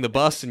like riding the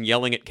bus and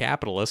yelling at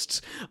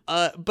capitalists.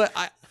 But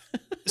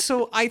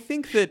I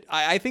think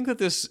that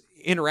this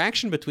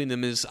interaction between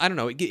them is, I don't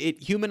know,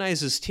 it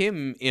humanizes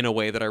Tim in a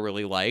way that I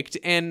really liked,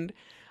 and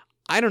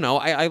I don't know,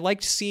 I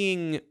liked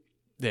seeing,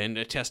 then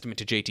a testament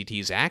to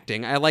JTT's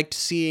acting, I liked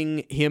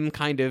seeing him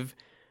kind of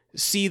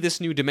see this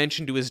new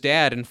dimension to his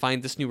dad and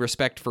find this new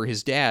respect for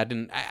his dad.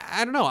 And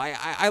I don't know,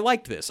 I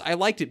liked this. I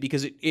liked it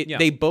because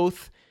they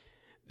both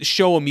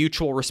show a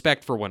mutual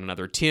respect for one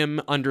another. Tim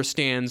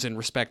understands and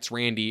respects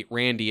Randy.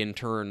 Randy, in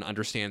turn,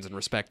 understands and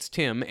respects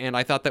Tim. And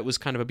I thought that was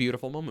kind of a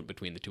beautiful moment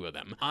between the two of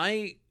them.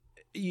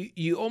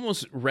 You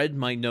almost read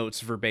my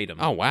notes verbatim.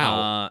 Oh,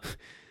 wow.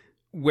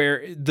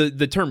 Where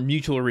the term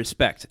mutual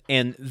respect.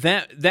 And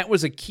that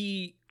was a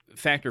key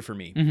factor for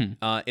me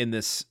in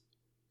this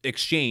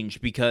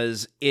exchange,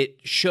 because it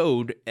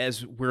showed,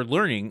 as we're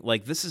learning,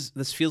 like this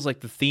feels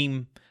like the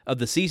theme of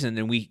the season,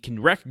 and we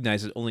can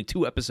recognize it only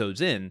 2 episodes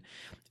in,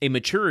 a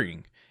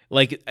maturing.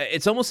 Like,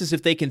 it's almost as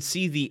if they can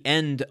see the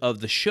end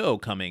of the show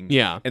coming.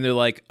 Yeah. And they're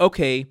like,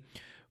 okay,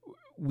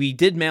 we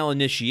did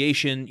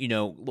malinitiation,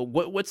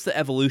 what's the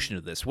evolution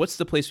of this? What's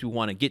the place we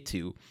want to get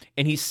to?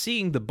 And he's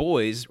seeing the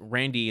boys,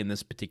 Randy in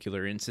this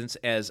particular instance,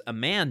 as a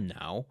man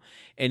now,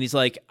 and he's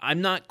like,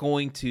 I'm not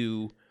going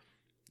to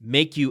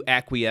make you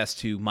acquiesce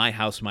to my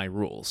house, my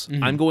rules.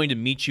 Mm-hmm. I'm going to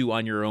meet you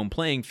on your own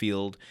playing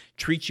field,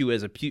 treat you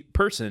as a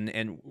person,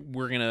 and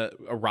we're going to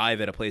arrive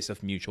at a place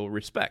of mutual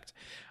respect.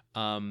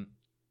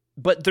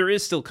 But there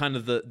is still kind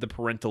of the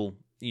parental,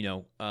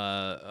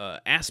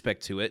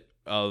 aspect to it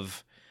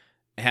of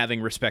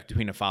having respect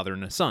between a father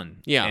and a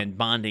son, Yeah. and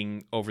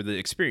bonding over the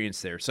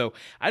experience there. So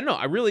I don't know.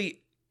 I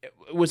really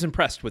was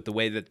impressed with the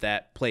way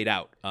that played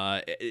out.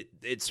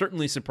 It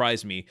certainly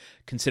surprised me,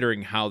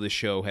 considering how the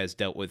show has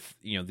dealt with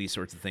these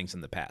sorts of things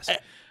in the past.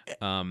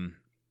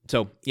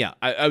 So yeah,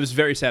 I was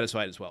very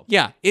satisfied as well.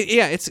 Yeah,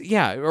 it's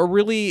a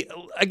really,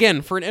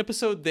 again, for an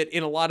episode that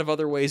in a lot of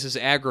other ways is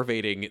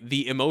aggravating,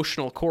 the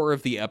emotional core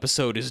of the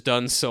episode is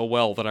done so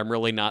well that I'm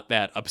really not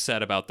that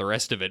upset about the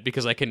rest of it,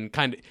 because I can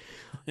kind of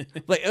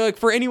like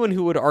for anyone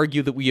who would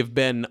argue that we have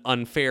been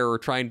unfair or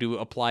trying to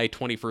apply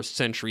 21st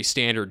century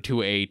standard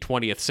to a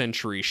 20th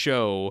century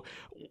show,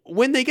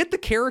 when they get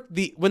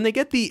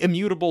the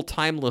immutable,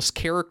 timeless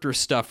character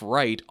stuff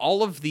right,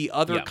 all of the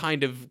other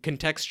kind of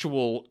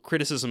contextual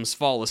criticisms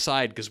fall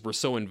aside because we're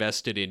so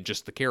invested in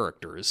just the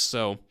characters.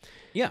 So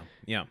yeah.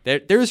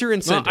 There's your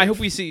incentive. Well, I hope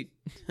we see,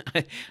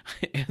 at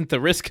the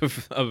risk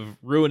of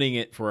ruining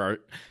it for our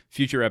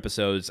future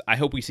episodes, I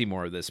hope we see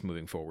more of this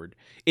moving forward.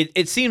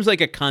 It seems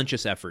like a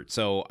conscious effort,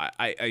 so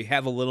I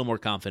have a little more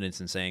confidence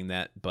in saying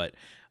that, but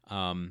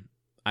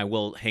I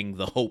will hang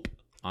the hope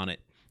on it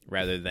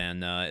rather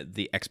than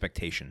the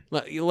expectation.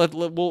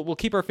 We'll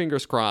keep our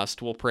fingers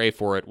crossed. We'll pray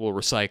for it. We'll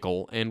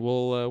recycle, and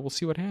we'll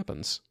see what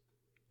happens.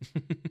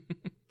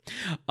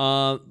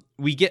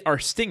 We get our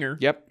stinger.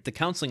 Yep. The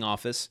counseling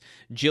office.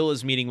 Jill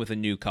is meeting with a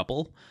new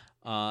couple.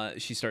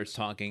 She starts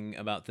talking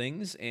about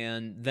things,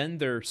 and then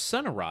their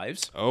son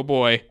arrives. Oh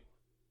boy.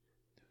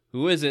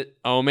 Who is it?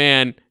 Oh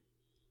man.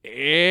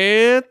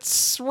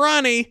 It's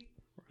Ronnie.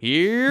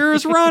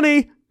 Here's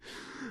Ronnie.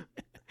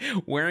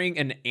 Wearing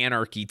an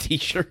Anarchy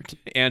t-shirt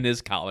and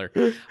his collar.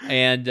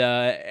 And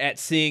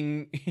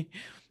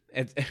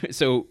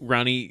so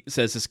Ronnie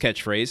says his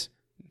catchphrase.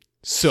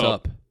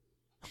 Sup.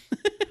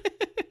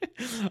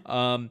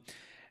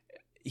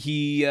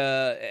 He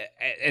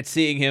at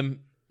seeing him,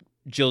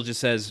 Jill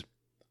just says,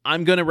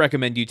 "I'm going to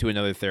recommend you to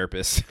another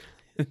therapist."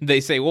 They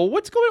say, "Well,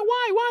 what's going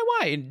on?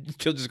 Why?" And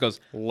Jill just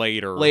goes,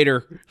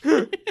 Later.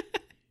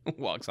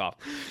 Walks off.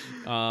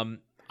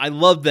 I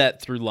love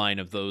that through line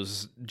of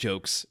those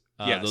jokes.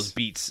 Yes. Those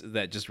beats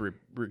that just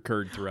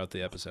recurred throughout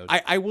the episode.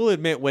 I will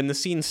admit, when the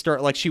scene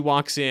starts, like she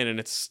walks in and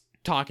it's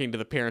talking to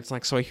the parents,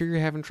 like, so I hear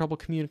you're having trouble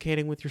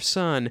communicating with your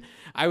son.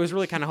 I was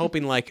really kind of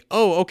hoping, like,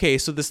 oh, okay,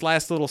 so this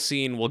last little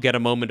scene will get a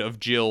moment of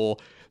Jill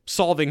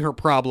solving her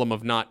problem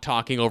of not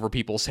talking over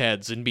people's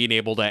heads and being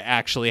able to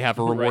actually have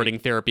a rewarding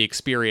therapy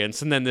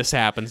experience. And then this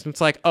happens. And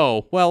it's like,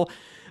 oh, well,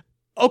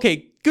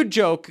 okay, good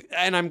joke.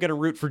 And I'm going to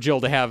root for Jill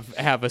to have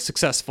a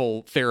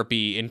successful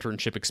therapy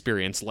internship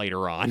experience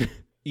later on.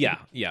 Yeah,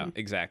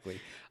 exactly.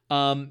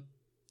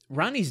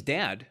 Ronnie's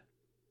dad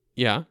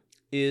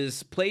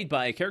is played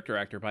by a character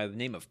actor by the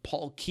name of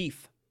Paul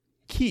Keith.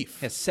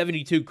 Has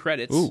 72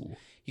 credits. Ooh.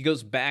 He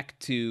goes back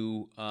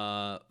to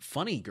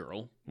Funny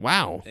Girl.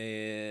 Wow.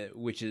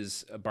 Which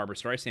is a Barbra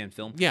Streisand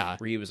film. Yeah.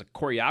 Where he was a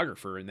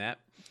choreographer in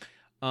that.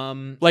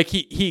 Like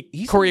he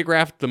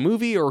choreographed the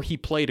movie, or he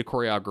played a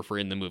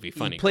choreographer in the movie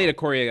Funny Girl? He played a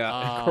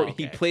choreographer. Okay.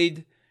 He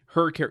played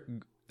her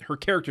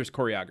character's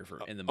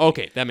choreographer in the movie.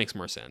 Okay, that makes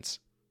more sense.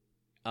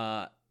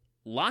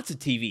 Lots of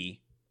TV.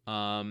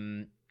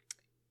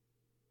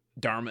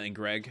 Dharma and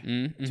Greg,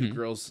 two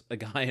girls, a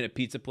guy in a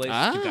pizza place,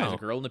 two guys, a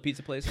girl in a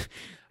pizza place.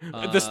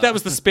 That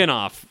was the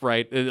spin-off,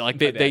 right? Like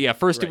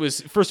first it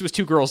was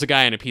two girls, a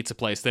guy in a pizza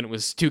place, then it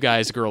was two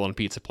guys, a girl in a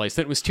pizza place,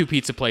 then it was two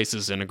pizza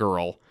places and a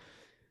girl.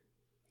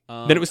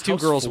 Then it was two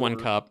girls, 1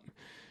 cup.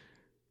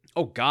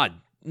 Oh God,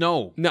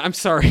 no, I'm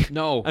sorry.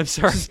 No, I'm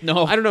sorry.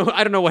 No, I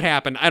don't know what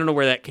happened. I don't know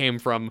where that came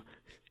from.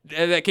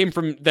 That came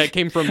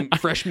from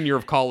freshman year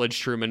of college,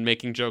 Truman,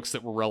 making jokes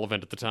that were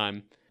relevant at the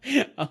time.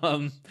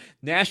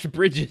 Nash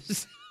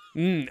Bridges.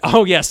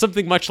 Oh yeah,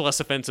 something much less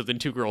offensive than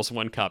two girls,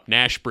 1 cup.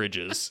 Nash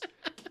Bridges.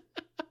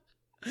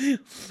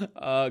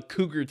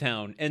 Cougar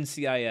Town,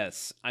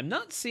 NCIS. I'm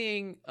not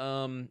seeing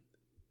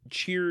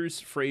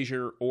Cheers,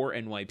 Frasier, or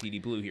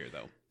NYPD Blue here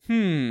though.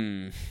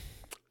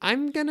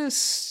 I'm gonna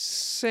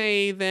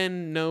say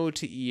then no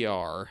to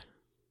ER.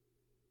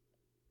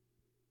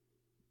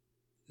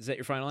 Is that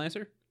your final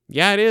answer?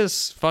 Yeah, it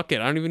is. Fuck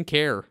it. I don't even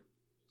care.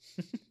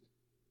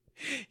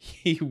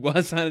 He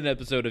was on an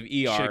episode of ER.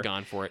 Should have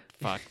gone for it.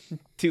 Fuck.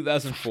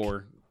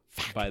 2004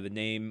 by the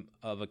name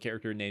of a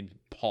character named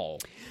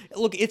Paul.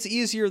 Look, it's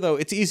easier, though.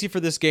 It's easy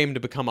for this game to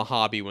become a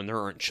hobby when there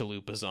aren't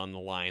chalupas on the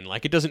line.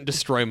 Like, it doesn't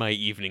destroy my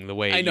evening the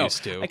way it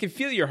used to. I can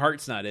feel your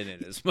heart's not in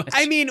it as much.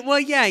 I mean, well,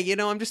 yeah,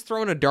 I'm just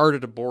throwing a dart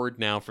at a board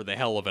now for the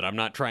hell of it. I'm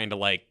not trying to,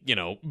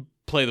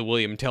 play the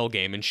William Tell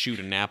game and shoot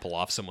an apple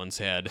off someone's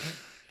head.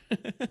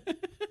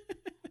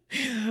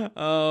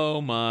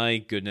 Oh my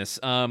goodness.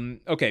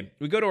 Okay,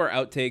 we go to our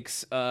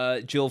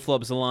outtakes. Jill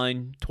flubs a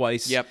line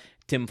twice. Yep.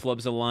 Tim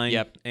flubs a line.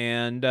 Yep.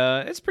 And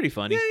it's pretty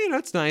funny. Yeah,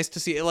 it's nice to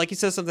see. Like, he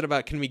says something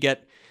about, can we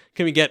get,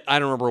 I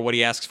don't remember what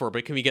he asks for,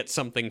 but can we get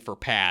something for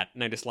Pat?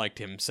 And I just liked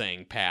him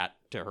saying Pat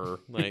to her.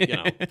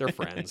 Like, they're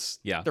friends.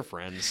 Yeah. They're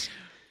friends.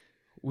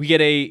 We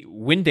get a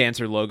Wind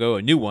Dancer logo,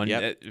 a new one.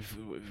 Yep. That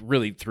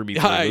really threw me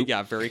through the loop.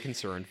 Yeah, very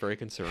concerned. Very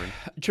concerned.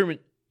 Truman,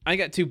 I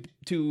got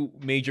two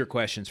major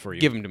questions for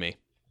you. Give them to me.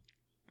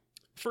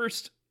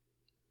 First,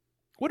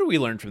 what do we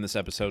learn from this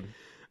episode?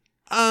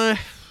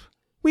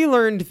 We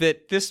learned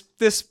that this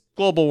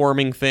global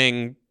warming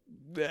thing,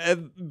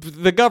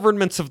 the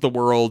governments of the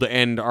world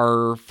and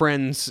our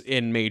friends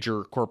in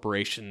major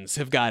corporations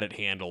have got it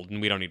handled,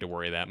 and we don't need to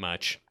worry that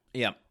much.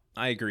 Yeah,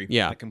 I agree.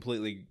 Yeah. I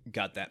completely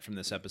got that from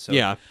this episode.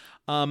 Yeah.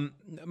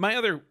 My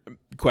other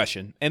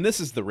question, and this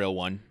is the real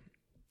one.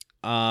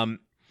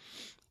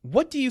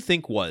 What do you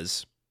think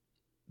was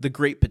the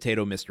Great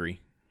Potato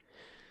Mystery?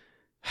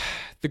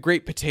 The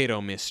Great Potato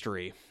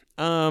Mystery.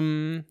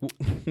 Why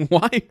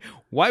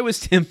was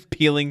Tim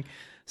peeling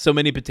so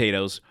many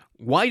potatoes?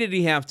 Why did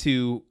he have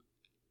to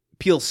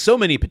peel so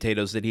many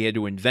potatoes that he had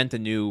to invent a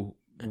new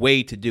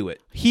way to do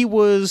it? He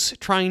was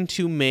trying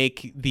to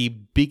make the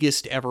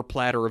biggest ever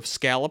platter of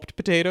scalloped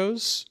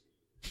potatoes.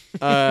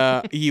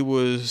 He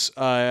was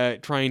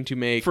trying to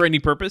make... For any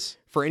purpose?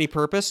 For any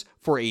purpose.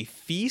 For a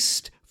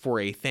feast. For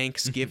a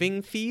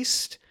Thanksgiving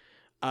feast.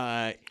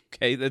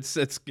 Okay, that's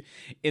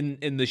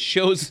in the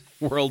show's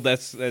world.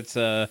 That's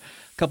a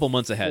couple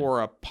months ahead.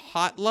 For a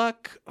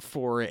potluck.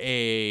 For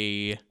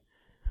a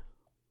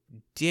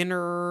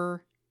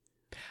dinner.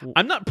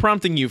 I'm not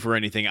prompting you for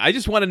anything. I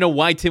just want to know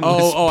why Tim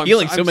was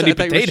peeling so many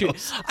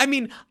potatoes. I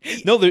mean,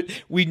 no,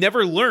 we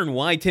never learn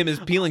why Tim is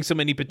peeling so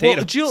many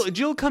potatoes. Well,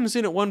 Jill comes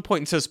in at one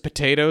point and says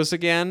potatoes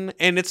again,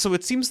 and it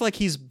seems like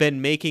he's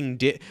been making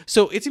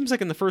so it seems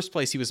like in the first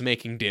place he was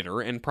making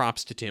dinner, and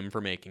props to Tim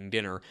for making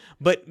dinner.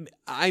 But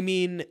I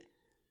mean,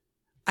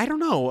 I don't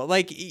know.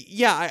 Like,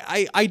 yeah,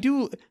 I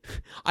do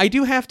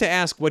have to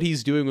ask what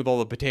he's doing with all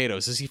the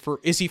potatoes.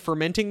 Is he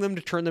fermenting them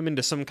to turn them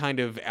into some kind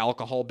of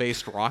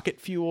alcohol-based rocket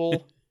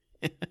fuel?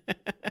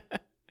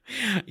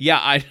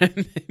 Yeah,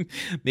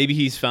 maybe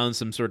he's found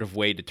some sort of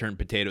way to turn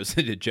potatoes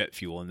into jet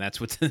fuel, and that's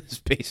what's in his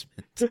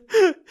basement.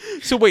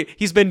 So wait,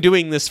 he's been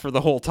doing this for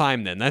the whole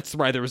time then. That's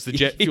why there was the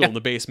jet fuel in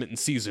the basement in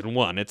season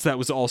 1. That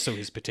was also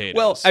his potatoes.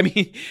 Well, I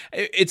mean,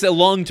 it's a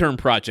long-term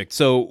project.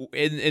 So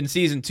in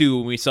season 2,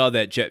 when we saw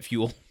that jet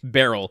fuel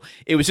barrel,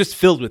 it was just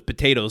filled with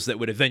potatoes that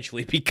would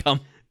eventually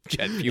become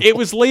jet fuel. It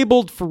was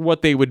labeled for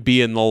what they would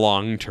be in the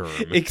long term.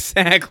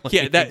 Exactly.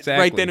 Yeah, exactly.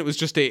 Right then it was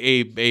just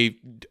a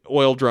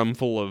oil drum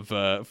full of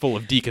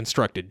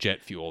deconstructed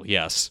jet fuel.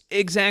 Yes.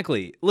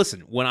 Exactly.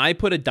 Listen, when I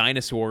put a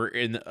dinosaur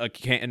in a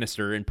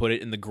canister and put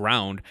it in the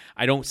ground,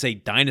 I don't say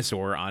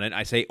dinosaur on it.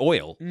 I say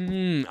oil.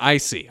 I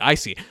see.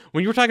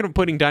 When you were talking about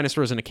putting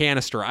dinosaurs in a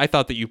canister, I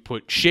thought that you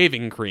put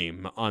shaving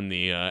cream on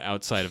the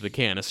outside of the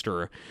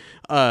canister.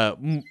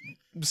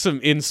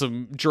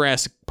 Some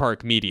Jurassic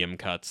Park medium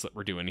cuts that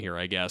we're doing here,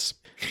 I guess.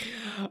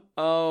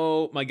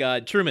 Oh my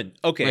God, Truman.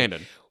 Okay,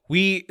 Landon.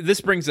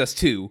 This brings us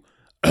to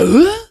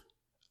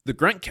the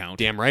grunt count.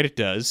 Damn right it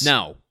does.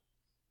 Now,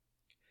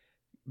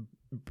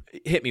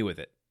 hit me with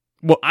it.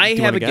 Well, I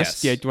have a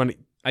guess. Yeah, do you want to?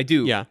 I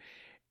do. Yeah,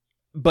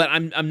 but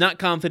I'm not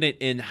confident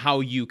in how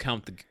you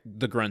count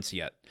the grunts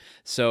yet.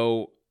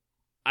 So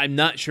I'm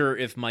not sure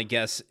if my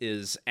guess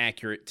is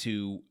accurate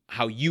to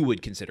how you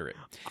would consider it.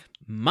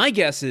 My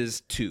guess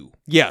is 2.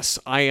 Yes,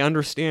 I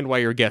understand why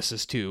your guess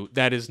is 2.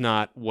 That is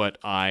not what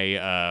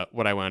I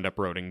wound up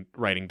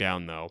writing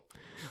down though.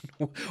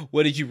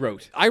 What did you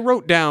wrote? I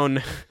wrote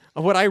down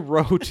what I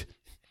wrote.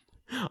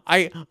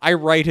 I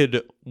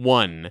righted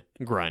 1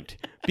 grunt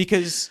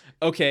because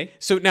okay.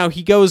 So now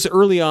he goes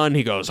early on.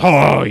 He goes,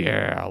 oh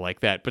yeah,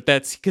 like that. But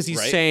that's because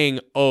he's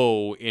saying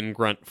oh in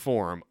grunt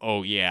form.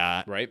 Oh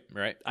yeah, right.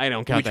 I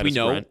don't count Which that we as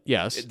know grunt.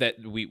 Yes, that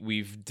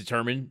we've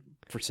determined.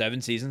 For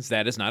 7 seasons,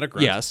 that is not a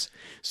grunt. Yes.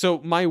 So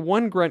my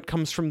 1 grunt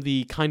comes from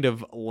the kind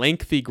of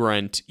lengthy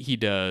grunt he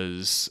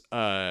does,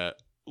 and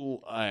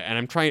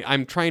I'm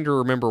trying to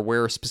remember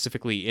where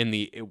specifically in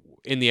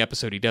the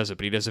episode he does it,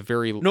 but he does a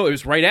very No, it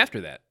was right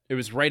after that. It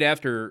was right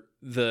after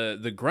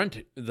the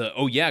grunt, the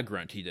oh yeah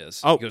grunt he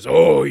does. Oh. He goes,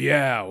 oh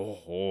yeah.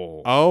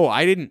 Oh. Oh,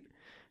 I didn't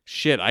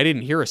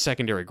hear a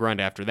secondary grunt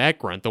after that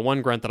grunt. The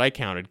 1 grunt that I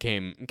counted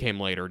came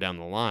later down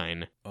the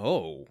line.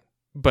 Oh.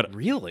 But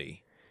really?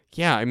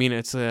 Yeah, I mean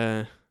it's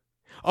oh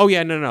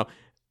yeah, no.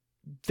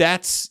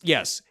 That's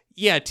yes.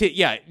 Yeah,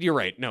 you're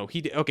right. No,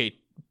 okay.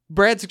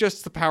 Brad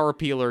suggests the power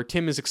peeler.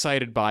 Tim is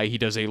excited by. He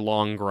does a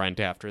long grunt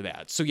after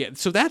that. So yeah,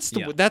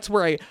 that's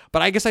where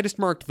but I guess I just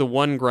marked the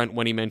 1 grunt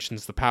when he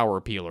mentions the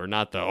power peeler,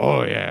 not the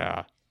oh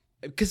yeah.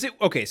 Because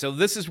so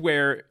this is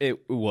where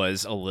it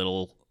was a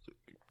little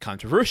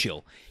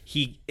controversial.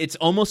 It's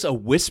almost a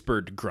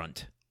whispered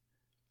grunt.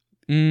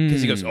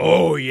 Because he goes,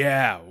 oh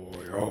yeah.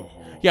 Oh.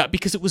 Yeah,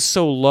 because it was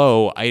so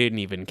low, I didn't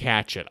even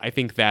catch it. I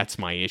think that's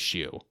my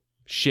issue.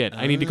 Shit,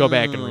 I need to go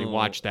back and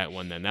rewatch that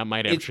one then. That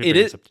might actually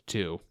bring us up to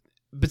 2.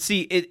 But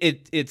see,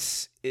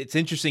 it's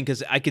interesting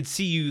because I could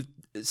see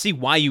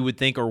why you would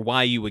think or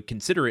why you would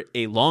consider it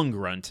a long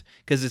grunt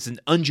because it's an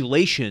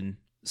undulation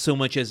so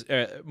much as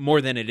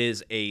more than it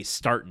is a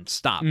start and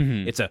stop.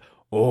 Mm-hmm. It's a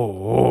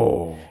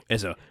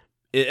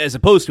as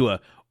opposed to a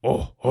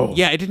oh.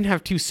 Yeah, it didn't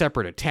have 2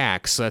 separate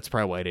attacks, so that's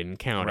probably why I didn't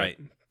count it.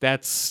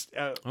 That's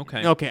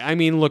Okay. Okay, I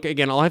mean, look,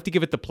 again, I'll have to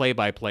give it the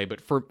play-by-play,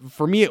 but for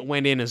me it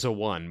went in as a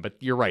 1, but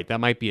you're right, that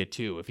might be a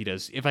 2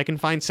 if I can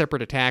find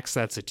separate attacks,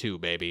 that's a 2,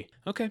 baby.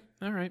 Okay.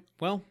 All right.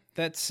 Well,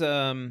 that's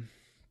a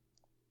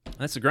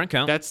grunt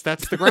count. That's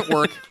the grunt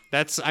work.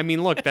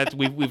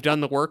 We've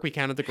done the work, we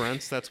counted the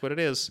grunts, that's what it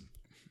is.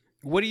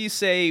 What do you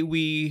say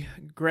we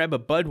grab a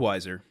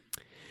Budweiser?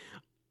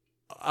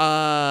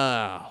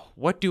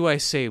 What do I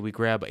say we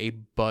grab a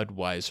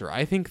Budweiser?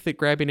 I think that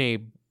grabbing a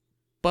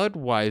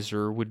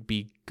Budweiser would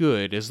be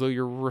good, as though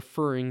you're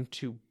referring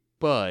to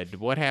Bud.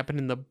 What happened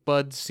in the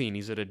Bud scene?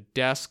 He's at a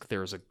desk,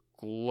 there's a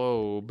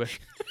globe.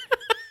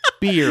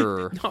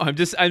 Beer. No,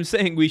 I'm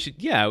saying we should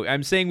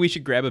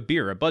grab a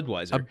beer, a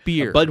Budweiser. A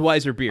beer. A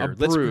Budweiser beer. A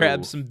Let's brew.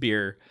 grab some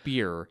beer.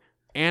 Beer.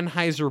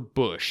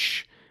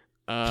 Anheuser-Busch.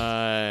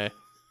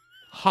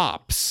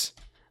 Hops.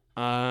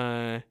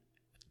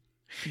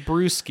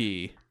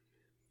 Brewski.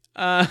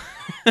 I'm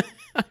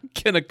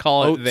gonna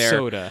call Oat it there.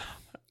 soda.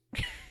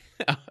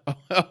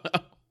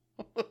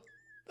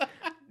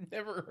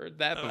 Never heard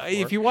that before.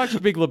 If you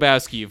watched Big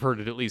Lebowski, you've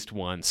heard it at least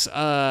once.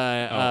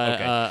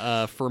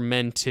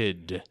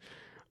 Fermented.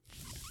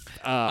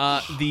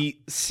 The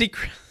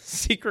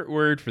secret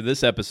word for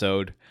this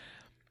episode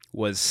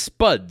was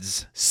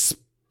spuds,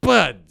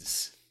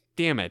 Spuds.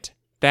 Damn it.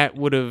 That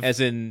would have... as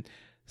in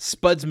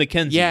Spuds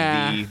McKenzie,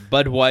 Yeah. the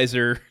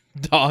Budweiser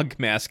dog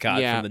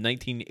mascot Yeah. from the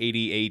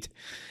 1988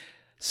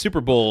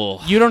 Super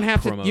Bowl. You don't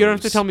have to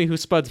promos. tell me who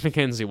Spuds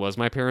McKenzie was.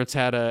 My parents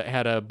had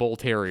a bull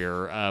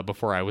terrier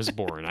before I was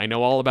born. I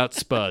know all about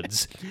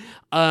Spuds.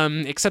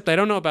 Except I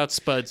don't know about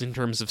Spuds in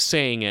terms of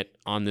saying it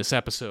on this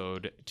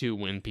episode to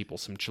win people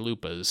some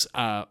chalupas.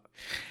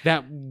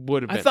 That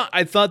would have been...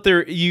 I thought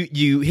there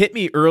you hit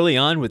me early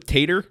on with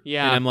Tater.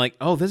 Yeah. And I'm like,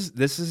 oh, there's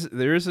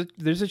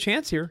a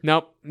chance here.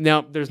 Nope,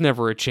 there's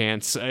never a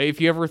chance.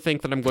 If you ever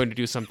think that I'm going to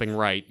do something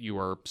right, you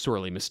are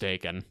sorely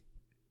mistaken.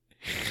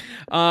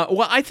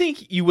 Well, I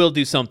think you will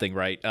do something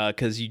right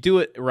because you do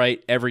it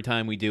right every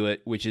time we do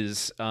it, which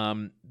is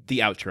the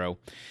outro.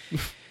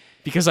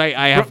 Because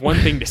I have one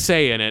thing to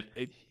say in it.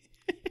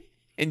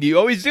 And you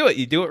always do it.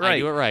 You do it right. I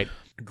do it right.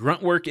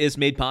 Grunt Work is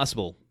made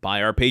possible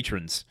by our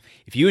patrons.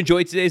 If you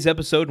enjoyed today's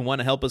episode and want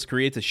to help us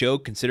create the show,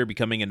 consider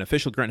becoming an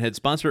official Grunthead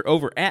sponsor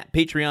over at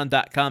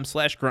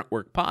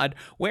patreon.com/gruntworkpod,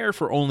 where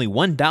for only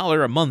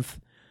 $1 a month,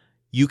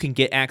 you can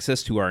get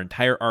access to our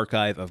entire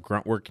archive of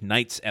Gruntwork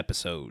Nights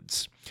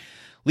episodes.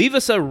 Leave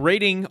us a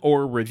rating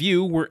or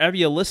review wherever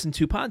you listen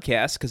to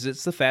podcasts, because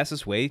it's the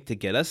fastest way to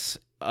get us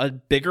a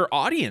bigger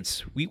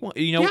audience. We want,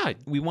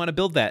 we want to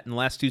build that in the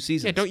last 2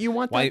 seasons. Yeah, don't you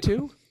want that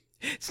too?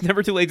 It's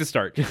never too late to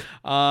start.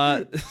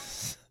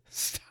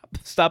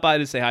 Stop by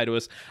to say hi to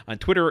us on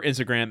Twitter or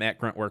Instagram at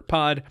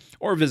GruntworkPod,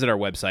 or visit our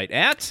website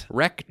at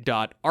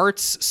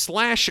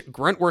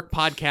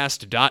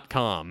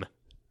rec.arts/gruntworkpodcast.com.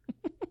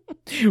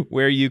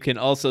 where you can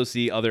also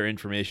see other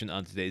information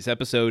on today's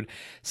episode.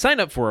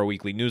 Sign up for our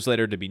weekly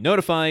newsletter to be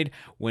notified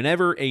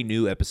whenever a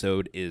new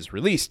episode is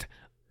released.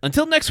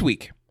 Until next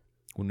week,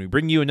 when we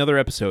bring you another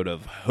episode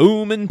of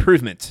Home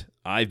Improvement,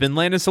 I've been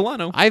Landon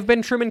Solano. I've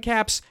been Truman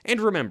Caps, and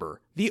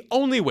remember, the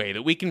only way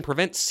that we can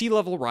prevent sea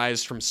level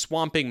rise from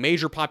swamping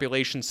major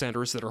population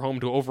centers that are home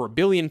to over 1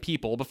 billion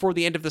people before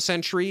the end of the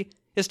century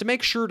is to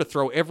make sure to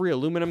throw every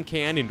aluminum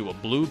can into a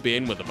blue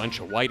bin with a bunch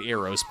of white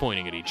arrows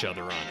pointing at each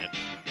other on it.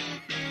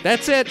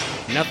 That's it.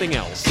 Nothing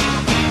else.